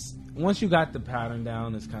 It's once you got the pattern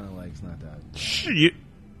down, it's kind of like it's not that. Shit.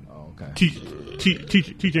 Oh, okay.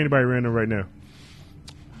 Teach anybody random right now.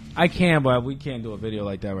 I can, but we can't do a video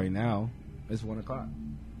like that right now. It's 1:00.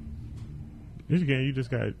 This game, you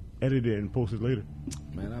just got edited and posted later.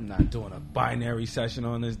 Man, I'm not doing a binary session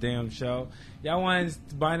on this damn show. Y'all want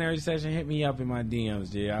a binary session? Hit me up in my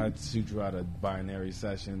DMs, G. I'll shoot you out a binary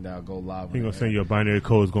session that'll go live. He gonna send you a binary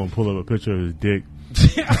code. Is gonna pull up a picture of his dick.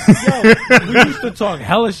 Yo, we used to talk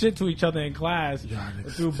hella shit to each other in class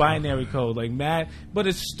through binary code, like mad. But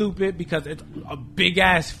it's stupid because it's a big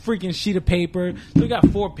ass freaking sheet of paper. So we got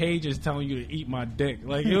 4 pages telling you to eat my dick.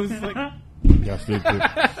 Like it was like. Y'all stupid.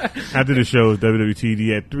 After the show is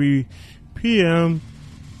WWTD at 3 p.m.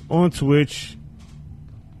 on Twitch.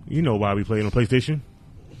 You know why we play it on PlayStation.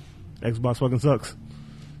 Xbox fucking sucks.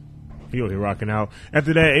 He over here rocking out.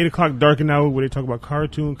 After that, 8 o'clock Darken Hour where they talk about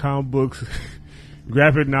cartoon, comic books,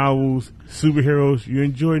 graphic novels, superheroes. You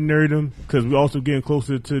enjoy nerdom because we're also getting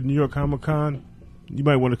closer to New York Comic Con. You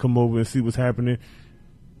might want to come over and see what's happening.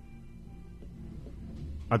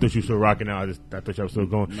 I thought you were still rocking out. I thought y'all were still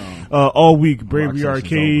going. No. All week, Bravery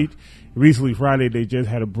Arcade. Recently, Friday, they just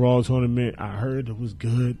had a brawl tournament. I heard it was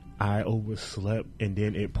good. I overslept, and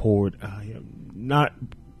then it poured. I am not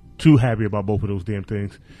too happy about both of those damn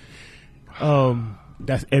things.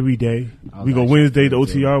 That's every day. We go Wednesday, the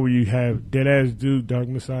OTR, where you have Deadass Dude, Dark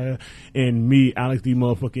Messiah, and me, Alex D.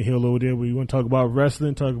 Motherfucking Hill over there, where you want to talk about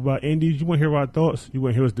wrestling, talk about indies. You want to hear our thoughts. You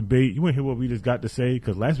want to hear us debate. You want to hear what we just got to say.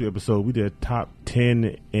 Because last week's episode, we did a top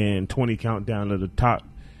 10 and 20 countdown of the top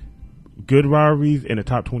good rivalries and the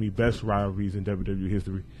top 20 best rivalries in WWE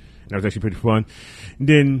history. And that was actually pretty fun. And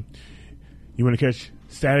then you want to catch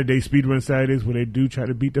Saturday Speedrun Saturdays, where they do try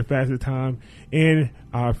to beat the fastest time, and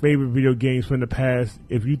our favorite video games from the past.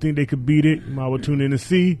 If you think they could beat it, you might well tune in and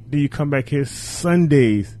see. Then you come back here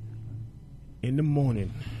Sundays in the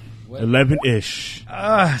morning, 11-ish.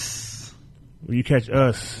 Us. When you catch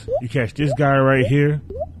us, you catch this guy right here.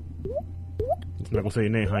 I'm not gonna say your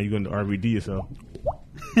name. How you gonna RVD yourself?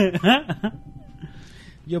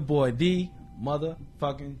 Your boy, the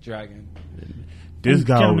motherfucking dragon. This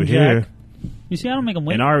guy over here. You see, I don't make them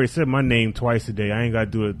wait. And I already said my name twice a day. I ain't got to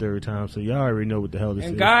do it a third time, so y'all already know what the hell this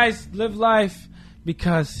is. And guys, live life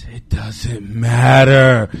because it doesn't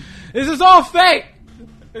matter. This is all fake.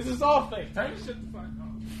 This is all fake. Turn this shit the fuck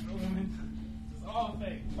off. This is all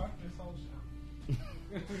fake. Fuck this whole show.